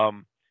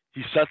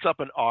 He sets up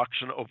an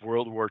auction of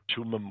World War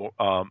II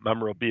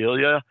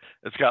memorabilia.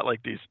 It's got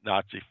like these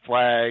Nazi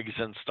flags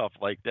and stuff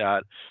like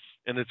that.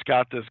 And it's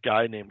got this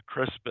guy named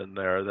Crispin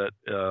there that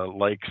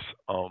likes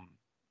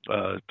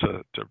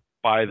to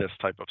buy this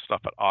type of stuff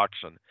at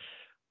auction.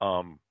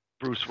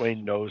 Bruce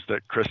Wayne knows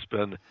that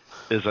Crispin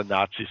is a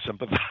Nazi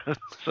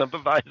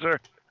sympathizer.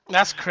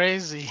 That's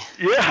crazy.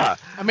 Yeah.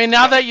 I mean,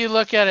 now that you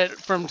look at it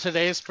from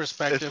today's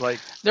perspective, It's like,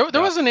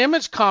 there was an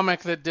Image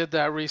comic that did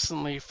that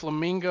recently,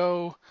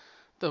 Flamingo,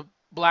 the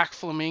Black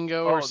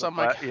Flamingo or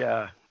something like that.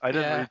 Yeah, I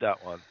didn't read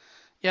that one.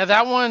 Yeah,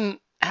 that one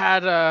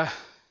had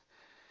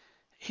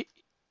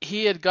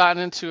he had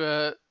gotten into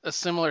a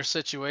similar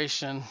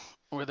situation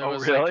where there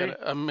was like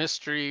a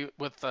mystery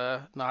with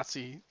a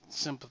Nazi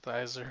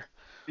sympathizer.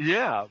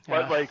 Yeah,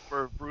 but like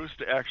for Bruce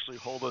to actually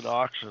hold an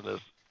auction is,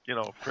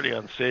 pretty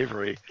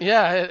unsavory.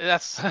 Yeah,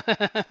 that's.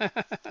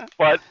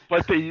 but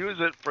they use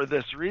it for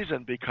this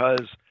reason,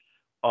 because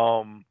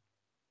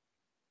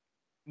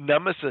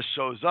Nemesis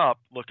shows up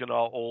looking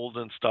all old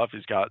and stuff.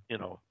 He's got,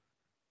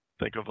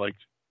 think of like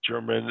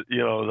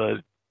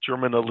the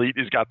German elite.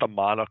 He's got the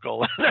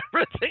monocle and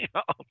everything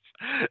else,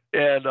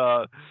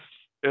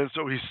 and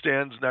so he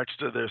stands next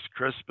to this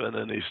Crispin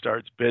and he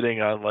starts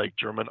bidding on like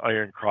German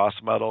iron cross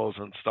medals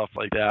and stuff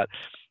like that.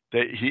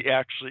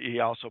 He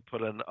also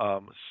put an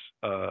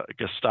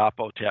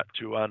Gestapo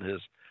tattoo on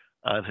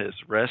his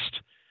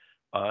wrist,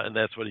 and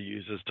that's what he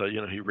uses to,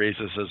 he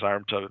raises his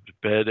arm to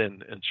bid,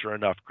 and sure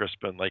enough,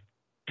 Crispin like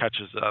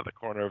catches it out of the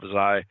corner of his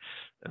eye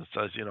and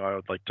says, I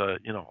would like to,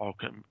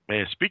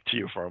 may I speak to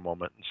you for a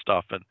moment and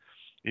stuff. And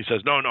he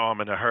says, no,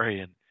 I'm in a hurry,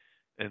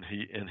 and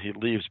he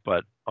leaves,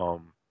 but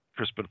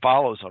Crispin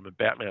follows him, and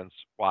Batman's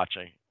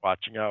watching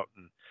out,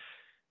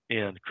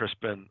 and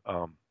Crispin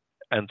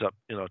ends up,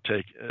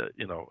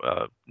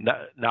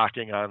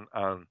 knocking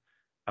on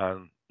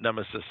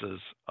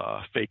Nemesis's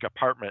fake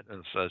apartment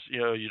and says,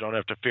 you don't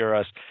have to fear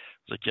us.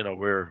 It's like,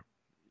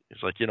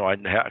 he's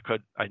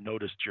like, I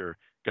noticed your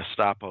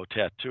Gestapo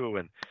tattoo,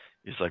 and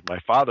he's like, my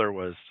father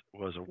was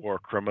a war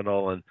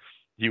criminal, and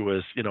he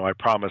was, I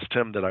promised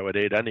him that I would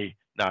aid any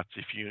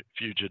Nazi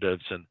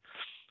fugitives, and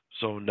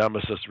so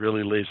Nemesis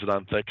really lays it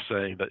on thick,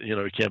 saying that he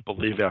can't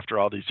believe after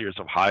all these years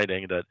of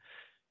hiding that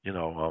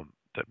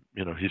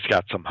he's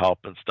got some help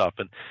and stuff,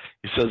 and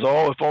he says,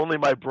 oh, if only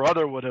my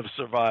brother would have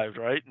survived,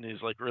 right? And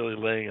he's like really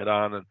laying it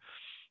on, and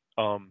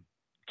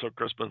so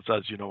Crispin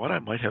says, you know what, I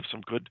might have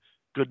some good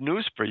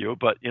news for you,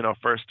 but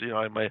first,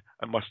 I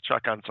must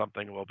check on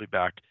something, and we'll be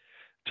back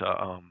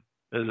to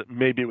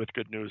maybe with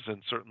good news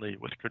and certainly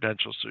with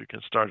credentials, so you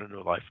can start a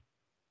new life.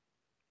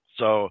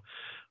 So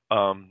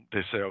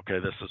they say, okay,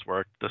 this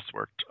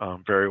worked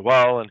very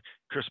well, and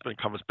Crispin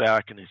comes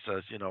back and he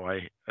says,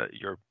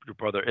 your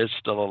brother is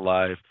still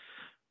alive.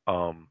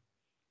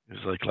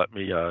 He's like, let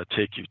me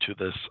take you to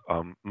this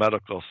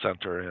medical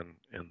center,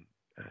 and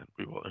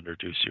we will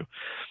introduce you.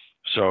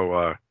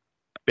 So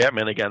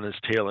Batman again is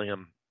tailing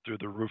him through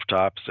the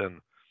rooftops,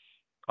 and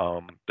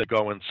they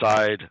go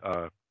inside.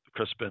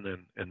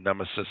 Crispin and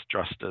Nemesis,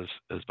 dressed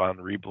as von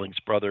Riebling's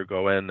brother,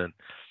 go in,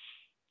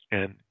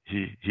 and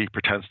he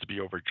pretends to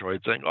be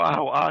overjoyed, saying,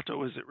 "Oh,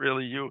 Otto, is it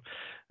really you?"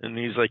 And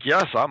he's like,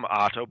 "Yes, I'm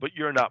Otto, but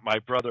you're not my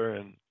brother."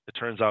 And it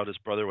turns out his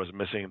brother was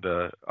missing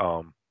the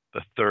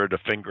third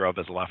finger of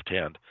his left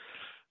hand.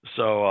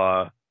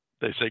 So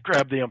they say,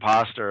 "Grab the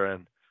imposter,"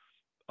 and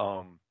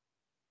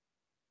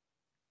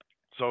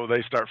so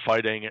they start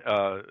fighting.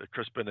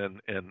 Crispin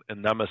and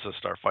Nemesis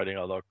start fighting,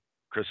 although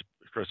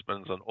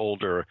Crispin's an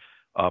older,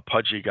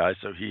 pudgy guy,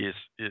 so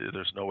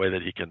there's no way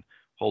that he can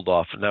hold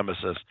off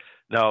Nemesis.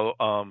 Now,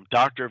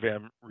 Dr.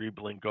 Van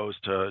Riebling goes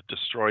to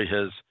destroy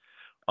his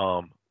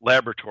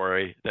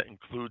laboratory that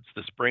includes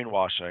this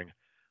brainwashing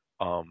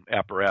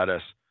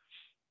apparatus,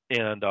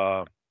 and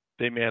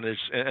they manage,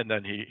 and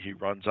then he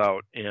runs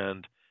out,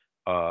 and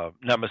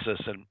Nemesis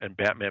and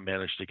Batman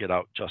manage to get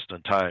out just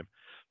in time.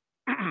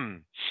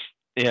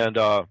 And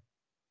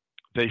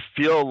they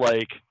feel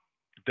like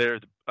they're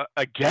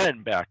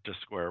again back to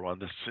square one.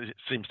 This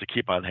seems to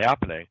keep on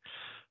happening.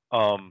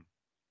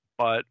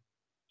 But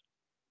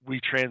we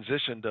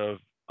transitioned of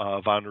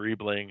von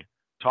Riebling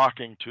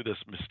talking to this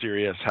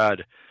mysterious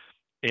head,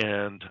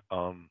 and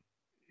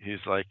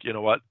he's like, you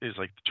know what? He's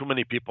like, too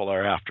many people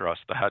are after us,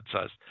 the head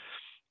says,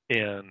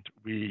 and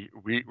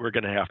we're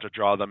going to have to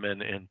draw them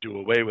in and do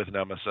away with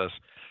Nemesis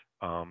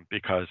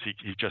because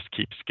he just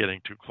keeps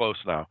getting too close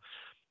now.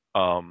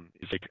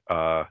 He's like,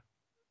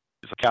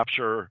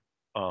 capture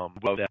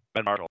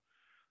Ben Marshall,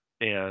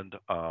 and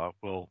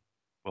we'll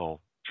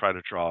try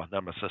to draw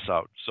Nemesis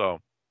out. So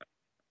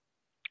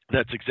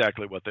that's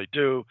exactly what they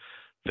do.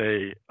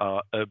 They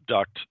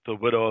abduct the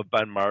widow of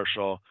Ben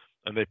Marshall,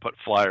 and they put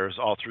flyers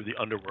all through the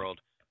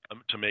underworld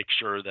to make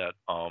sure that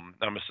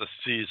Nemesis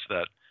sees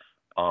that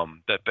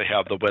they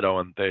have the widow,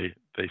 and they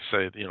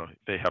say,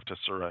 they have to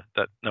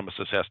that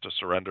Nemesis has to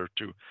surrender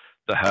to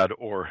the head,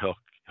 or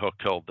he'll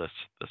kill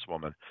this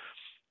woman.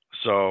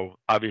 So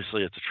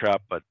obviously it's a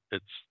trap, but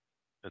it's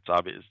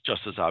obvious,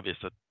 just as obvious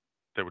that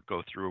they would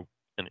go through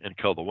and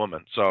kill the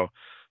woman. So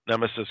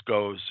Nemesis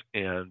goes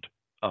and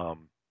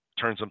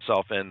turns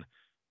himself in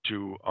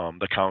to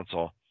the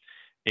council,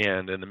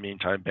 and in the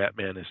meantime,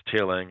 Batman is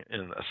tailing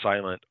in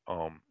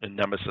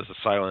Nemesis a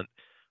silent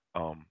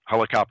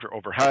helicopter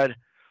overhead.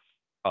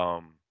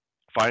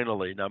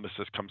 Finally,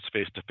 Nemesis comes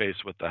face to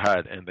face with the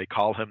head, and they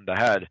call him the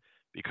head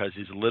because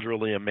he's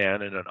literally a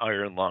man in an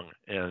iron lung,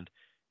 and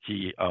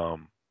he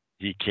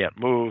can't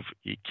move,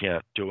 he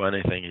can't do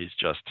anything. His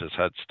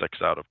head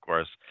sticks out, of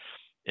course,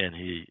 and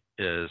he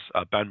is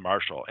Ben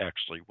Marshall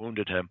actually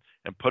wounded him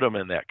and put him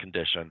in that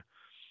condition.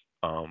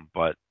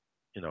 But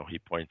he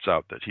points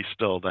out that he's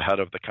still the head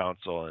of the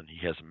council, and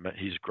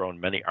he's grown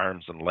many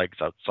arms and legs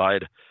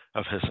outside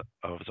of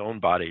his own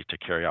body to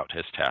carry out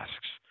his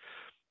tasks.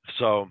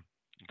 So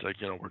it's like,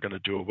 we're going to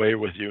do away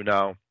with you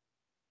now.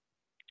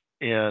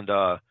 And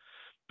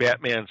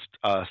Batman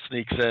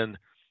sneaks in,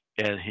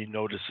 and he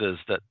notices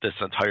that this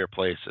entire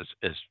place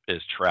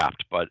is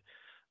trapped, but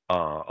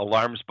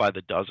alarms by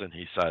the dozen,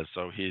 he says.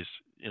 So he's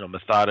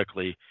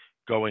methodically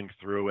going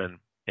through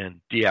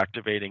and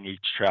deactivating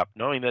each trap,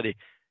 knowing that he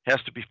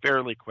has to be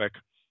fairly quick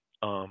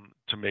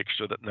to make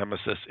sure that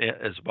Nemesis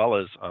as well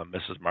as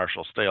Mrs.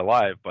 Marshall stay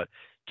alive, but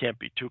can't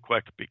be too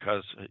quick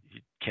because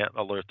he can't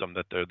alert them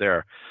that they're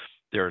there.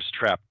 There's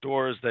trap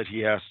doors that he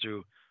has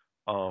to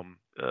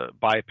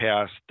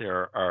bypass.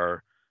 There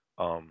are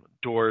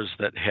doors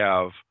that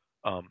have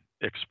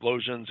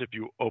explosions if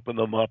you open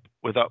them up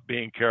without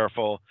being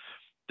careful.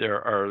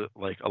 There are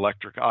like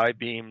electric eye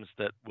beams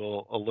that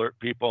will alert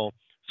people.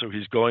 So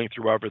he's going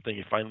through everything.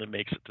 He finally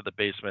makes it to the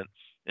basement,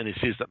 and he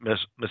sees that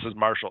Mrs.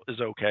 Marshall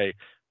is okay,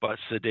 but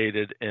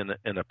sedated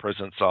in a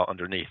prison cell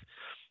underneath.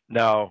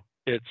 Now,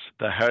 it's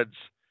the head's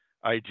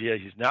idea.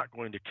 He's not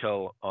going to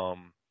kill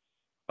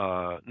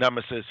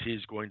Nemesis.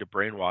 He's going to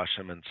brainwash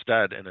him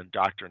instead and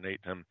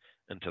indoctrinate him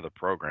into the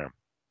program.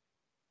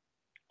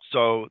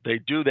 So they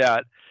do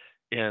that,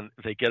 and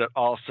they get it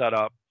all set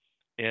up.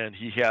 And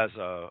he has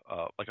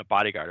like a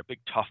bodyguard, a big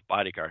tough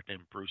bodyguard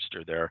named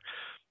Brewster there.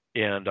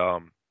 And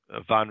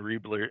Von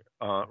Riebling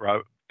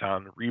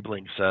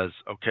says,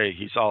 "Okay,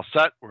 he's all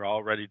set. We're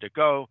all ready to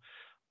go.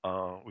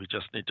 We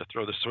just need to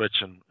throw the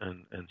switch,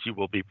 and he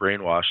will be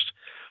brainwashed."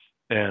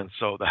 And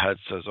so the head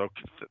says,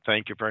 "Okay,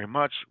 thank you very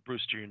much,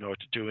 Brewster. You know what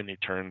to do."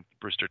 And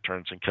Brewster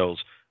turns and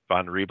kills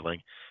Von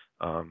Riebling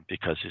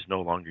because he's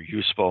no longer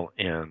useful,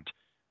 and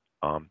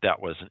that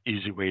was an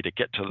easy way to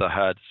get to the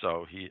head.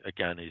 So he's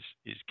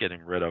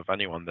getting rid of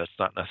anyone that's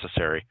not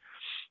necessary.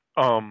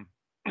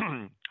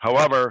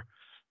 However,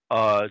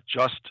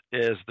 just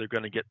as they're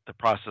going to get the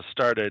process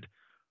started,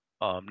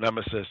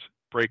 Nemesis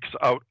breaks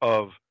out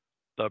of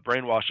the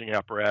brainwashing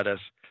apparatus.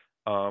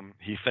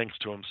 He thinks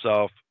to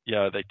himself,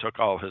 yeah, they took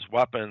all his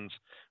weapons,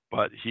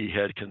 but he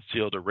had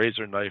concealed a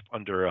razor knife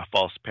under a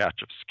false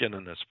patch of skin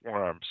in his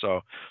forearm.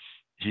 So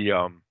he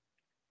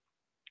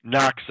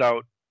knocks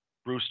out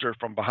Brewster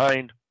from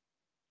behind.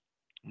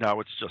 Now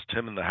it's just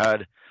him in the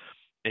head,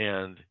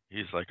 and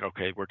he's like,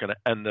 okay, we're going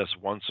to end this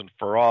once and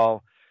for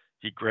all.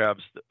 He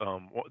grabs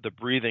the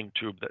breathing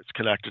tube that's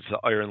connected to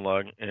the iron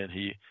lung, and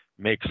he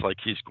makes like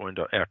he's going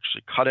to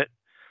actually cut it.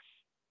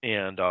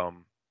 And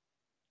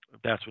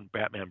that's when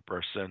Batman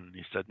bursts in. And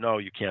he said, "No,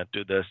 you can't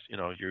do this.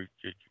 You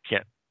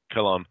can't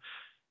kill him."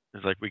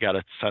 He's like, "We got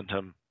to send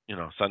him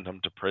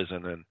to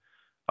prison."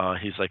 And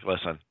he's like,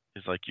 "Listen."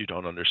 He's like, "You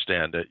don't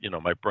understand it.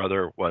 My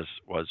brother was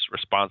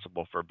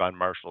responsible for Ben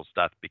Marshall's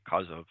death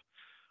because of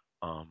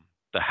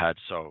the head.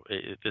 So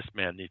this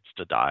man needs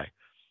to die."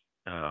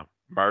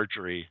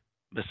 Marjorie,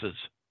 Mrs.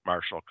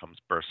 Marshall, comes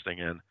bursting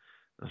in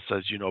and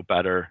says, "You know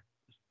better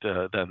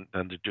than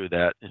to do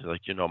that." He's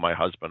like, "My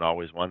husband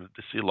always wanted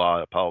to see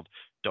law upheld.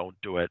 Don't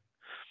do it."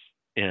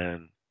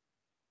 And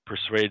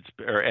persuades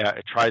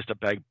or tries to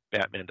beg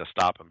Batman to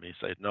stop him. He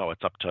said, "No,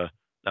 it's up to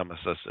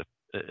Nemesis.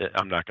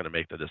 I'm not going to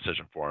make the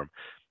decision for him."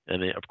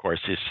 And of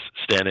course, he's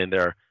standing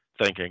there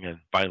thinking,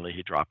 and finally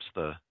he drops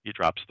the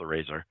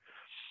razor.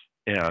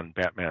 And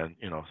Batman,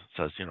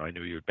 says, "I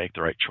knew you would make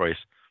the right choice."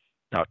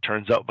 Now it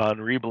turns out Von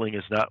Riebling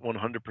is not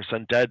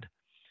 100% dead.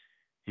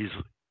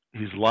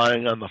 He's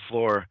lying on the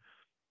floor,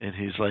 and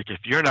he's like,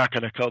 "If you're not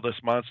going to kill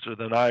this monster,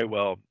 then I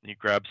will." And he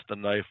grabs the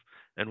knife,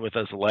 and with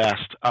his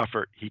last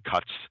effort, he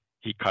cuts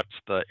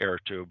the air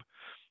tube,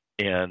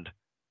 and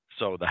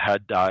so the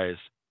head dies,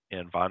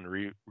 and Von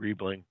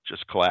Riebling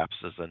just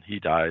collapses, and he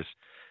dies,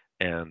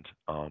 and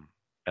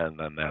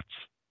then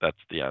that's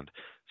the end.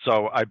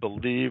 So I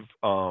believe,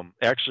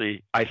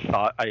 actually, I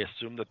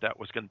assumed that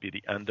was going to be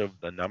the end of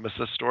the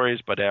Nemesis stories,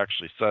 but it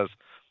actually says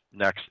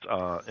next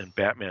in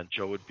Batman,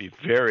 Joe would be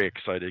very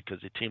excited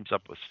because he teams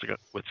up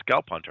with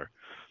Scalp Hunter,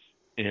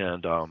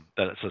 and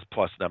then it says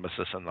plus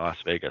Nemesis in Las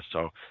Vegas.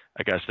 So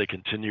I guess they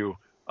continue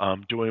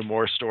doing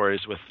more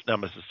stories with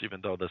Nemesis, even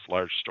though this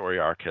large story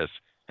arc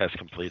has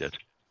completed.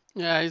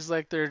 Yeah, he's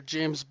like their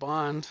James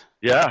Bond.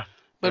 Yeah.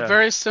 But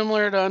very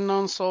similar to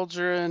Unknown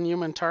Soldier and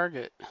Human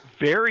Target.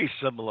 Very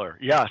similar,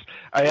 yes.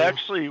 I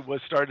actually was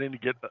starting to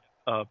get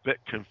a bit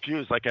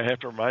confused. Like I have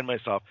to remind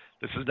myself,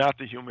 this is not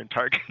the Human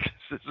Target.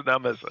 This is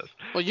Nemesis.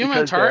 Well,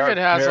 Human Target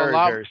has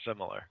very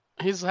similar.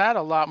 He's had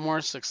a lot more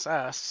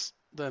success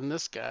than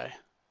this guy.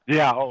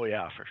 Yeah. Oh,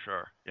 yeah, for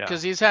sure. Yeah.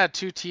 Because he's had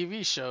 2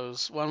 TV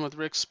shows, one with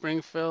Rick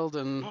Springfield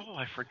and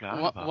I forgot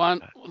about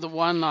that. The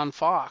one on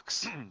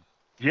Fox.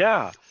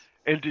 Yeah.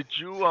 And did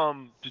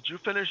you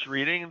finish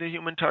reading the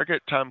Human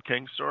Target Tom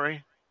King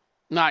story?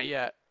 Not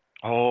yet.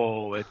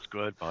 Oh, it's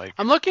good, Mike.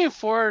 I'm looking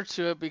forward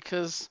to it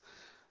because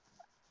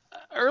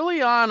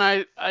early on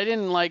I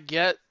didn't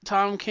get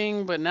Tom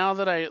King, but now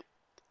that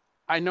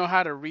I know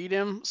how to read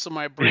him, so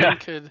my brain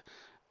could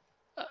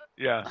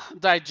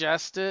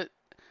digest it.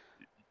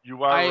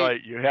 You are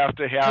right. You have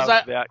to have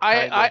that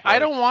kind of. I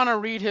don't want to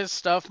read his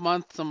stuff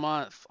month to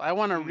month. I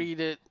want to read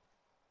it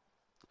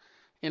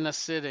in a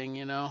sitting,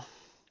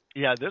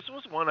 Yeah, this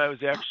was one I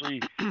was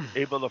actually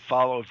able to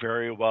follow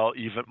very well,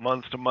 even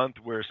month to month,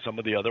 where some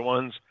of the other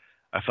ones,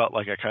 I felt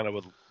like I kind of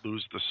would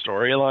lose the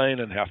storyline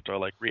and have to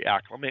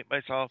reacclimate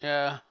myself.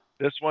 Yeah.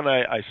 This one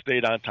I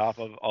stayed on top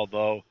of,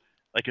 although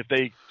if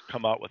they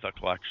come out with a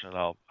collection,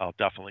 I'll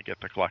definitely get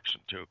the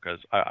collection too, because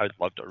I'd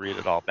love to read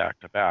it all back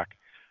to back.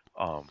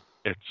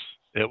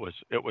 it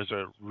was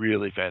a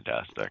really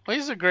fantastic. Well,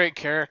 he's a great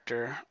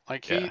character.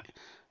 Yeah.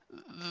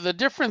 The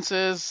difference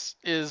is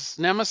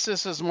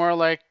Nemesis is more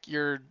like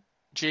your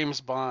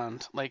James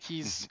Bond. Like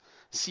he's Hmm.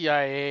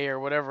 CIA or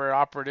whatever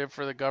operative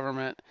for the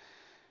government.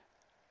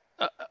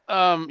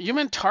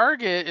 Human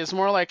Target is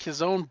more like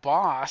his own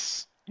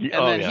boss, and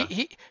Oh then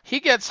yeah. he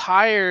gets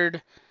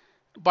hired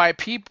by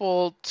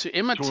people to To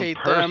imitate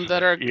them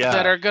that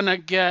impersonate. are Yes. gonna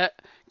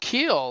get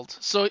killed.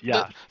 So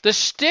Yes. the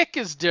shtick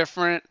is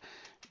different,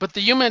 but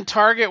the Human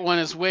Target one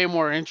is way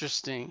more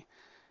interesting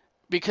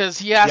because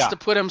he has Yeah. to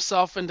put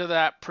himself into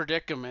that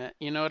predicament.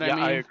 You know what I Yeah,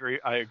 I mean? agree.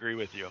 I agree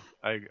with you.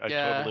 I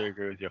Yeah. totally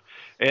agree with you.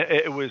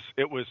 It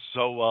was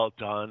so well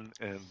done,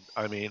 and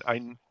I mean,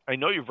 I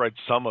know you've read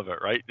some of it,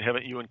 right?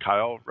 Haven't you and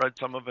Kyle read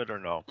some of it, or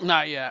no?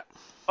 Not yet.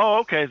 Oh,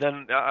 okay.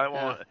 Then I Yeah.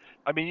 won't.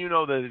 I mean, you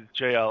know that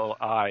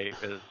JLI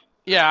is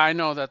Yeah, I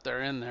know that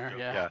they're in there.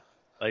 Yeah. yeah,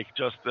 like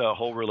just the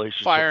whole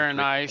relationship Fire and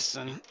between ice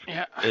and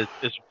yeah.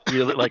 is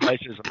really like Ice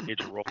has a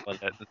major role in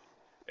it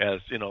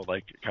as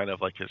like kind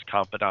of like his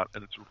confidant,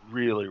 and it's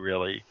really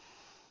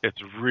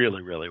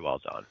well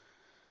done.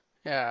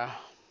 Yeah.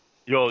 I'm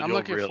You'll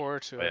looking really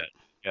forward to enjoy it. it.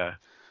 Yeah.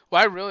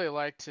 Well, I really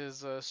liked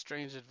his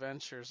Strange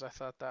Adventures. I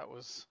thought that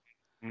was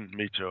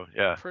Me too.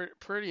 Yeah.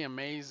 pretty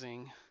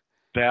amazing.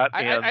 That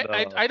I, and I,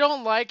 I, I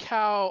don't like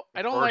how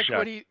I don't like Rorschach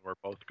what he were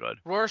both good.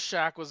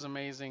 Rorschach was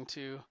amazing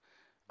too.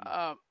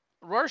 Uh,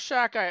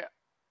 Rorschach,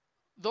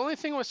 the only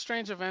thing with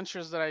Strange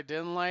Adventures that I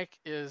didn't like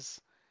is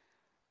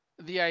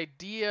the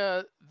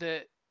idea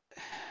that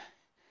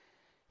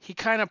he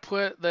kind of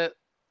put that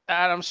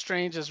Adam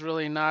Strange is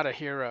really not a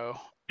hero.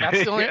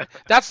 Yeah.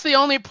 That's the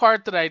only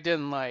part that I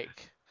didn't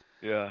like.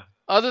 Yeah.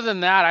 Other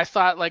than that, I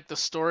thought like the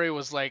story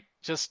was like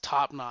just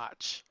top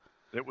notch.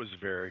 It was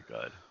very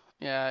good.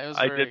 Yeah, it was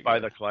I very did buy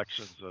good. the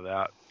collections of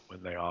that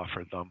when they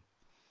offered them,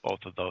 both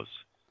of those,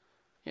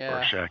 Yeah,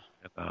 Rorschach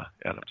and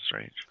Adam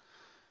Strange.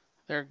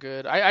 they're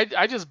good.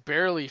 I just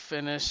barely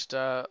finished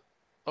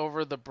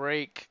over the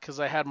break because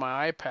I had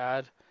my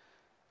iPad.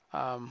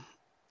 Um,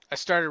 I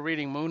started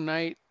reading Moon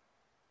Knight,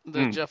 the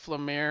Mm. Jeff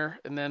Lemire,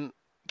 and then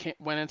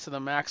went into the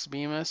Max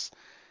Bemis.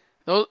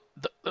 Those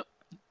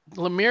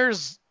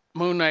Lemire's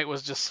Moon Knight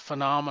was just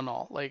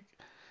phenomenal. Like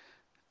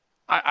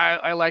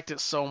I liked it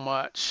so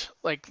much.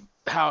 Like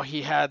how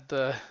he had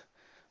the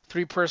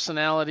three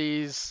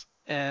personalities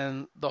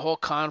and the whole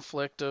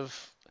conflict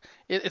of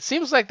it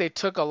seems like they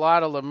took a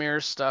lot of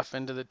Lemire's stuff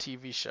into the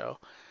TV show,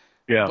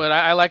 Yeah. but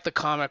I like the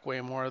comic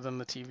way more than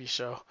the TV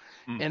show.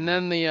 And Hmm.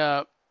 then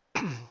the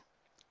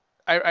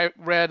I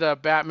read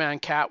Batman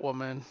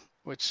Catwoman,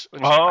 which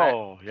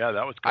Oh, yeah,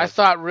 that was I good.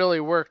 thought really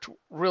worked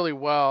really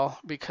well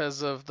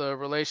because of the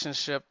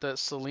relationship that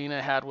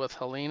Selena had with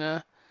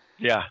Helena.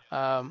 Yeah.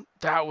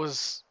 That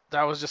was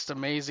just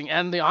amazing,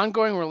 and the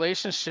ongoing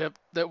relationship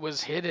that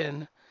was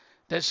hidden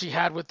that she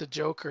had with the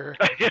Joker,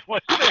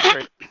 Wasn't that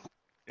great?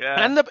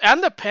 Yeah.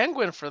 and the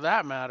Penguin for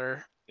that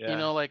matter.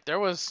 Yeah. Like there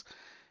was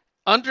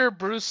under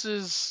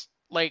Bruce's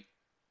like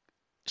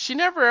she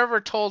never ever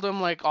told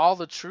him like all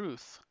the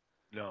truth.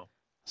 No.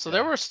 So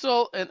there Yeah. were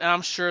still, and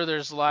I'm sure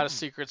there's a lot of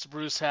secrets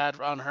Bruce had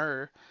on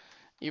her,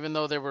 even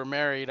though they were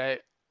married.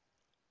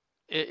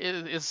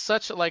 It's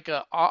such like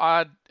a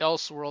odd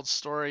Elseworld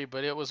story,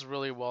 but it was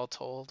really well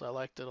told. I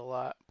liked it a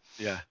lot.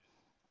 Yeah.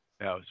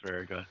 That was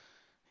very good.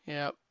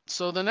 Yeah.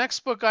 So the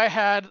next book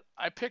I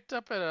picked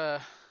up at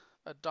a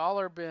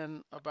dollar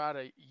bin about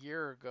a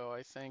year ago,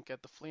 I think,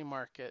 at the flea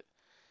market,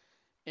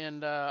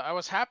 and I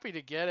was happy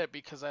to get it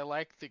because I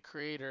like the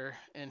creator,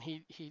 and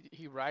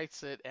he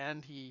writes it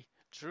and he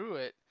drew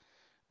it,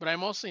 but I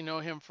mostly know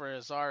him for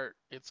his art.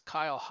 It's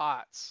Kyle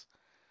Hotz,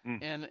 Mm.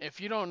 and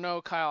if you don't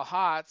know Kyle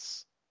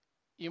Hotz,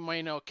 you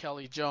may know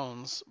Kelly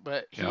Jones,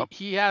 but he Yep.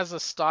 he has a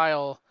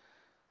style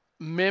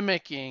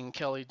mimicking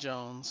Kelly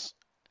Jones.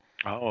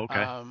 Oh,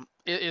 okay.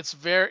 It's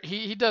very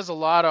he does a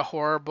lot of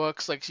horror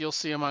books. Like you'll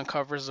see him on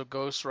covers of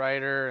Ghost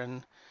Rider,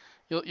 and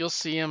you'll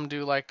see him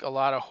do like a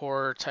lot of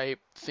horror type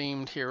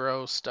themed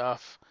hero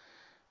stuff.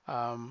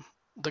 Um,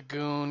 the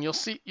Goon, you'll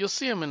see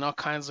him in all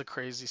kinds of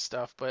crazy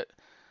stuff. But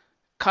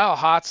Kyle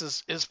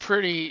Hotz is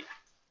pretty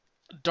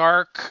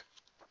dark.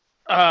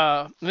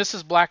 This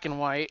is black and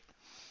white.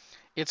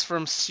 It's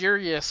from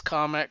Serious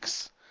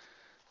Comics.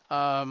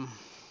 Um,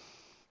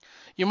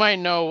 you might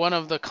know one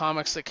of the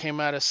comics that came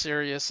out of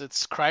Sirius.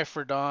 It's Cry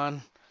for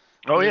Dawn,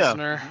 Oh, yeah.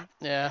 Wisner.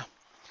 Hmm. Yeah.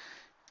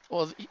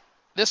 Well,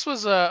 this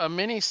was a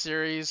mini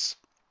series,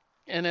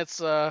 and it's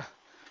a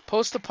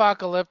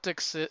post-apocalyptic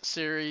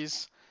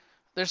series.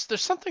 There's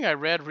something I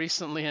read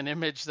recently, an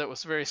image that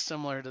was very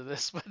similar to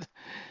this, but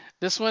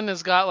this one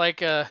has got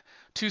like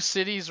two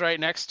cities right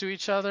next to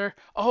each other.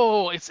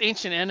 Oh, it's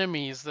Ancient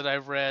Enemies that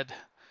I've read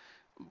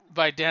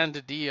by Dan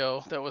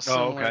DiDio that was Oh,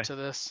 similar okay. to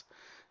this.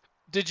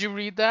 Did you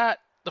read that?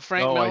 The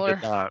Frank No, I did Miller?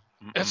 not.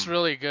 It's Mm-mm.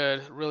 really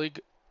good.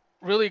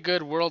 Really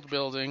good world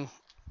building.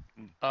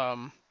 Mm.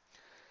 Um,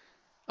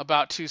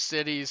 about two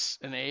cities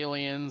and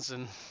aliens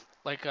and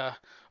like a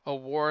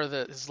war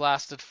that has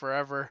lasted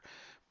forever.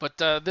 But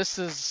this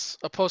is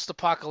a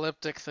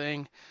post-apocalyptic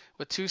thing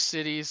with two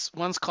cities.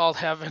 One's called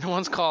heaven,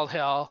 one's called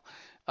hell.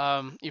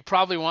 You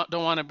probably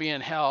don't want to be in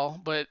hell,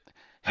 but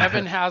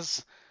heaven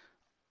has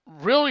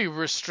really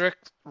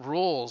restrict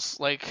rules.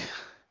 Like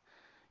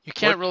you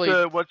can't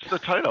really what's the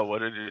title?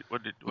 What is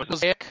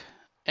Mosaic,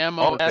 Oh,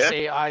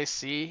 Mosaic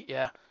Mosaic,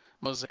 yeah,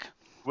 Mosaic.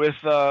 with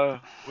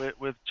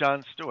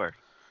Jon Stewart.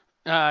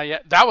 Yeah,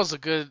 that was a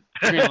good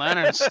Green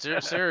Lantern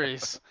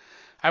series.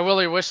 I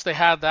really wish they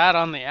had that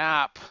on the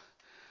app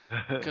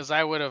because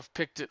I would have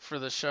picked it for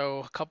the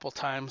show a couple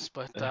times,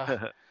 but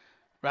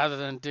rather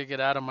than dig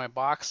it out of my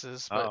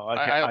boxes. But Oh,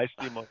 I I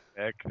see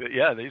Mosaic.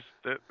 Yeah, the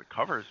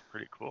cover is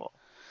pretty cool.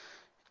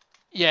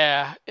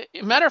 yeah.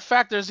 Matter of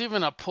fact, there's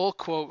even a pull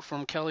quote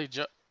from Kelly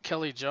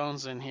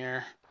Jones in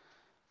here.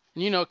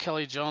 And you know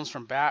Kelly Jones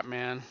from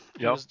Batman.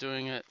 He Yep. was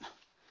doing it.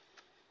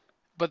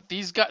 But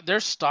these guys, their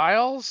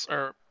styles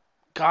are,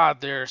 God,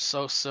 they're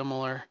so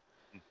similar.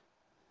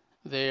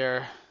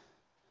 They're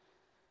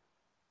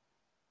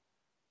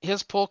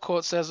His pull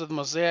quote says with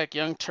Mosaic,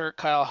 young Turk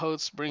Kyle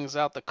Holtz brings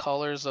out the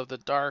colors of the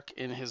dark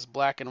in his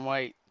black and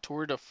white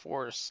tour de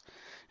force,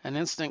 an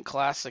instant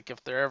classic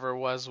if there ever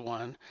was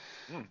one.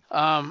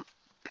 Mm.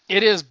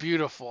 It is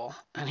beautiful,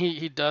 and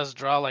he does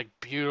draw like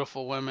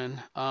beautiful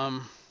women.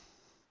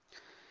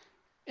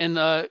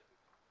 And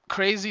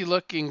crazy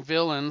looking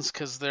villains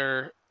because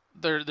they're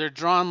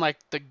drawn like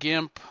the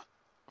Gimp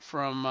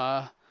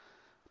from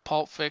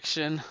Pulp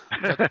Fiction,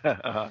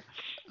 but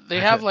they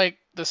have like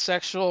the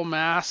sexual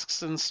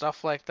masks and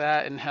stuff like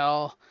that in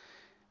hell.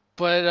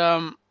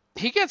 But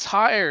he gets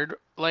hired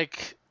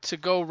like to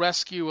go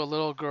rescue a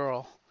little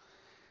girl,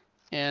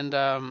 and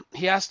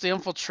he has to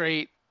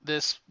infiltrate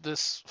this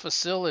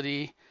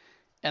facility.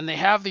 And they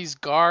have these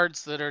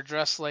guards that are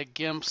dressed like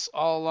gimps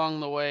all along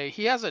the way.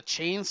 He has a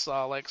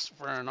chainsaw like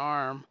for an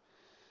arm,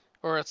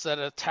 or it's that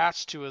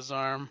attached to his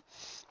arm,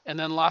 and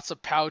then lots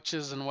of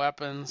pouches and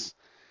weapons.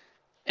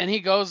 And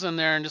he goes in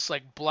there and just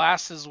like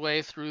blasts his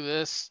way through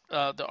this.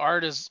 The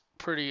art is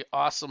pretty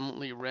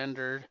awesomely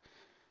rendered.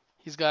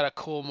 He's got a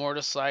cool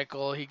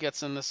motorcycle. He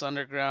gets in this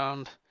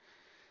underground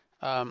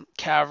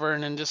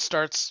cavern and just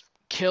starts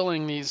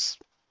killing these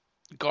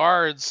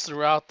guards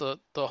throughout the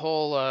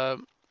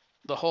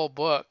whole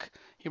book.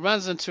 He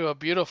runs into a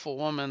beautiful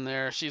woman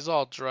there. She's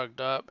all drugged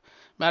up.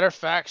 Matter of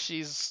fact,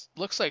 she's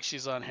looks like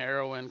she's on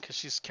heroin because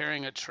she's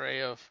carrying a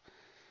tray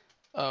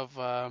of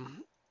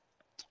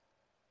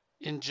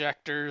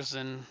injectors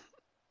and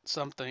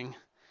something.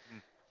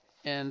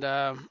 And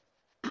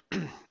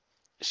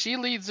she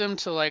leads him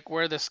to like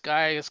where this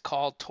guy is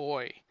called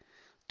Toy.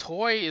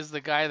 Toy is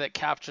the guy that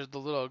captured the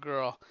little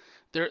girl.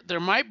 There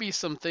might be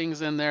some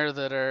things in there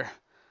that are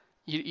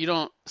you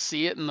don't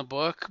see it in the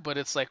book, but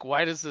it's like,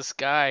 why does this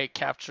guy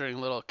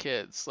capturing little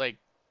kids? Like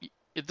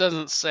it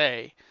doesn't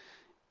say,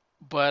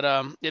 but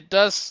it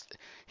does.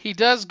 He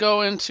does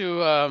go into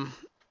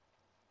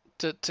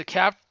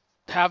to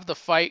have the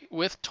fight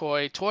with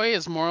Toy. Toy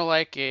is more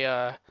like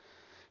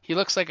he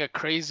looks like a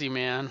crazy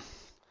man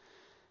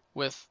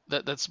with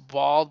that's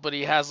bald, but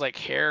he has like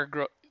hair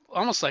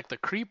almost like the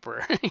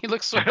creeper. He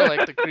looks sort of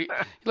like he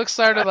looks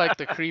sort of like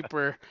the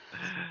creeper,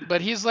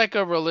 but he's like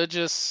a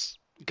religious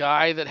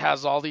guy that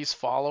has all these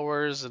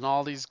followers and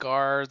all these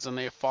guards, and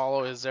they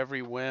follow his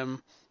every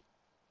whim.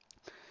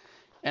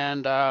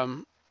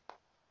 And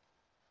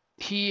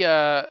he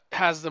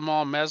has them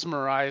all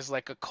mesmerized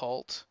like a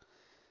cult.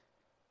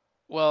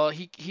 Well,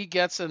 he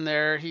gets in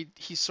there.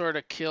 He sort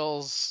of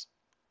kills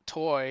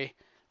Toy,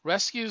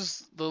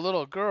 rescues the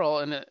little girl,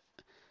 and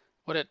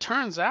what it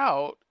turns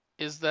out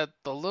is that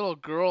the little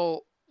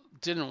girl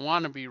didn't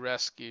want to be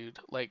rescued.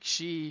 Like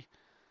she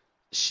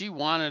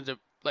wanted to,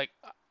 like,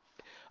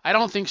 I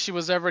don't think she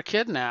was ever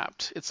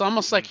kidnapped. It's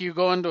almost like you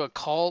go into a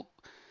cult.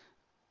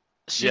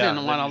 She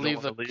didn't want to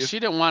leave she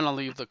didn't want to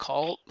leave the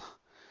cult.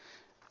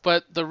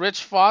 But the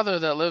rich father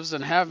that lives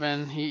in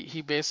heaven,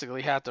 he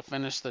basically had to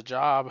finish the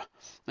job.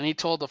 And he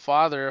told the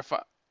father,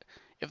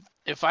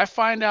 if I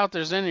find out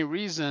there's any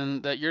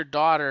reason that your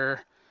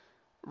daughter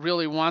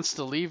really wants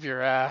to leave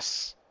your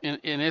ass, and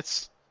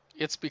it's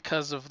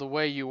because of the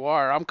way you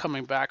are, I'm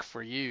coming back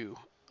for you.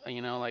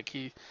 You know, like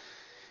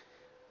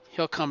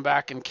he'll come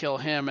back and kill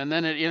him. And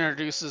then it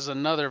introduces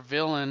another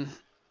villain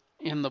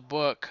in the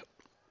book,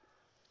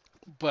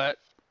 but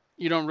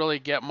you don't really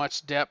get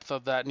much depth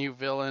of that new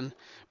villain.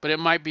 But it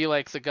might be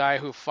like the guy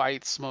who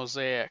fights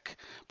Mosaic.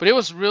 But it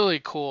was really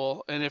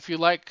cool, and if you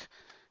like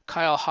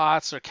Kyle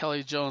Hotz or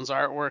Kelly Jones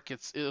artwork,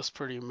 it was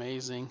pretty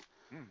amazing.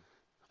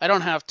 I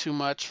don't have too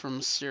much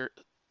from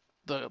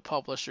the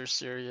publisher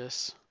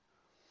Sirius.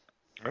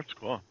 That's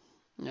cool.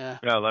 Yeah.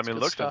 Yeah, I mean, it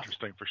looks stuff.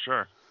 interesting for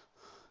sure.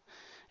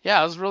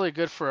 Yeah, it was really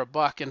good for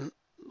 $1. And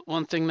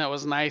one thing that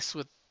was nice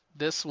with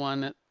this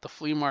one at the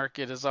flea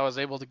market is I was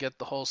able to get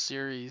the whole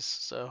series.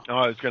 So. Oh,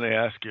 I was going to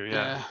ask you.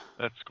 Yeah,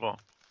 that's cool.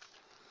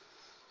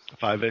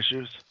 5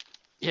 issues.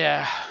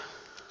 Yeah.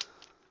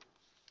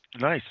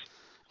 Nice.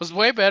 It was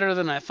way better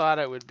than I thought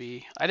it would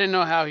be. I didn't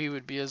know how he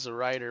would be as a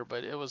writer,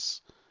 but it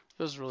was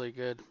really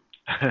good.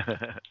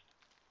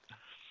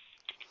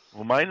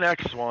 Well, my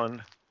next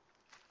one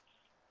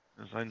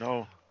is, I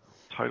know,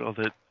 titled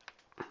it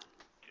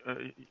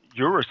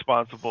you're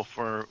responsible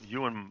for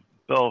you and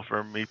Bill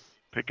for me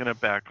picking it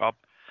back up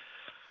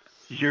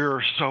a year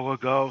or so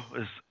ago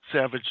is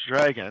Savage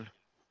Dragon.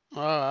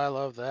 Oh, I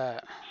love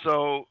that.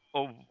 So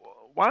a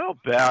while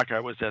back, I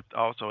was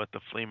also at the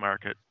flea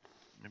market,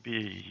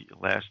 maybe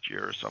last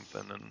year or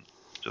something, and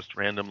just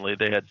randomly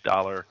they had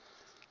dollar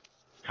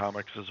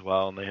comics as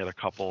well, and they had a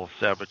couple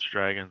Savage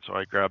Dragon, so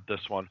I grabbed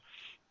this one.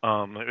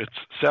 It's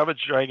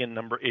Savage Dragon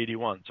number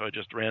 81, so I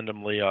just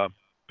randomly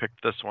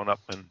picked this one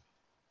up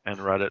and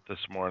read it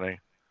this morning.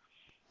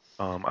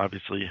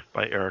 Obviously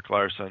by Eric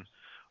Larson.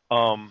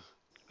 Um,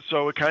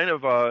 so it kind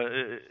of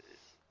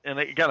and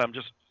again, I'm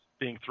just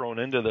being thrown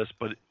into this,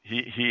 but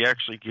he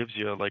actually gives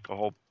you like a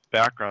whole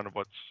background of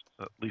what's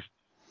at least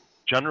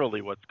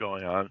generally what's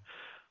going on,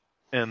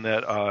 and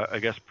that I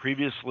guess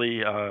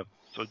previously,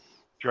 so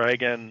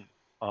Dragon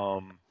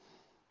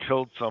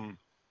killed some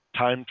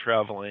time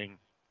traveling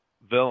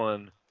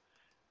villain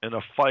in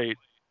a fight,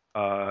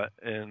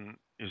 and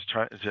he was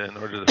trying to, in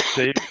order to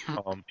save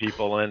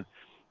people, and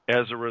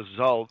as a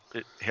result,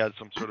 it had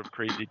some sort of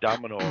crazy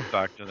domino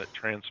effect, and it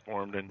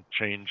transformed and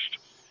changed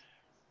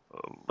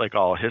like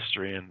all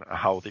history and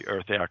how the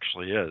Earth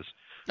actually is.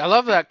 I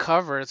love that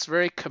cover. It's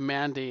very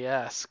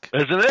Commandy-esque.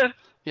 Isn't it?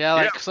 Yeah, Yeah,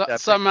 like that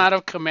some big out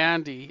of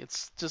Commandy.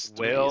 It's just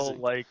amazing.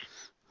 whale-like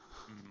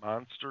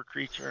monster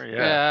creature. Yeah.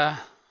 Yeah,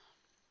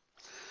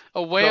 a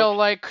So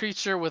whale-like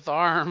creature with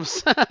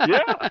arms. yeah, yeah,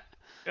 and he's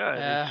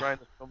Yeah. trying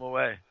to swim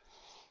away.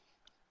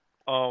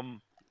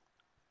 Um,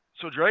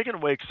 so Dragon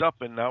wakes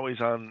up and now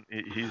he's on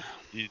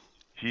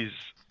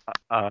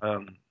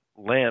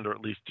land, or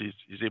at least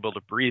he's able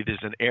to breathe.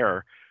 He's in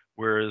air,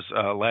 whereas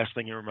last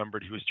thing he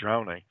remembered, he was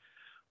drowning.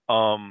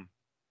 Um,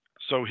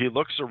 so he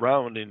looks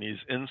around and he's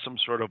in some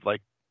sort of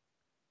like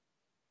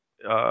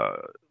uh,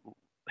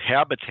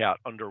 habitat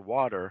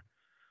underwater,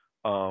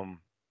 um,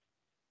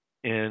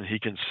 and he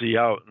can see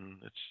out, and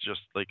it's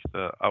just like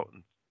the out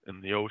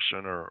in the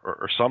ocean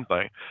or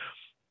something,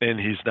 and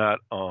he's not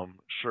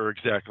sure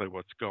exactly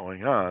what's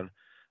going on.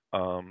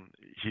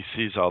 He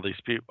sees all these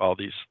people, all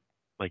these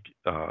like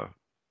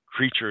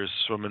creatures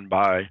swimming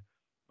by,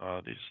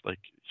 these like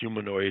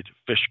humanoid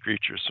fish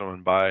creatures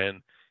swimming by,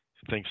 and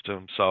he thinks to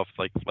himself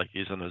like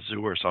he's in a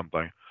zoo or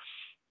something.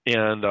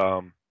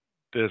 And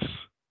this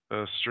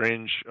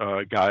strange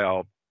guy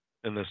all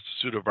in this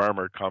suit of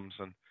armor comes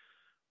and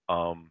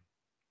um,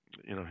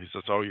 he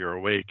says, "Oh, you're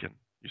awake and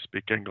you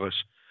speak English."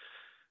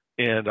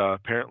 And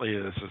apparently,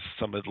 this is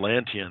some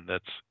Atlantean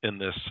that's in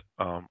this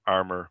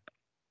armor,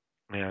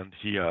 and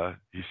he's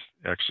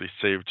actually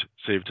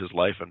saved his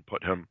life and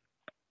put him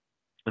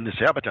in this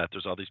habitat.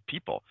 There's all these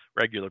people,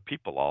 regular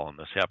people, all in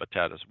this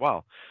habitat as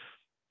well.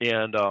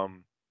 And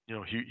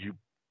he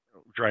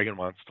Dragon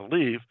wants to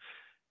leave,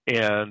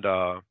 and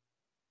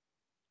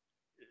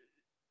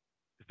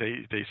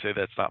they say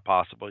that's not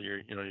possible.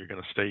 You're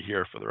going to stay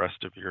here for the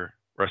rest of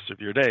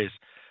your days.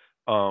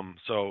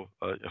 So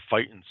a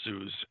fight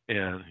ensues,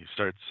 and he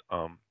starts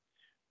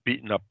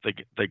beating up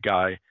the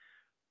guy,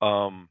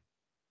 um,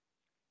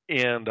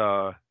 and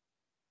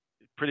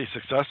pretty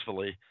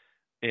successfully.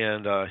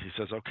 And he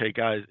says, "Okay,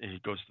 guys," and he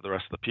goes to the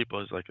rest of the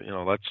people. He's like,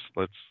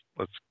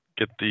 let's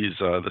get these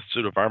the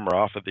suit of armor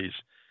off of these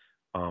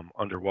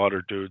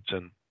underwater dudes,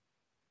 and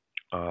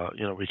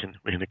we can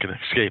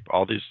escape.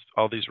 All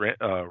these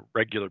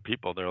regular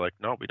people, they're like,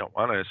 "No, we don't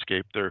want to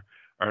escape. There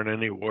aren't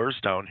any wars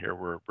down here.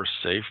 We're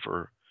safe.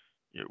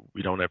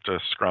 We don't have to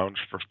scrounge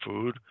for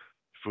food.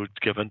 Food's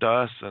given to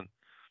us." And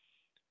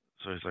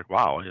so he's like,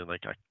 "Wow,"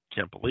 like, I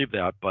can't believe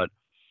that. But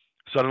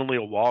suddenly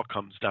a wall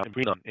comes down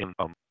between them,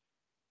 and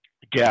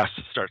gas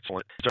starts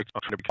trying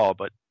to be called,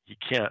 but he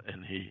can't,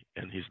 and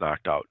he's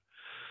knocked out.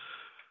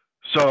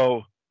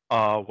 So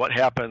what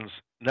happens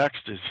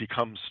next is he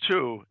comes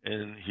to,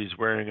 and he's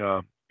wearing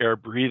a air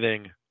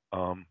breathing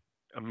a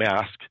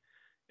mask,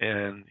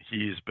 and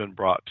he's been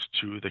brought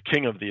to the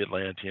king of the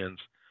Atlanteans,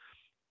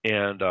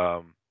 and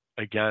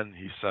again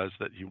he says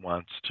that he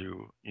wants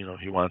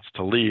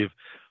to leave,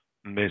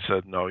 and they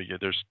said, "No,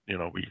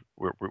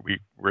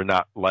 we're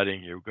not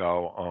letting you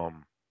go.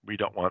 We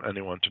don't want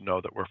anyone to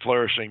know that we're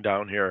flourishing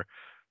down here.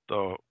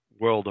 The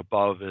world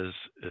above is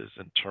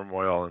in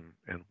turmoil,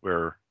 and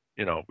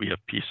we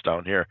have peace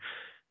down here."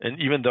 And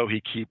even though he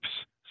keeps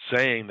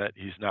saying that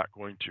he's not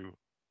going to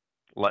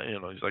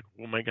he's like,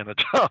 "Who am I going to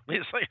tell?"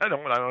 He's like, I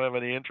don't have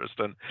any interest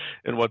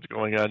in what's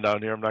going on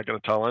down here. I'm not going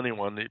to tell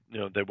anyone.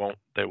 They won't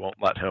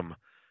let him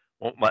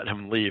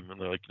leave, and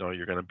they're like, "No,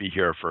 you're going to be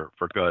here for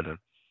good."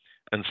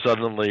 And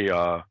suddenly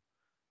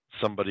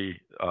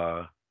somebody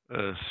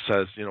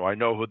says, "I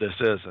know who this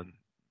is," and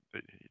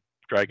the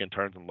Dragon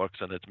turns and looks,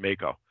 and it's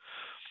Mako.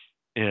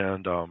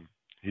 And um,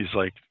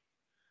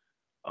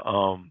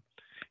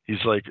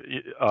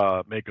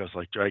 Mako's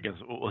like, "Dragon's,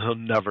 he'll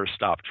never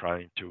stop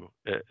trying to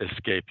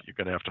escape. You're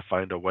going to have to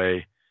find a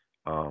way,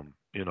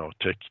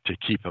 to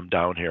keep him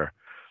down here."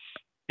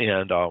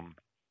 And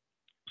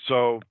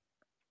so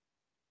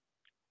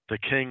the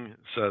king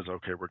says,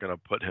 "Okay, we're going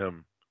to put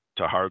him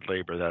to hard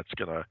labor. That's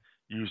going to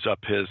use up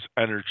his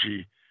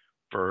energy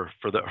for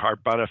our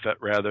benefit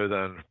rather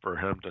than for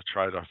him to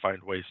try to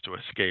find ways to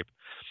escape.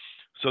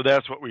 So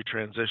that's what we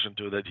transitioned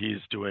to. That he's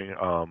doing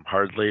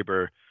hard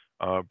labor,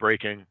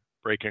 breaking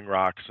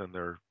rocks, and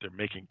they're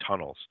making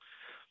tunnels.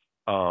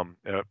 And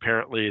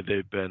apparently,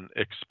 they've been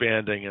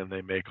expanding, and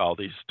they make all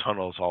these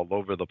tunnels all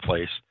over the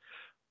place.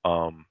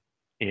 Um,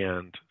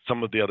 and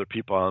some of the other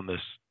people on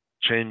this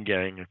chain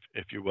gang,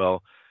 if you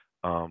will,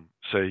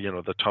 say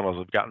the tunnels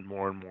have gotten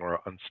more and more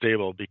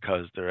unstable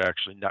because they're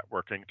actually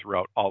networking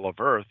throughout all of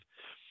Earth,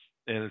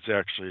 and it's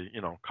actually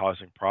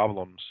causing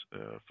problems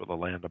for the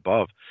land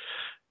above.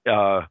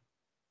 Uh,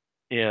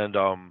 and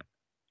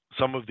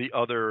some of the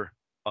other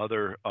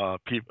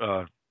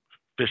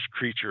fish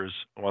creatures.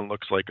 One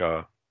looks like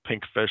a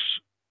pink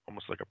fish,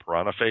 almost like a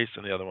piranha face,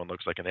 and the other one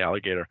looks like an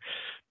alligator.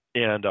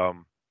 And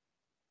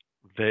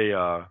they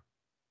uh,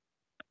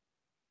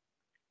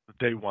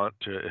 they want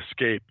to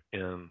escape,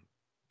 and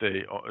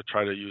they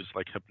try to use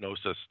like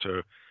hypnosis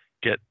to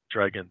get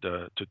Dragon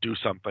to do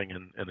something,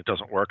 and it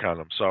doesn't work on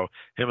him. So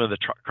him and the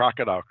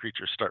crocodile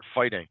creatures start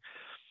fighting,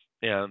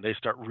 and they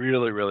start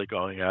really, really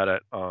going at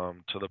it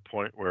to the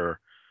point where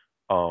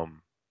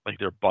like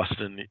they're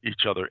busting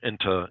each other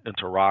into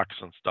rocks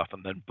and stuff,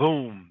 and then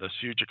boom, this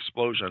huge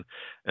explosion,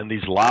 and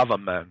these lava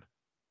men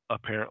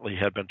apparently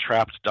had been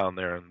trapped down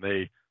there, and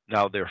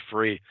they're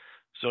free.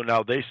 So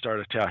now they start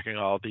attacking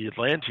all the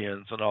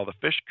Atlanteans and all the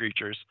fish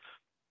creatures.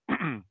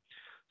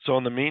 So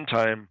in the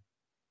meantime,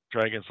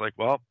 Dragon's like,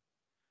 well,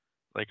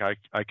 like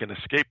I can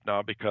escape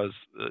now because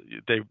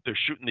they're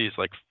shooting these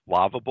like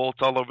lava bolts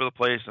all over the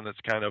place, and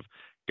it's kind of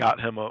got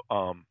him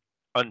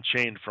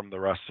unchained from the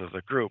rest of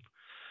the group.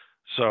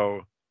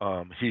 So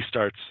he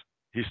starts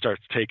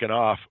taking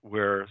off,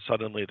 where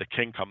suddenly the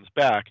king comes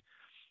back,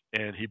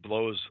 and he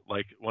blows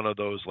like one of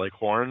those like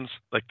horns,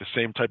 like the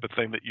same type of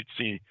thing that you'd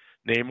see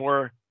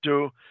Namor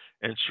do.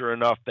 And sure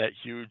enough, that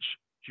huge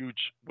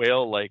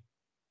whale like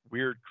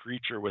weird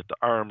creature with the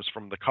arms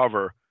from the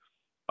cover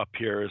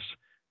appears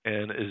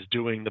and is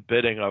doing the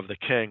bidding of the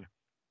king.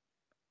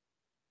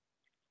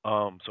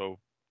 So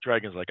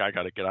Dragon's like, I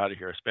got to get out of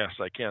here as fast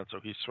as I can. So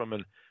he's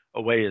swimming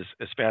away as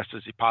fast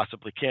as he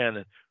possibly can.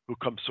 And who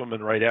comes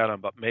swimming right at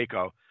him but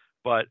Mako.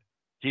 But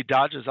he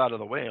dodges out of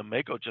the way, and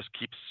Mako just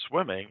keeps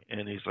swimming.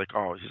 And he's like,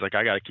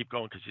 I got to keep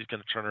going because he's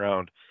going to turn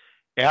around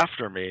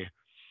after me.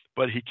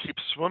 But he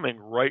keeps swimming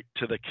right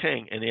to the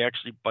king, and he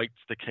actually bites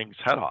the king's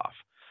head off.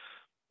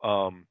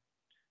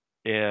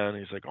 And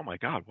he's like, oh my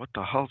God, what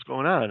the hell's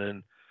going on?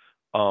 And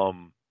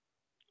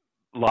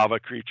lava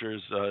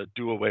creatures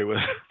do away with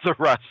the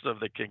rest of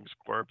the king's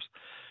corpse.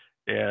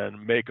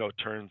 And Mako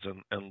turns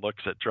and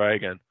looks at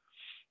Dragon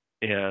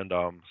and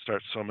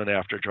starts swimming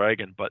after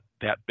Dragon. But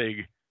that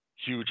big,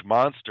 huge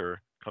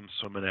monster comes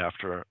swimming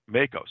after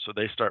Mako. So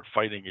they start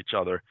fighting each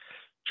other.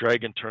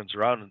 Dragon turns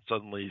around and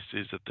suddenly he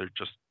sees that they're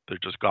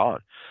just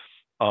gone.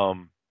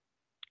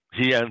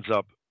 He ends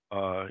up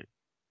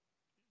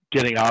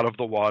getting out of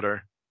the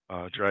water.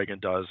 Dragon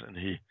does, and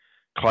he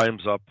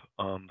climbs up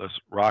this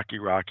rocky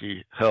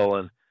hill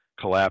and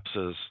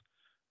collapses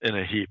in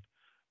a heap,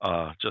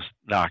 just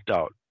knocked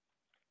out.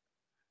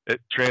 It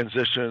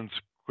transitions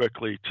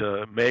quickly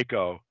to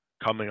Mako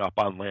coming up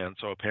on land.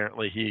 So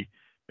apparently he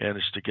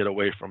managed to get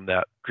away from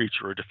that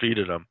creature who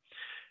defeated him.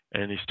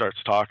 And he starts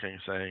talking,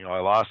 saying, I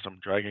lost him.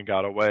 Dragon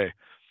got away.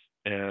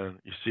 And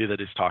you see that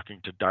he's talking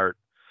to Dart.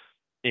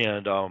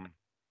 And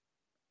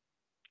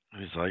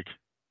he's like,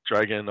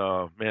 Dragon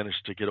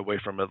managed to get away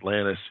from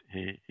Atlantis.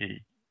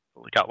 He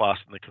got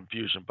lost in the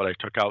confusion, but I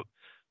took out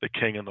the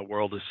king and the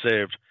world is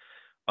saved.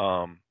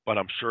 But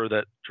I'm sure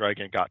that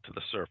Dragon got to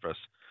the surface.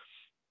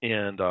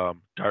 And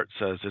Dart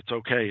says, it's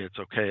okay.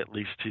 At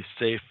least he's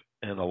safe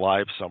and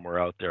alive somewhere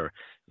out there.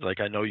 He's like,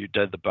 I know you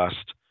did the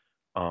best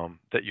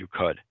that you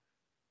could.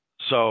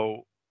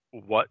 So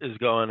what is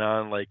going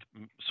on?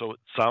 So it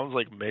sounds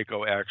like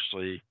Mako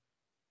actually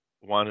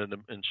wanted to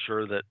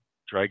ensure that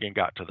Dragon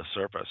got to the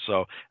surface.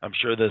 So I'm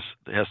sure this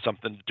has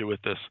something to do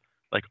with this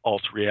like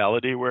alt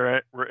reality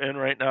we're in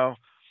right now.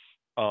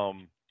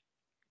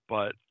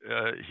 But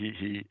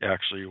he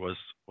actually was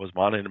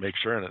wanting to make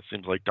sure, and it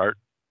seems like Dart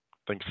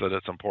thinks that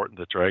it's important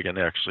that Dragon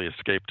actually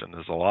escaped and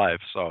is alive.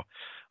 So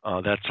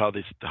that's how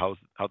the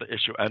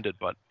issue ended.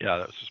 But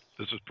yeah,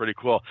 this was pretty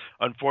cool.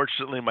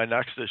 Unfortunately, my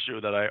next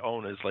issue that I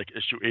own is like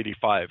issue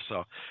 85,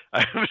 so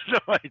I have no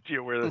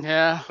idea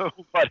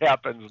what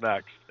happens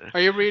next.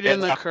 Are you reading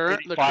and the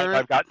current?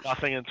 I've got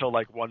nothing until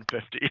like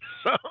 150.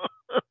 So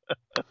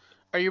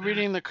are you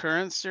reading the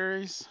current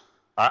series?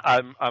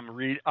 I'm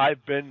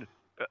I've been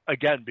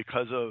again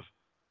because of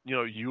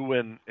you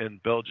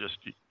and Bill just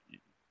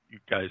you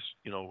guys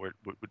would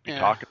be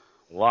talking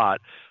a lot.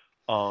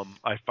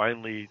 I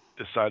finally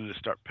decided to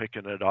start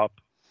picking it up.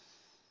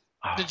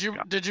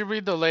 Did you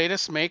read the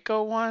latest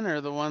Mako one,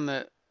 or the one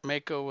that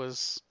Mako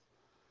was?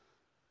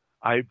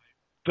 I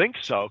think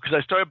so, because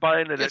I started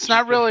buying it. It's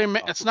not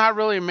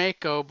really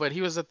Mako, but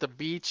he was at the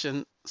beach,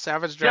 and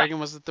Savage Dragon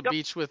was at the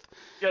beach with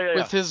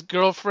his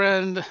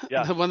girlfriend,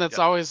 the one that's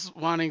always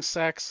wanting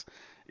sex,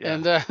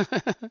 and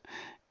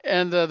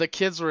and the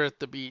kids were at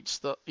the beach.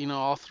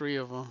 All three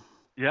of them.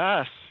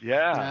 Yes,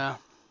 yeah. Yeah.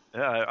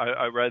 Yeah,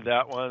 I read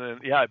that one,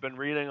 and yeah, I've been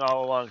reading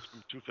all along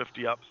from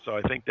 250 up, so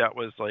I think that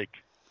was like,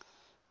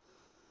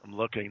 I'm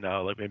looking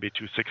now, like maybe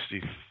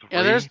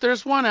Yeah, 263.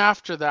 there's one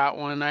after that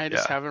one. I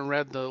just Yeah. haven't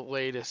read the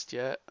latest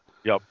yet.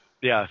 Yep.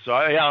 Yeah. So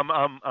yeah,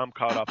 I'm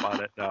caught up on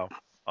it now.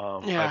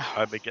 Yeah.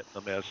 I've been getting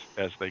them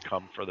as they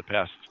come for the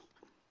past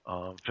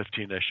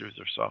 15 issues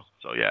or so.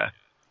 So yeah.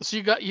 So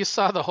you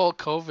saw the whole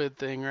COVID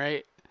thing,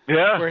 right?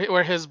 Yeah.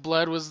 Where his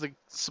blood was the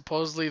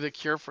supposedly the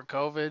cure for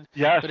COVID,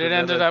 Yes, but it and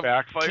then ended it up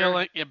backfired.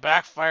 killing. It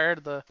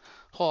backfired the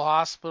whole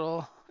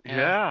hospital. Yeah,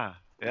 Yeah.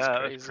 it's Yeah,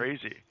 that's crazy.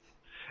 crazy.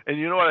 And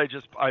you know what?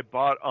 I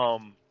bought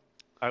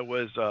I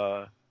was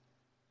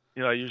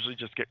I usually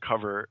just get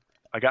cover.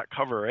 I got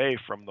cover A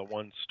from the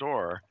one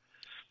store.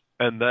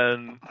 And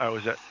then I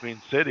was at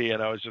Queen City,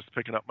 and I was just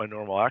picking up my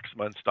normal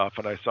X-Men stuff,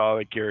 and I saw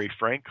the Gary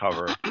Frank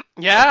cover.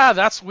 Yeah,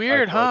 that's So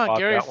weird, I huh? bought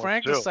Gary that one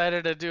Frank too.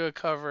 decided to do a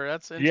cover.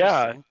 That's Yeah,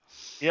 interesting.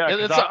 yeah,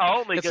 because It's a, I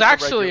only it's get the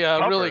actually regular a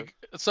cover.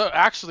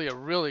 actually a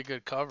really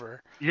good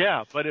cover.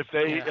 Yeah, but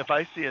Yeah, if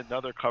I see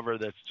another cover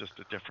that's just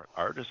a different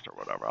artist or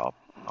whatever, I'll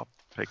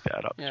pick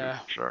that up too yeah.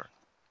 for sure.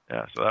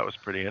 Yeah, so that was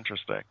pretty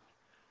interesting.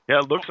 Yeah,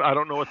 it looks. I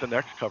don't know what the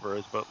next cover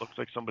is, but it looks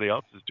like somebody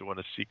else is doing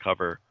a C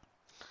cover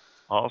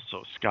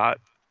also. Scott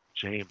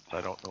James.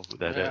 I don't know who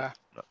that is. Yeah.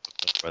 I'm not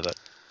familiar with it.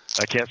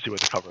 I can't see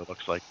what the cover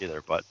looks like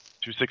either, but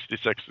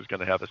 266 is going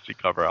to have a C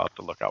cover I'll have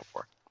to look out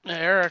for.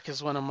 Eric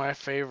is one of my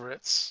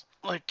favorites.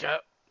 Like,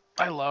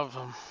 I love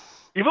him.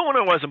 Even when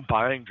I wasn't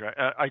buying,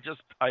 I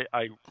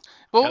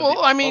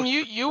Well, I mean, most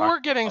you respect were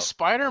getting of.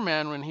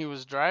 Spider-Man when he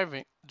was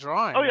drawing,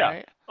 Oh yeah,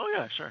 right? oh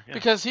yeah, sure, yeah,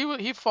 Because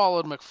he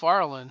followed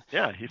McFarlane.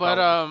 yeah. He But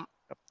followed me.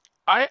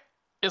 I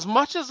as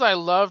much as I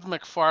loved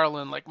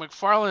McFarlane, like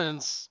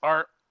McFarlane's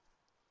art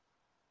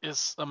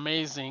is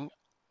amazing.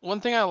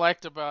 One thing I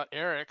liked about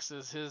Eric's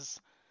is his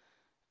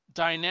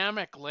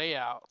dynamic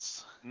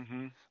layouts.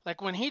 Hmm.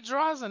 Like when he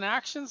draws an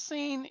action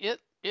scene, it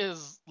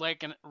is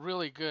like a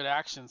really good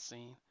action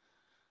scene.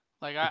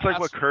 Like It's like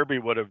what that's Kirby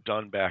would have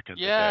done back in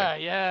the day.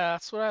 yeah,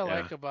 that's what I Yeah,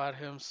 like about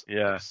him like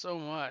yeah. so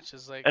much.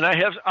 Is like And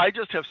I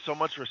just have so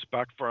much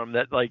respect for him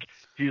that like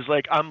he's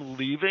like, I'm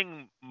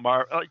leaving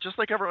just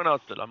like everyone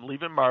else did. I'm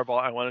leaving Marvel.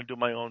 I want to do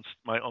my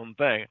own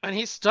thing, and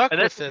he stuck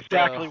and that's with it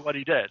though. exactly what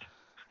he did.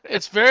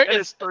 It's very And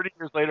it's it's 30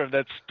 years later, and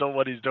that's still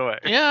what he's doing.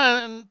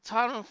 yeah, and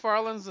Todd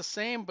McFarlane's the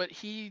same, but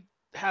he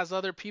has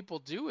other people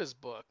do his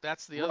book.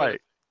 That's the other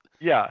Right.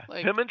 Yeah.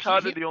 like Him and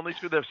Todd are the only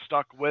two that have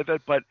stuck with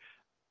it, but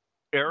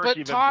Eric but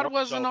even Todd more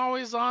wasn't so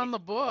always on the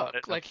on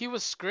it. book. Like he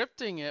was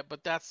scripting it,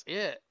 but that's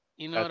it.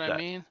 You know what That's I it.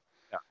 mean?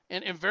 Yeah.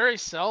 And very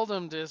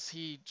seldom does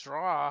he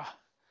draw.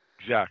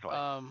 Exactly.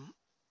 Um,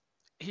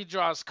 he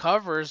draws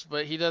covers,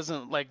 but he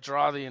doesn't like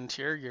draw the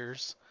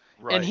interiors.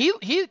 And Right.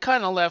 he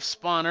kind of left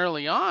Spawn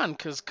early on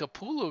because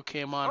Capullo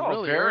came on Oh,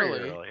 really very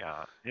early. early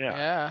on. Yeah.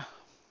 Yeah.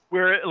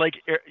 Where like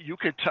you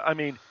could, I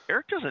mean,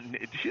 Eric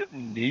he doesn't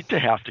need to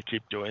have to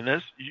keep doing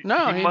this.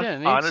 No, He he must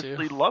didn't need to.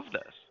 honestly love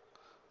this.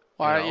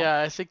 You Well, know. yeah,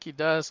 I think he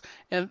does.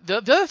 And the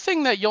other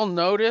thing that you'll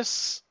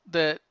notice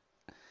that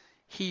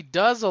he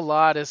does a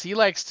lot is he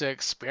likes to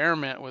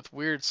experiment with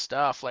weird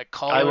stuff like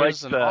I like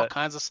colors and all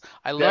kinds of.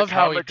 I that love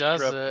how he comic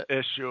does strip it.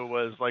 issue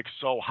was like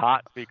so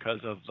hot because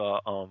of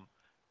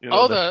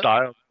Oh, the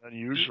style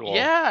unusual.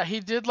 yeah, he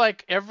did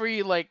like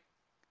every like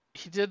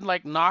he did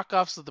like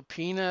knockoffs of the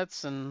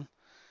Peanuts and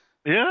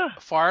Yeah.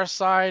 Far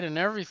Side and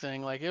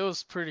everything. Like it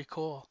was pretty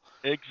cool.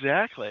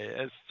 Exactly.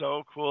 It's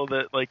so cool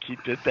that like he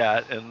did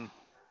that, and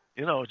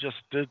just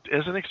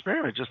as an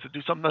experiment, just to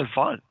do something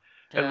fun.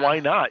 And Yeah. why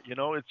not?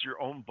 It's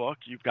your own book.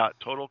 You've got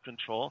total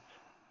control.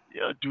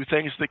 Do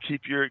things that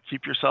keep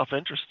yourself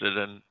interested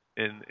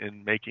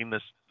in making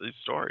these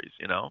stories.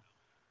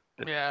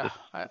 It's Yeah, it's,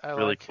 it's I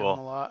really like him a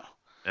cool. lot.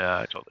 Yeah,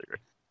 I totally agree.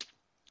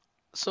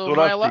 So So what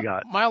else do you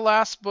got? my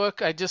last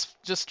book I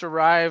just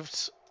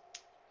arrived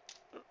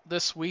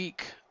this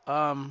week.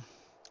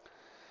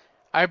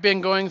 I've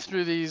been going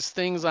through these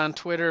things on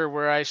Twitter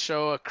where I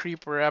show a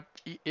creeper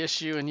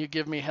issue and you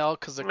give me hell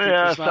because the Yeah,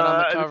 creeper's not on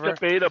the it's cover.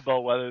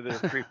 debatable whether they're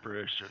creeper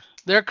issues.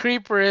 They're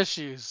creeper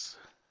issues.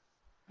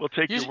 We'll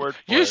take your word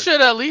for You it.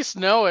 should at least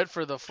know it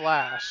for the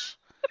Flash.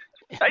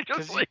 I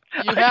just like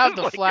you have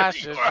the like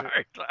Flash giving issue. you a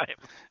hard time.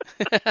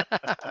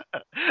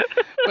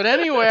 But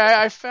anyway,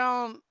 I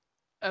found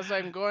as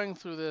I'm going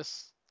through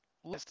this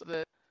list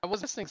that I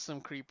was missing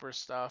some creeper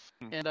stuff,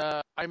 and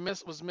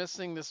was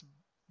missing this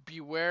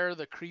Beware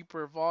the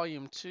Creeper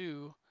Volume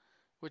 2,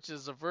 which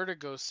is a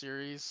Vertigo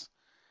series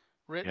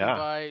written Yeah.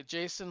 by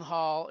Jason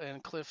Hall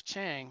and Cliff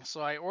Chang.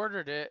 So I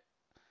ordered it,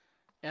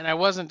 and I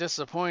wasn't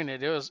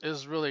disappointed. It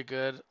was really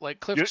good. Like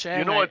Cliff Chang.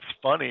 You know what's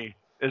funny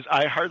is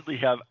I hardly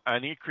have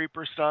any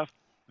creeper stuff.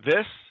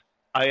 This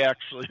I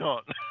actually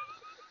own.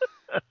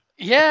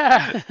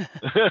 Yeah.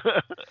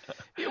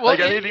 Well, like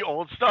any of the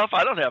old stuff,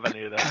 I don't have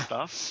any of that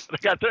stuff. But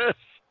I got this.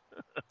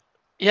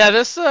 Yeah,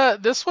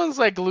 this one's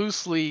like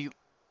loosely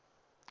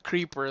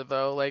creeper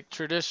though, like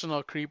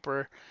traditional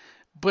creeper,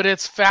 but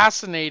it's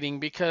fascinating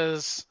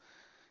because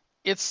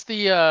it's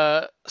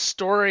the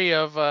story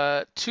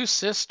of two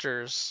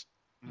sisters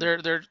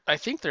Mm. They're I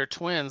think they're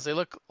twins. They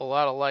look a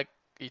lot alike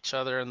each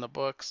other in the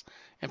books,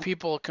 and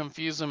people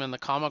confuse them in the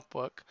comic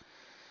book.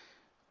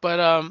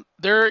 But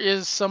there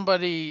is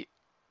somebody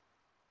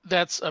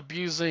that's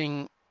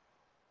abusing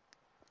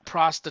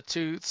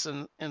prostitutes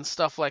and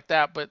stuff like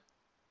that, but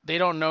they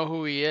don't know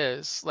who he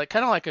is. Like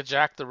kind of like a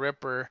Jack the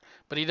Ripper,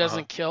 but he Uh-huh.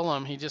 doesn't kill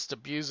them, he just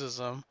abuses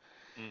them.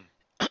 Mm.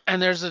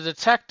 And there's a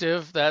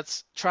detective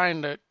that's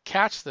trying to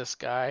catch this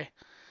guy.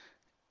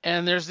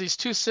 And there's these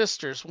two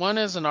sisters. One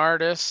is an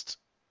artist,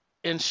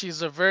 and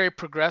she's a very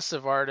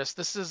progressive artist.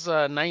 This is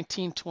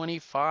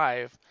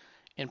 1925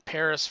 in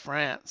Paris,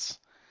 France.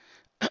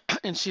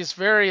 And she's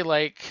very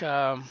like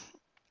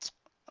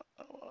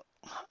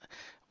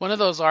one of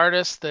those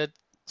artists that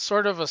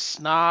sort of a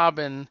snob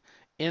and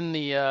in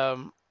the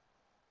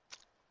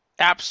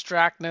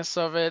abstractness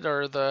of it,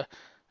 or the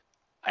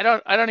I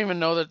don't even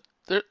know that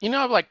there, you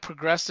know, like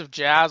progressive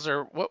jazz,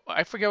 or what,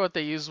 I forget what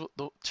they use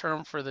the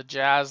term for the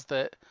jazz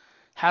that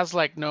has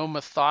like no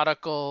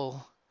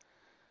methodical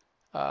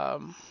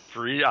um,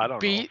 Free, I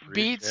don't know,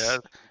 free beats.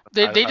 jazz.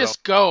 They I don't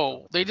just go.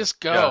 know. They just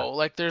Yeah, go.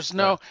 Like there's yeah.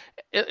 no.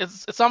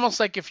 It's almost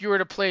like if you were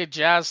to play a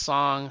jazz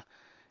song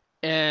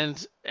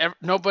and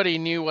nobody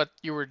knew what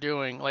you were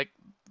doing. Like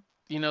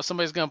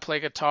somebody's gonna play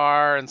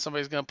guitar and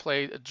somebody's gonna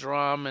play a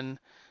drum, and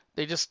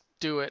they just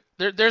do it.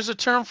 There's a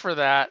term for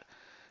that.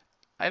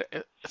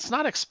 It's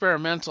not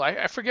experimental.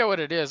 I forget what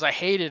it is. I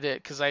hated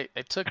it because I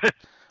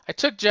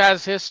took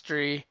jazz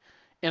history,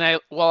 and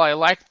while I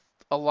liked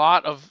a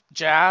lot of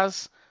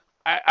jazz,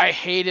 I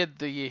hated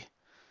the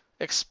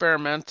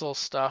experimental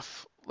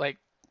stuff, like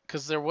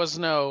because there was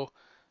no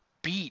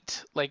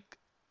beat. Like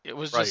it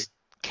was Right. just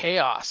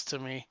chaos to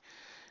me.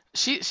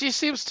 She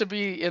seems to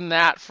be in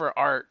that for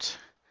art,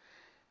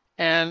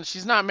 and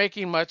she's not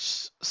making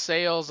much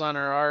sales on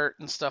her art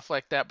and stuff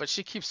like that, but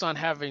she keeps on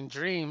having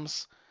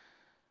dreams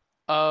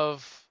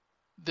of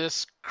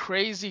this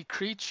crazy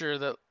creature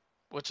that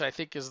which I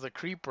think is the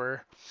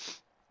creeper,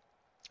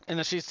 and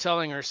then she's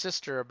telling her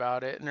sister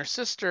about it, and her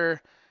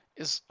sister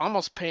is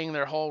almost paying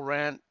their whole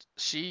rent.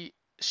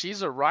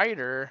 She's a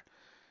writer,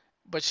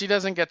 but she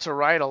doesn't get to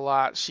write a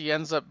lot. She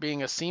ends up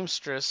being a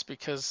seamstress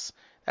because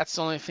that's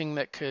the only thing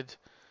that could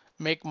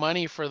make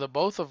money for the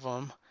both of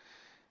them.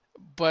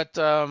 But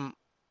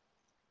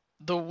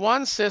the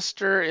one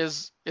sister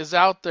is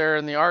out there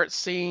in the art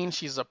scene.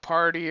 She's a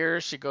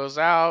partier. She goes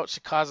out. She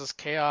causes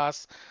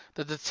chaos.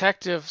 The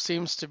detective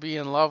seems to be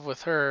in love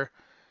with her.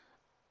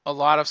 A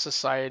lot of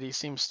society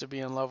seems to be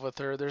in love with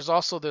her. There's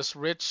also this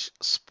rich,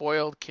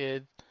 spoiled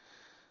kid.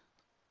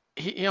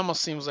 He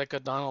almost seems like a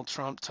Donald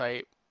Trump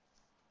type,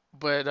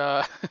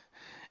 but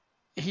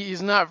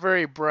he's not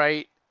very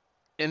bright.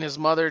 And his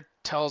mother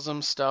tells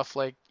him stuff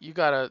like, "You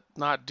gotta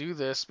not do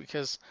this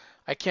because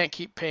I can't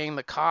keep paying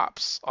the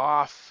cops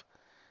off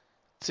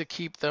to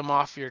keep them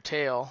off your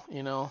tail."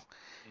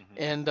 Hmm.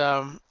 And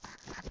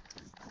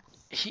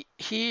he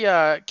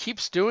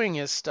keeps doing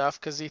his stuff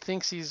because he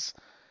thinks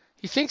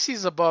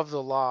he's above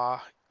the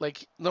law.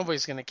 Like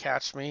nobody's gonna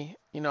catch me.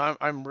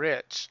 I'm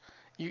rich.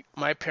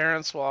 My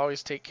parents will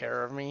always take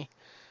care of me.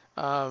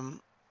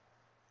 Um,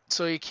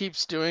 so he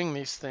keeps doing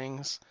these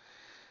things.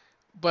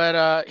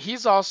 But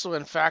he's also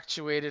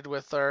infatuated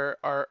with our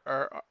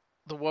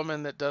the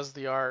woman that does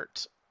the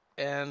art.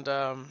 And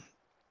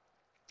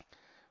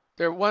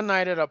there one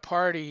night at a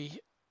party,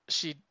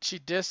 she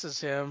disses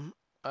him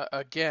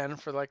again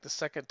for like the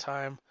second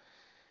time.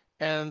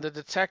 And the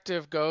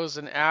detective goes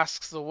and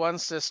asks the one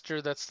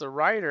sister that's the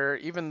writer,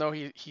 even though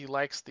he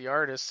likes the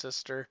artist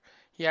sister,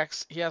 he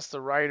asks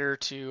the writer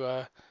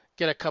to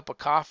get a cup of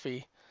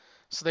coffee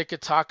so they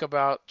could talk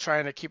about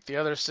trying to keep the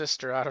other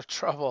sister out of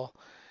trouble.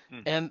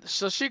 Mm. And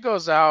so she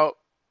goes out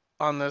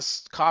on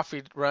this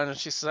coffee run, and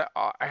she says,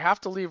 I have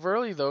to leave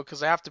early though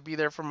because I have to be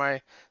there for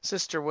my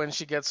sister when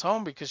she gets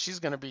home because she's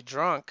going to be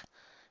drunk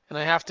and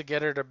I have to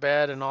get her to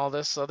bed and all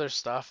this other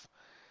stuff.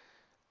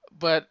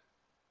 But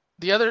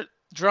the other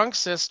drunk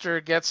sister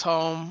gets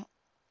home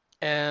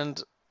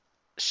and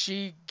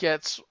she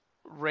gets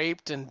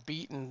raped and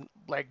beaten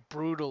like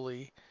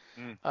brutally.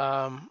 Mm.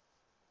 Um,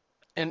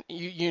 and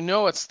you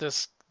know it's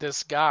this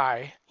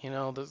guy,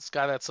 this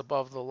guy that's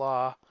above the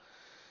law.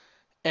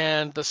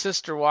 And the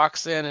sister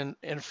walks in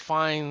and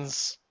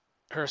finds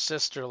her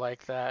sister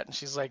like that, and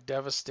she's like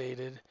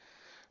devastated.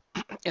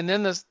 And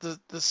then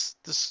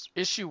this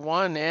issue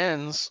one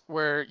ends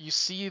where you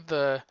see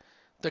the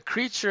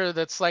creature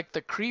that's like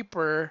the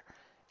creeper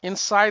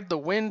inside the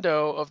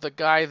window of the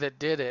guy that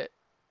did it.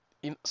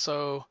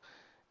 So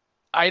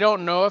I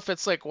don't know if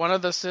it's like one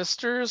of the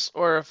sisters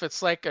or if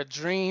it's like a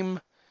dream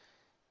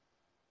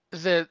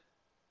that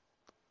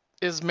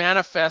is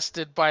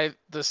manifested by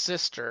the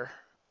sister.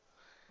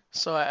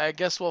 So I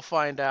guess we'll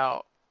find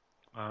out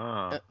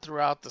Ah.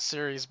 throughout the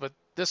series. But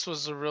this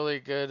was a really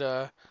good.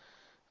 The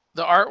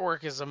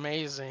artwork is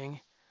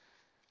amazing,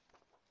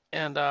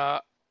 and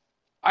I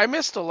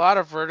missed a lot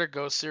of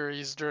Vertigo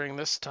series during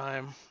this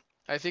time.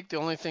 I think the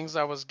only things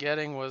I was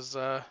getting was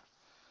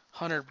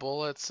 100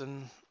 Bullets,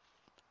 and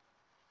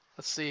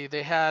let's see,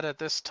 they had at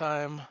this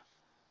time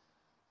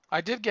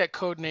I did get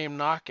Codename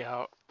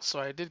Knockout, so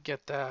I did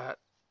get that.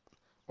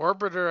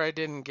 Orbiter I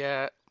didn't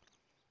get.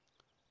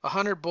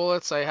 100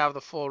 Bullets I have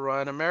the full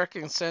run.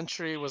 American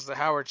Century was the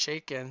Howard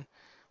Chaykin.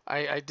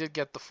 I did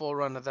get the full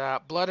run of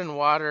that. Blood and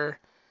Water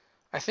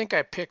I think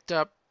I picked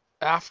up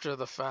after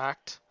the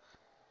fact.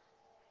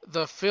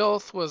 The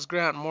Filth was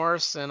Grant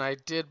Morrison. I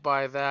did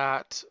buy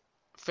that.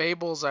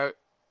 Fables I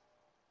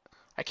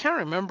can't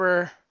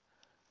remember.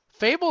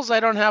 Fables I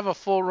don't have a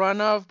full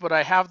run of, but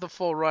I have the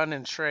full run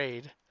in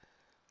trade.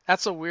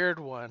 That's a weird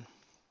one.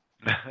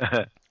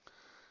 I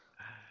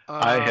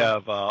Um,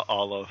 have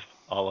all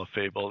of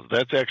Fables.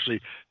 That's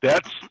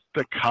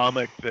the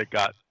comic that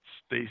got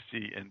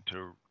Stacy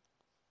into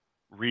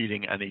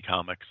reading any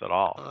comics at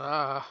all.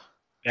 uh,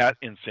 That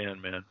and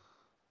Sandman.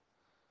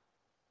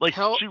 Like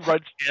Hell, she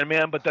read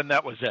Sandman, but then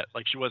that was it.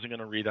 Like she wasn't going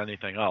to read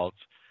anything else.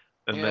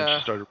 And then she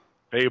yeah. started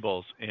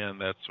Fables, and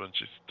that's when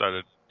she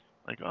started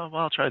like, oh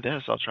well, I'll try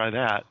this, I'll try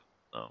that.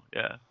 Oh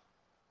yeah,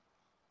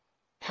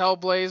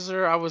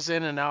 Hellblazer I was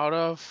in and out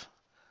of.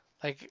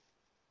 Like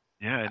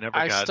yeah.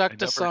 I I stuck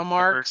to some never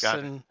arcs got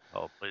into and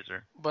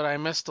Hellblazer. but I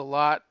missed a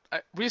lot.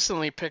 I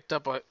recently picked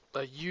up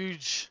a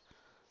huge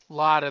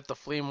lot at the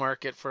flea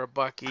market for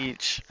 $1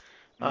 each.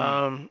 Mm.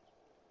 Um,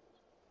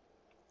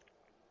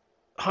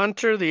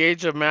 Hunter, The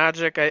Age of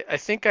Magic. I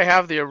think I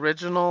have the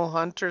original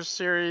Hunter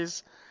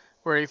series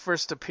where he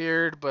first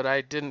appeared, but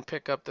I didn't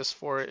pick up this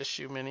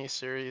 4-issue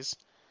miniseries.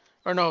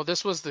 Or no,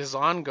 this was his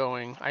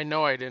ongoing. I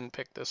know I didn't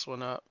pick this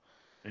one up.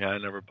 Yeah, I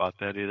never bought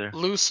that either.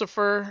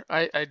 Lucifer,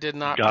 I did You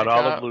not got pick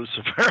all of up.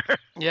 Lucifer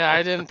Yeah,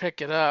 I didn't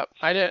pick it up.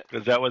 I didn't.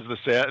 because that was a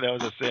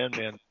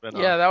Sandman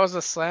spinoff. Yeah, that was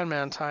a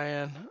Sandman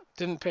tie-in.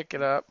 Didn't pick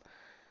it up.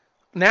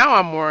 Now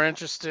I'm more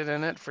interested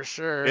in it for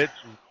sure. It's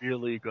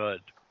really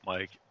good,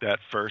 Mike. That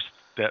first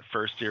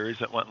series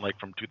that went like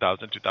from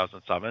 2000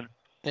 2007.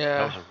 That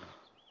Yeah. was a really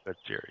good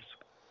series.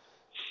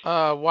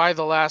 Why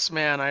the Last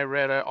Man? I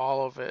read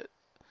all of it.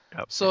 Yep,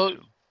 me So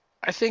too.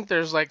 I think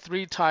there's like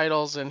 3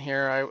 titles in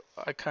here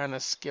I kind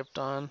of skipped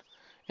on,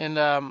 and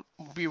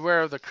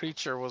Beware of the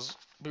Creeper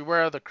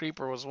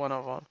was one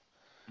of them.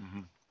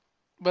 Hmm.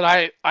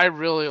 But I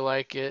really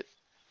like it,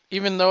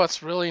 even though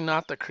it's really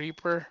not the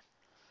Creeper.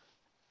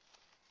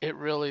 It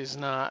really is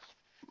not.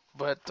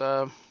 But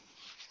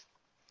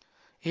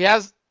he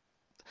has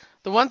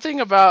the one thing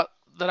about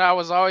that I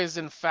was always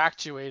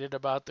infatuated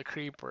about the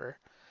Creeper,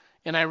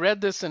 and I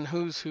read this in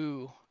Who's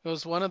Who. It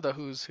was one of the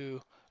Who's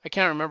Who. I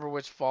can't remember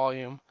which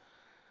volume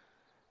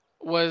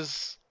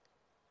was,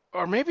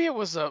 or maybe it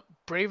was a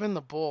Brave and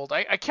the Bold.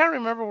 I can't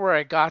remember where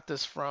I got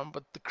this from,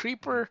 but the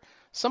Creeper,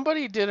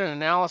 somebody did an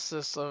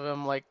analysis of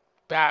him, like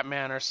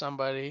Batman or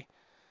somebody.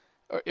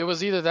 Or it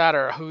was either that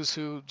or a Who's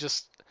Who.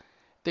 Just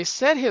they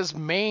said his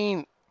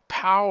main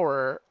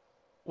power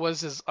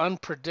was his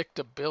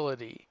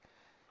unpredictability.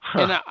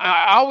 And Huh.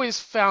 I always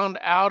found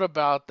out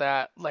about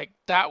that. Like,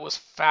 that was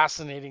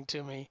fascinating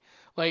to me.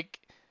 Like,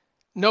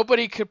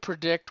 nobody could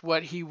predict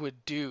what he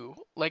would do.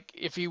 Like,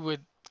 if he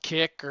would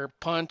kick or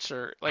punch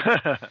or, like,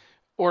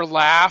 or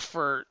laugh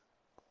or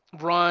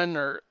run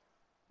or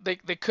they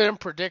couldn't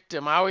predict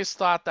him. I always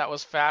thought that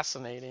was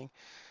fascinating.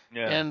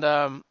 Yeah.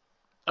 And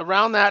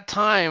around that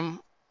time,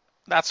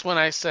 that's when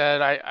I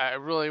said I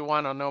really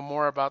want to know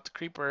more about the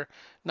Creeper,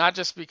 not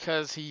just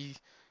because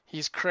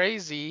he's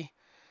crazy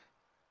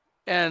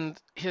and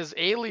his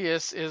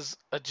alias is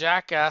a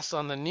jackass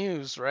on the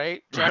news,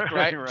 right?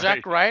 Right.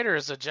 Jack Right. Ryder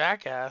is a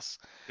jackass,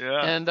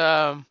 Yeah. and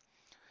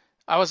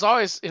I was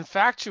always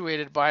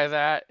infatuated by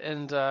that,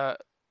 and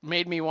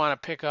made me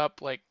want to pick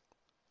up like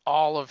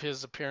all of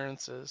his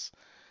appearances.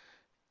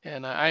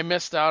 And I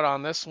missed out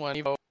on this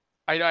one.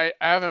 I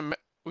haven't.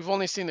 We've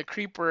only seen the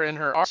Creeper in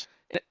her art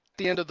at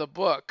the end of the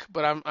book,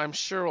 but I'm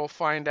sure we'll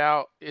find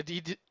out.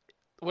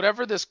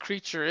 Whatever this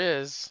creature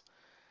is,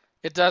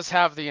 it does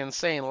have the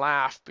insane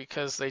laugh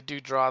because they do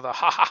draw the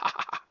ha ha ha,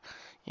 ha,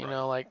 Right.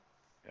 like.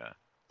 Yeah.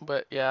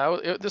 But yeah,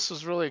 this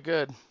was really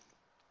good.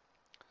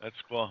 That's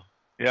cool.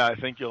 Yeah, I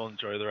think you'll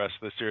enjoy the rest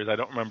of the series. I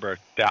don't remember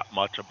that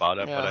much about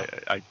it, but Yeah,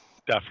 I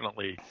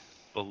definitely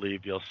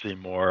believe you'll see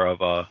more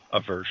of a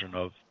version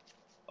of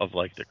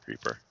like the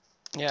Creeper.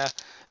 yeah.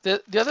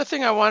 The other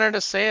thing I wanted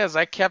to say is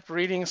I kept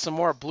reading some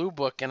more Blue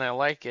Book and I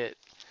like it.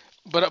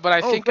 But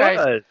I Oh, think I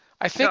good.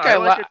 I Yeah, think I I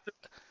like li- it.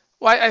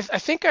 well I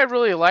think I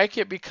really like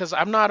it because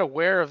I'm not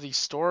aware of these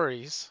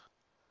stories.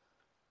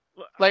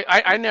 Like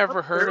I I'm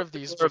never heard aware of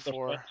these more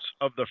before.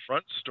 of the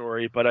front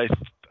story, but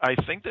I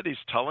think that he's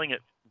telling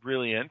it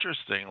really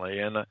interestingly,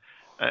 and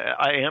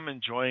I am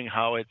enjoying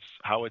how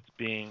it's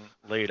being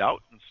laid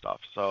out and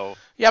stuff. So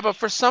Yeah, but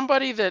for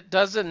somebody that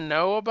doesn't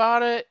know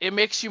about it, it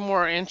makes you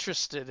more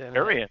interested in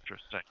it. very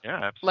interesting.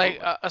 Yeah, Like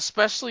absolutely.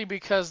 especially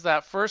because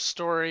that first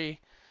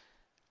story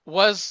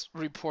was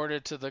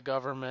reported to the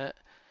government.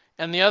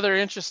 And the other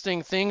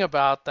interesting thing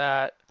about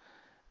that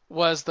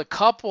was the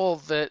couple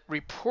that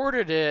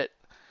reported it,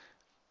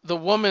 the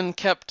woman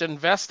kept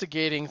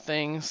investigating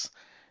things,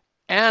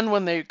 and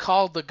when they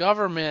called the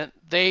government,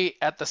 they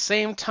at the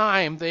same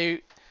time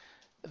they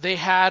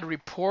had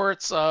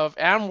reports of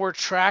and were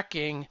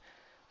tracking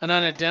an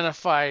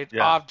unidentified Yeah,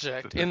 object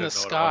because they in the didn't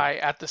know what it was. sky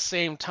at the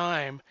same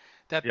time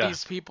that Yes,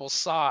 these people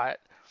saw it.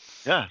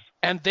 yes,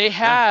 And they yeah.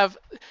 have,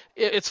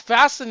 it's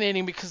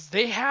fascinating because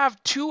they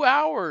have 2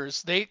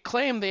 hours. They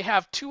claim they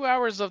have 2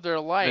 hours of their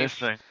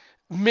life Missing.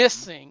 Mhm.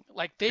 missing.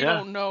 Like they Yeah,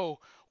 don't know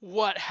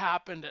what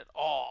happened at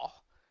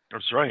all.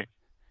 that's right.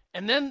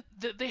 And then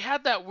they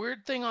had that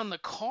weird thing on the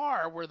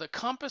car where the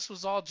compass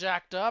was all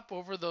jacked up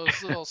over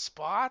those little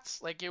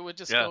spots. Like Yeah, it would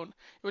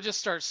just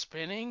start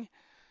spinning.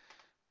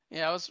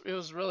 Yeah, it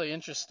was really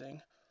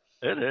interesting.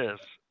 it is.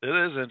 It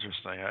is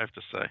interesting, I have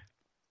to say.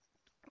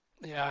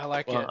 Yeah, I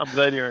like Well, it. I'm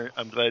glad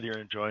you're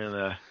enjoying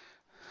that.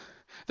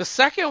 The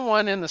second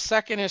one in the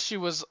second issue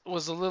was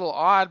a little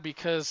odd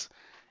because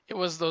it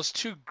was those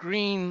two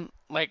green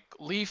like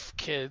leaf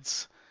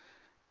kids,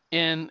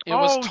 and it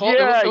was Oh told it,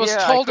 yeah, it was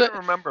yeah. I told couldn't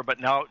remember, but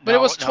now but it now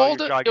was now told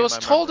you're it jogging was my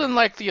told memory. in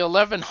like the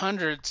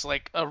 1100s,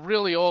 like a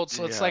really old.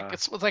 So Yeah. it's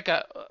like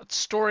a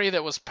story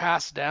that was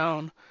passed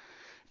down.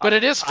 I, But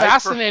it is I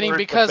fascinating preferred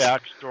the because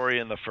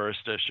backstory in the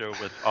first issue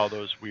with all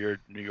those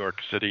weird New York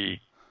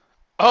City.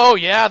 oh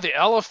yeah, the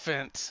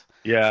elephant.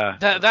 Yeah,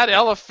 That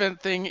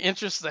elephant thing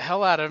interests the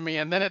hell out of me,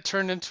 and then it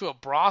turned into a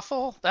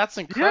brothel. That's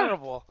yeah.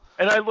 incredible.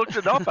 And I looked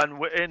it up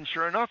and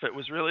sure enough, it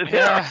was really there.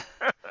 Yeah,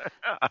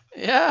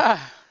 yeah.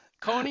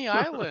 Coney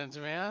Island,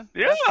 man.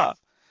 Yeah,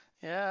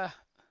 Yeah,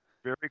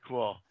 very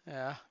cool.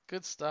 yeah.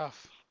 Good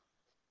stuff.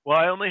 Well,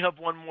 I only have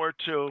one more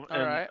too, All and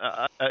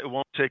right. it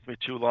won't take me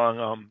too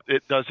long.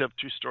 It does have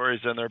two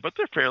stories in there, but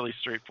they're fairly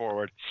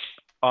straightforward.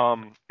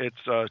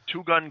 It's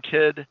Two Gun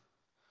Kid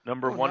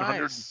number Oh, nice.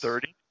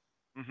 130.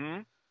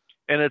 Mm-hmm.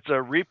 And it's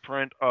a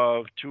reprint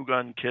of Two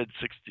Gun Kid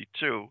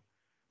 62,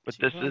 but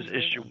this is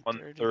issue 230.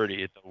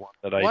 130, the one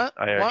that I What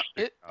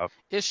actually have.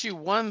 issue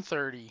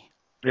 130.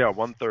 Yeah,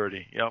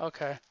 130. Yep.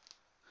 Okay.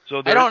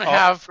 So I they're don't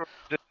all the have stories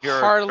in here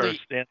are hardly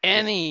standard any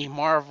issue.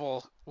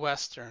 Marvel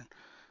Western.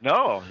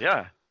 No,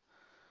 yeah.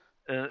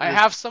 I It's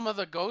have some of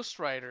the Ghost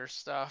Rider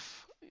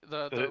stuff.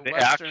 The the actual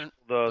Western,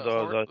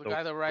 the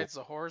guy that the rides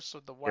the horse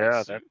with the white yeah,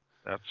 suit.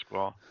 that's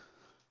cool.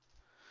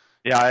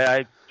 Yeah,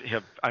 I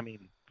have. I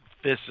mean,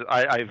 this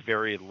I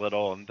very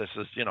little, and this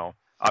is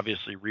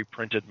obviously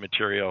reprinted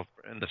material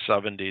in the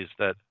 70s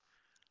that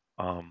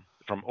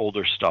from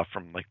older stuff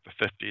from like the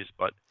 50s.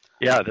 But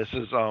yeah, this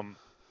is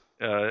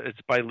it's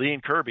by Lee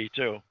and Kirby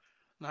too,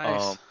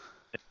 um, Nice.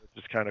 which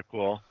is kind of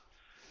cool.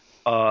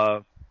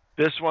 Uh,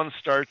 this one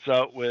starts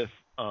out with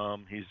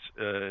he's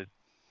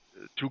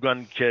Two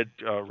Gun Kid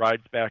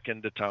rides back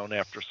into town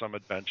after some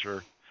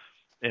adventure,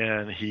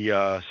 and he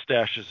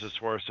stashes his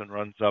horse and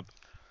runs up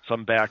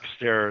some back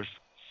stairs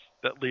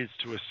that leads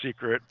to a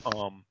secret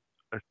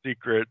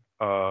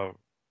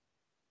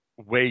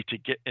way to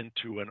get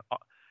into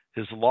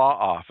his law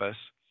office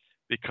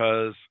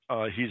because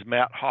he's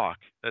Matt Hawk.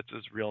 That's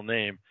his real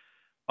name,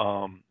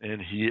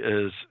 and he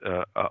is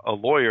a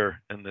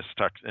lawyer in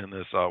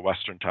this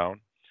western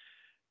town.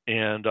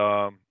 And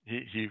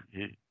he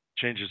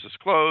changes his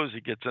clothes.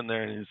 He gets in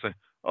there and he's like,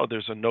 "Oh,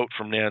 there's a note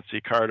from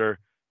Nancy Carter.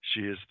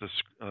 She is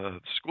the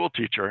school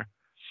teacher,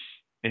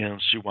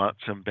 and she wants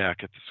him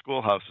back at the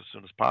schoolhouse as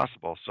soon as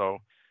possible." So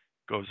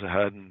goes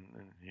ahead and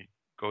he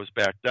goes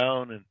back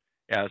down, and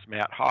as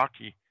Matt Hawk,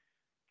 he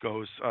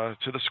goes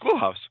to the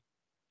schoolhouse,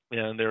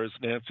 and there's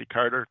Nancy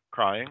Carter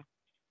crying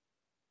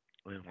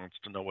and wants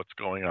to know what's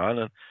going on,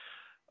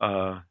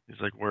 and he's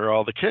like, "Where are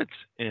all the kids?"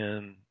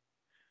 And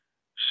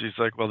she's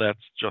like, "Well,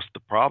 that's just the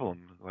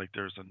problem. Like,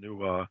 there's a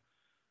new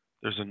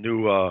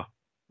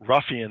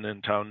ruffian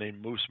in town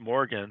named Moose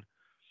Morgan,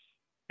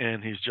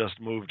 and he's just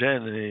moved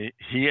in, and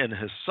he and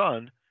his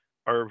son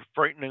are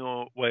frightening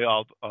away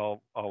all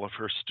of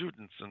her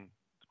students, and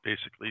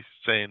basically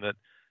saying that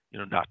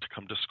not to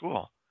come to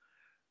school.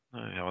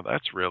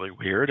 That's really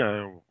weird.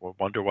 I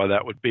wonder why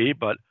that would be,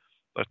 but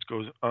let's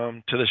go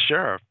to the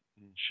sheriff."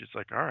 And she's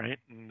like, "All right."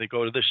 And they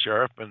go to the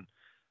sheriff, and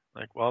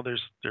like, "Well,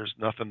 there's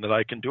nothing that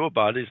I can do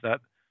about it. He's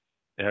not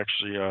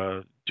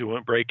actually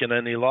doing breaking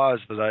any laws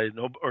that I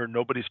know, or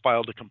nobody's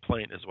filed a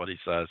complaint," is what he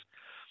says.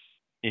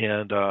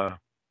 And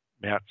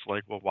Matt's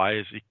like, "Well, why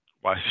does he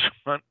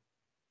want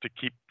to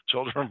keep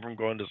children from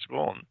going to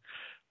school?" And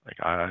like,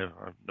 I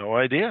have no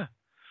idea.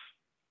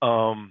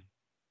 Um,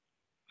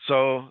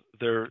 so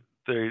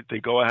they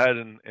go ahead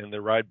and they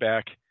ride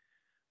back.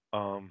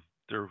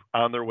 They're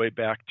on their way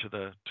back to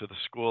the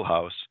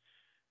schoolhouse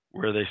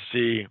where they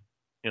see,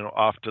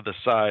 off to the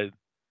side,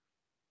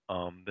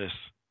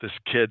 this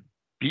kid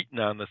beating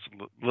on this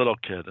little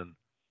kid, and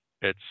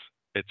it's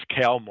it's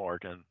Cal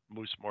Morgan,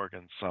 Moose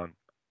Morgan's son.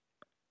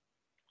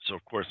 So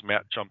of course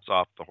Matt jumps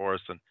off the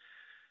horse, and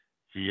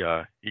he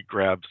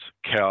grabs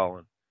Cal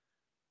and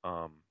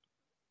um,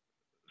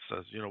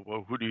 says,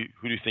 "Well, who do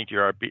you think you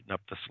are beating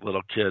up this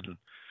little kid?" And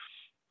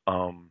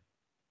um,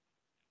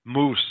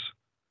 Moose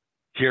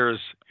hears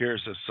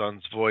his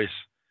son's voice,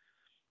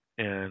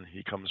 and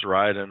he comes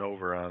riding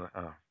over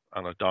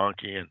on a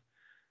donkey and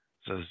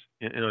says,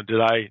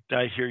 "Did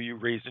I hear you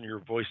raising your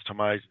voice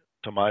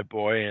to my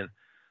boy?" And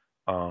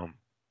um,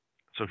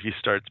 so he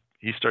starts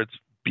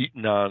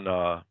beating on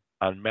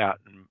Matt,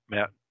 and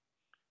Matt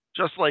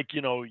just like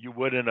you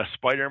would in a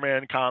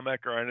Spider-Man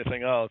comic or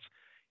anything else.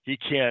 He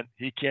can't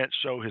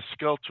show his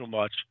skill too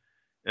much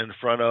in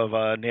front of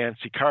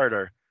Nancy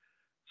Carter,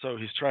 so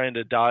he's trying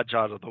to dodge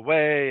out of the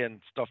way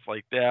and stuff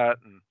like that,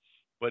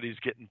 but he's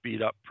getting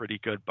beat up pretty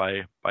good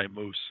by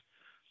Moose.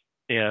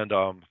 And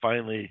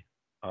finally,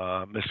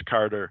 Miss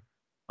Carter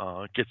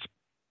gets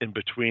in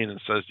between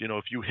and says,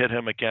 if you hit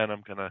him again,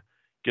 I'm gonna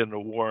get a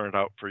warrant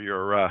out for your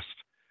arrest.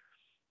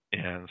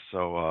 And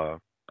so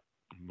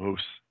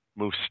Moose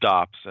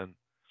stops, and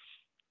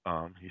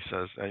he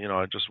says,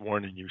 I'm just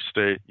warning you,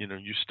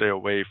 stay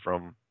away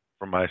from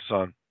my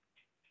son.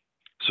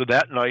 So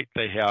that night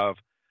they have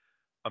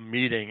a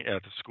meeting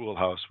at the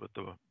schoolhouse with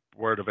the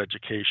Board of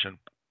Education,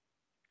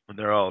 and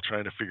they're all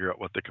trying to figure out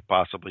what they could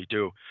possibly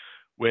do.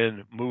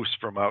 When Moose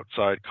from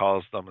outside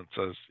calls them and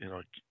says,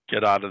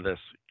 get out of this,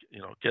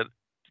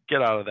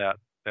 get out of that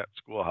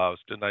schoolhouse.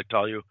 Didn't I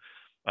tell you?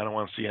 I don't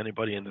want to see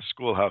anybody in the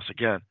schoolhouse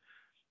again.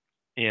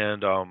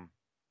 And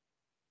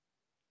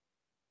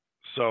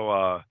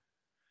so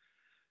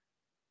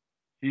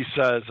he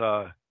says,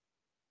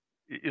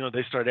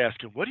 they start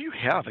asking, what do you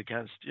have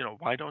against,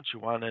 why don't you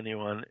want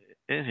anyone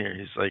in here?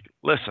 He's like,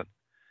 listen,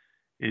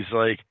 he's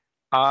like,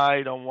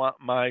 I don't want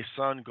my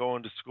son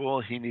going to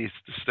school. He needs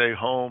to stay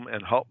home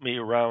and help me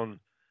around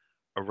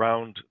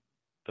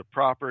the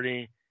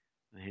property.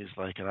 And he's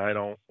like, and I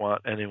don't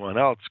want anyone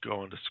else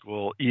going to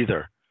school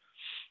either.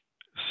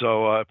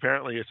 So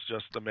apparently it's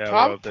just a matter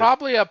of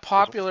probably a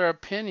popular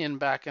opinion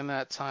back in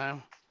that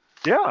time.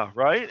 Yeah,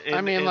 right.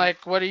 And,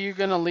 like, what are you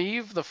gonna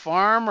leave the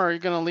farm, or are you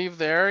gonna leave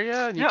the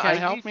area? And you can't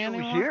help me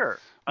anymore. Here.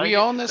 We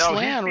own this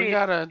land. We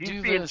gotta do this.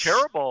 He's being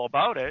terrible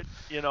about it,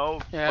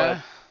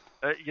 Yeah.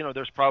 But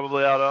there's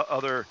probably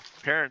other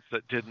parents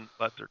that didn't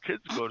let their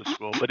kids go to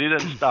school, but he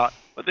didn't stop.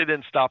 But they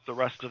didn't stop the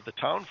rest of the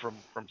town from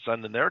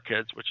sending their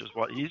kids, which is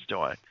what he's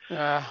doing.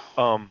 Yeah.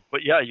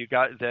 But yeah, you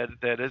got that.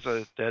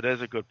 That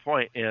is a good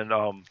point. And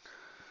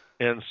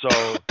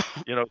so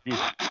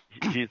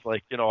he's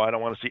like, I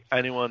don't want to see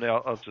anyone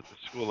else at the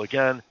school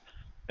again.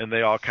 And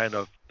they all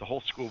the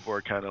whole school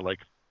board like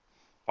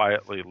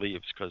quietly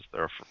leaves because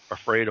they're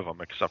afraid of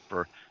him, except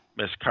for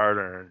Miss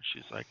Carter. And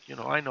she's like,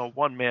 I know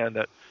one man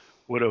that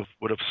would have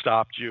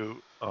stopped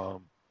you.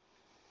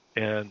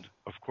 And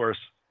of course,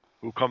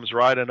 who comes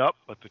riding up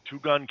but the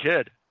two-gun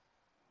kid.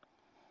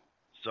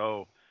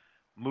 So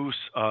Moose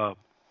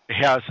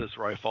has his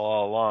rifle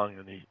all along,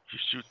 and he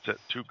shoots at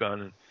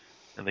two-gun,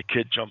 and the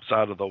kid jumps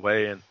out of the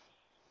way, and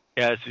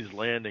as he's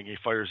landing, he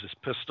fires his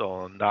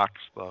pistol and knocks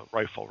the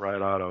rifle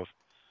right out of,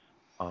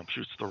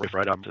 shoots the rifle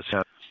right out of his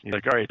hand. He's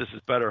like, all right, this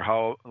is better.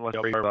 Let's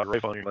fire that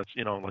rifle, and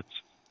let's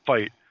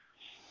fight.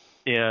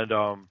 And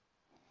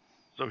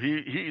so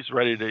he's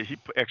ready to. He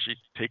actually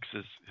takes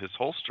his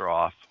holster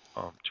off.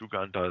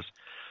 Two-gun does,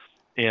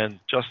 and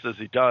just as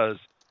he does,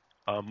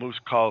 Moose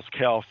calls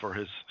Cal for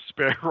his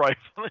spare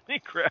rifle,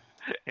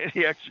 and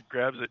he actually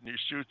grabs it and he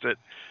shoots it.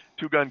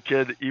 Two-gun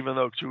kid, even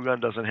though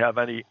two-gun doesn't have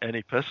any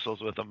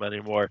pistols with him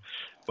anymore,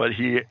 but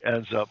he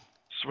ends up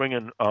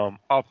swinging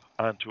up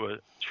onto a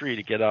tree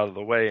to get out of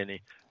the way, and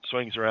he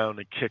swings around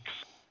and kicks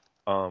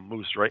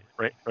Moose right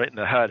in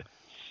the head.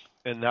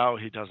 And now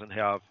he doesn't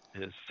have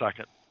his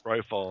second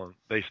rifle,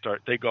 and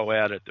they go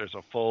at it. There's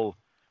a full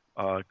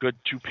good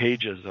 2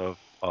 pages of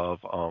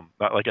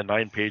not like a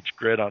 9-page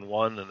grid on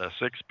one and a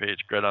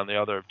 6-page grid on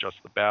the other of just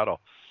the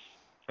battle.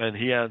 And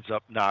he ends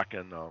up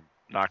knocking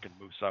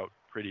Moose out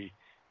pretty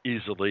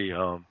easily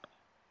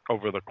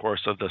over the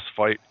course of this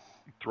fight.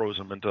 He throws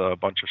him into a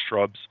bunch of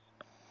shrubs.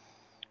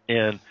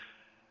 And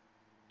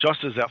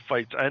just as that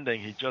fight's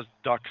ending, he just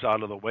ducks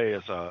out of the way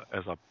as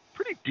a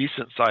pretty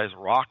decent-sized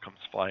rock comes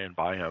flying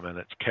by him, and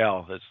it's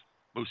Cal,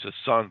 Moose's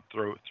son,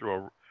 threw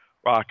a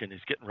rock, and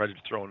he's getting ready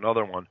to throw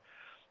another one.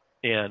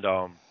 And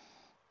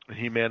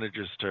he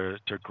manages to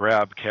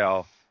grab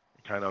Cal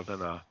kind of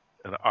in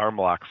an arm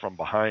lock from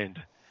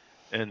behind,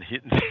 and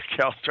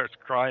Cal starts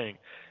crying.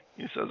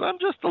 He says, I'm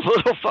just a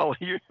little fella.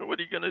 What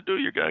are you going to do?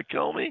 You're going to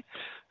kill me?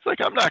 It's like,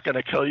 I'm not going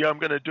to kill you. I'm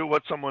going to do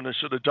what someone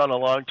should have done a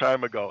long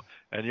time ago.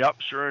 And yep,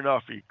 sure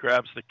enough, he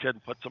grabs the kid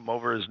and puts him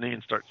over his knee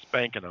and starts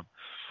spanking him.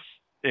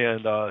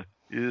 And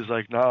he's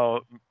like,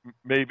 now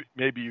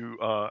maybe you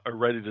are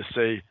ready to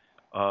say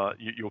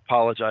you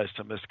apologize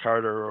to Miss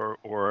Carter,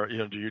 or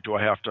do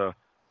I have to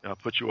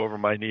put you over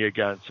my knee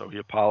again? So he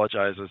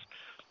apologizes,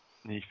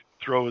 and he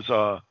throws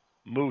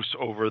Moose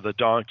over the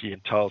donkey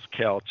and tells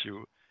Cal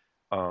to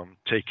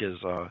take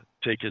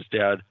his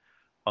dad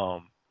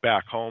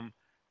back home.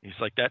 He's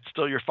like, that's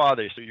still your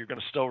father, so you're going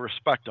to still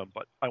respect him,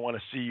 but I want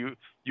to see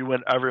you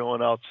and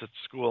everyone else at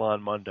school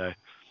on Monday.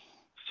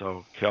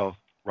 So Cal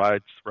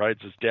rides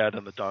his dad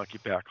and the donkey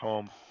back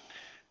home,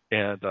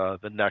 and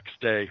the next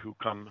day,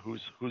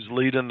 who's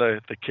leading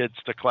the kids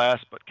to class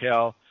but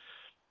Cal,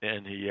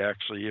 and he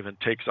actually even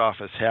takes off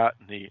his hat,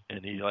 and he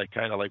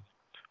kind of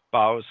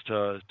bows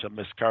to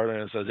Miss Carter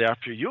and says,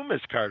 after you,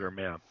 Miss Carter,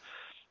 ma'am.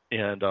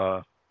 And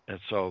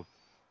so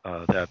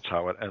that's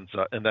how it ends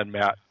up. And then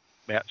Matt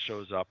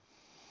shows up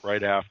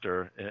right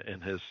after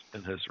in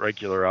his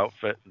regular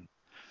outfit,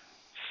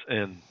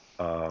 and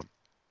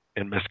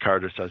and Miss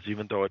Carter says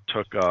even though it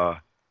took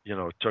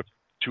it took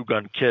Two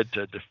Gun Kid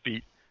to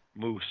defeat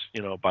Moose,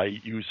 by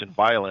using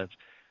violence,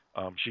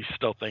 she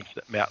still thinks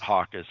that Matt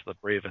Hawk is the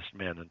bravest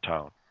man in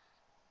town.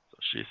 So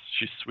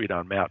she's sweet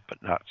on Matt,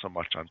 but not so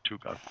much on Two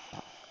Gun.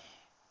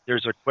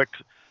 There's a quick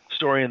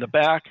story in the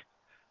back,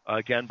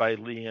 again by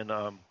Lee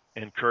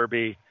and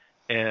Kirby,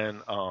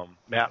 and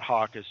Matt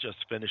Hawk is just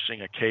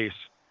finishing a case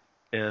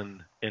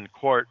in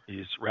court.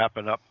 He's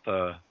wrapping up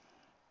the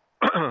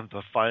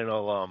the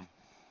final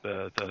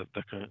the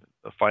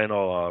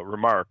final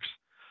remarks,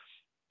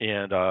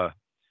 and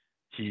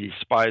he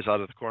spies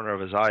out of the corner of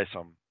his eye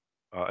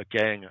a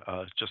gang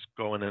just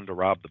going in to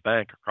rob the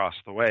bank across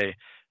the way,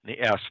 and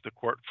he asks the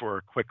court for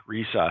a quick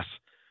recess.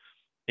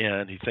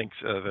 And he thinks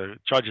the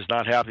judge is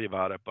not happy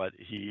about it, but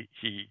he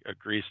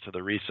agrees to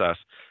the recess.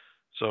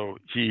 So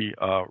he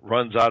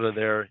runs out of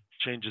there,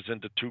 changes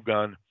into Two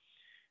Gun,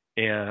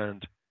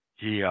 and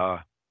he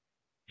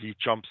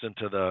jumps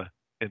into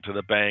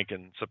the bank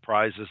and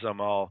surprises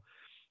them all.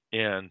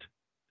 And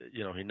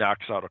he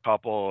knocks out a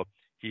couple.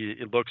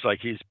 It looks like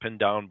he's pinned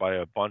down by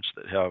a bunch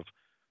that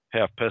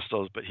have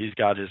pistols, but he's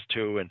got his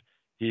two, and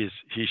he's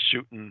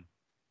shooting.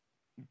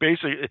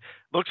 Basically, it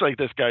looks like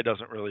this guy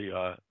doesn't really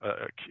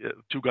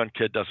Two Gun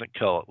Kid doesn't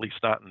kill, at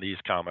least not in these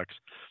comics.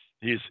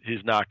 He's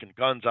knocking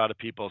guns out of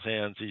people's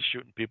hands. He's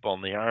shooting people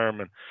in the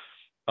arm and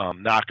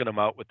knocking them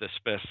out with his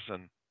fists,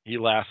 and he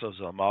lassos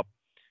them up.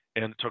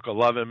 And it took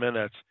 11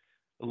 minutes,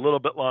 a little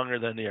bit longer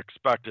than he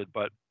expected,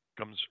 but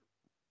comes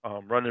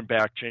running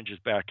back, changes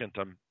back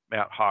into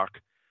Matt Hawk,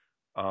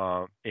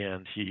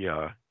 and he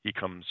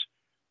comes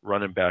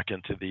running back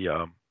into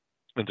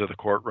the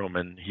courtroom,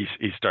 and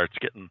he starts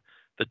getting.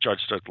 The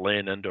judge starts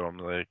laying into him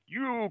like,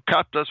 "You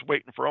kept us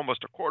waiting for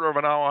almost a quarter of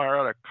an hour.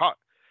 I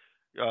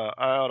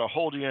ought to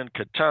hold you in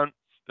contempt.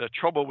 The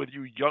trouble with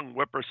you young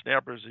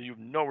whippersnappers is you've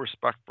no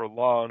respect for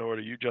law and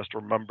order. You just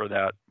remember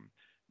that."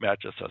 Matt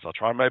just says, "I'll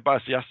try my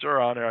best. Yes, sir,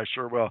 Honor. I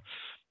sure will."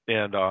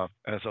 And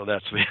so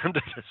that's the end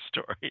of the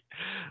story.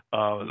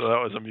 So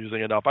that was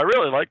amusing enough. I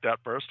really liked that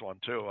first one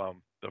too.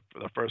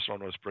 The first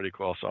one was pretty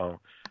cool. So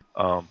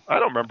I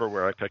don't remember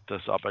where I picked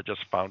this up. I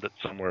just found it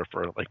somewhere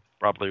for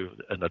probably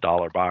in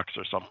 $1 box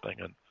or something,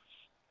 and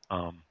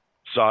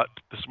saw it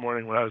this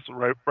morning when I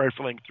was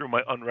rifling through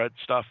my unread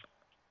stuff,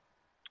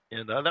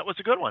 and that was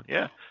a good one.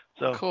 Yeah.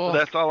 So Cool.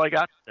 that's all I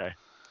got today.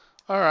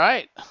 All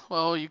right.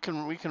 Well, we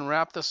can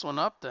wrap this one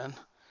up then.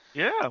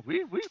 Yeah,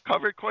 we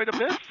covered quite a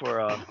bit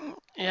for.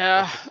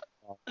 Yeah,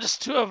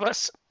 just two of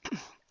us.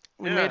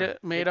 We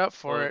made up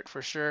for it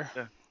for sure.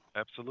 Yeah,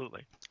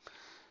 absolutely.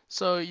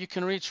 So you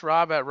can reach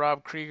Rob at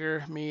Rob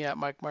Krieger, me at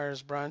Mike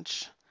Myers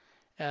Brunch,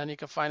 and you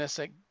can find us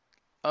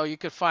you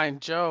could find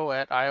Joe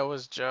at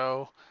Iowa's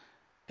Joe,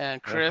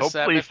 and Chris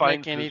at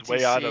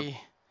McMakin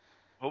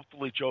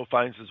Hopefully Joe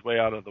finds his way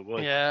out of the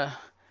woods. Yeah.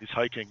 He's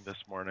hiking this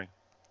morning.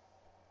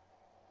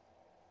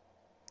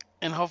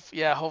 And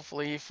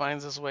hopefully he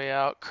finds his way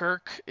out.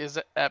 Kirk is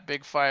at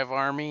Big Five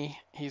Army.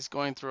 He's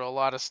going through a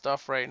lot of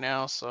stuff right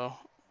now, so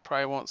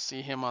probably won't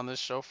see him on this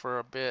show for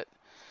a bit.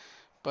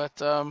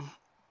 But our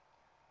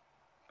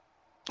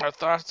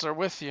thoughts are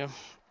with you.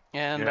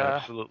 And yeah,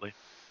 absolutely.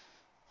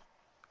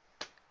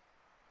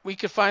 We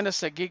could find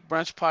us at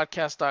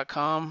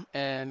geekbrunchpodcast.com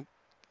and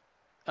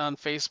on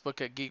Facebook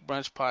at Geek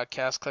Brunch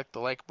Podcast. Click the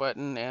like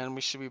button, and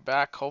we should be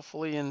back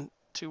hopefully in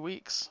 2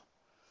 weeks.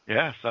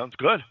 Yeah, sounds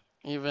good.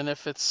 Even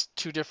if it's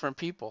 2 different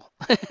people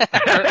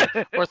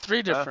or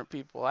 3 different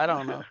people. I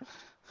don't know.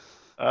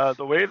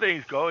 The way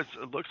things go, it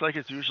looks like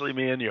it's usually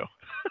me and you.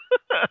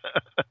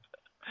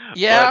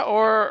 Yeah,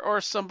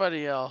 or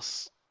somebody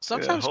else.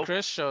 Sometimes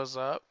Chris shows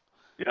up.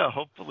 Yeah,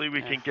 hopefully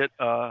we can get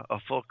a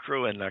full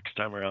crew in next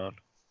time around.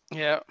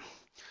 Yeah.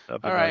 All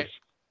right.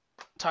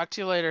 Talk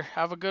to you later.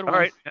 Have a good one. All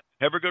right.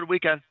 Have a good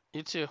weekend.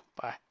 You too.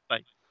 Bye.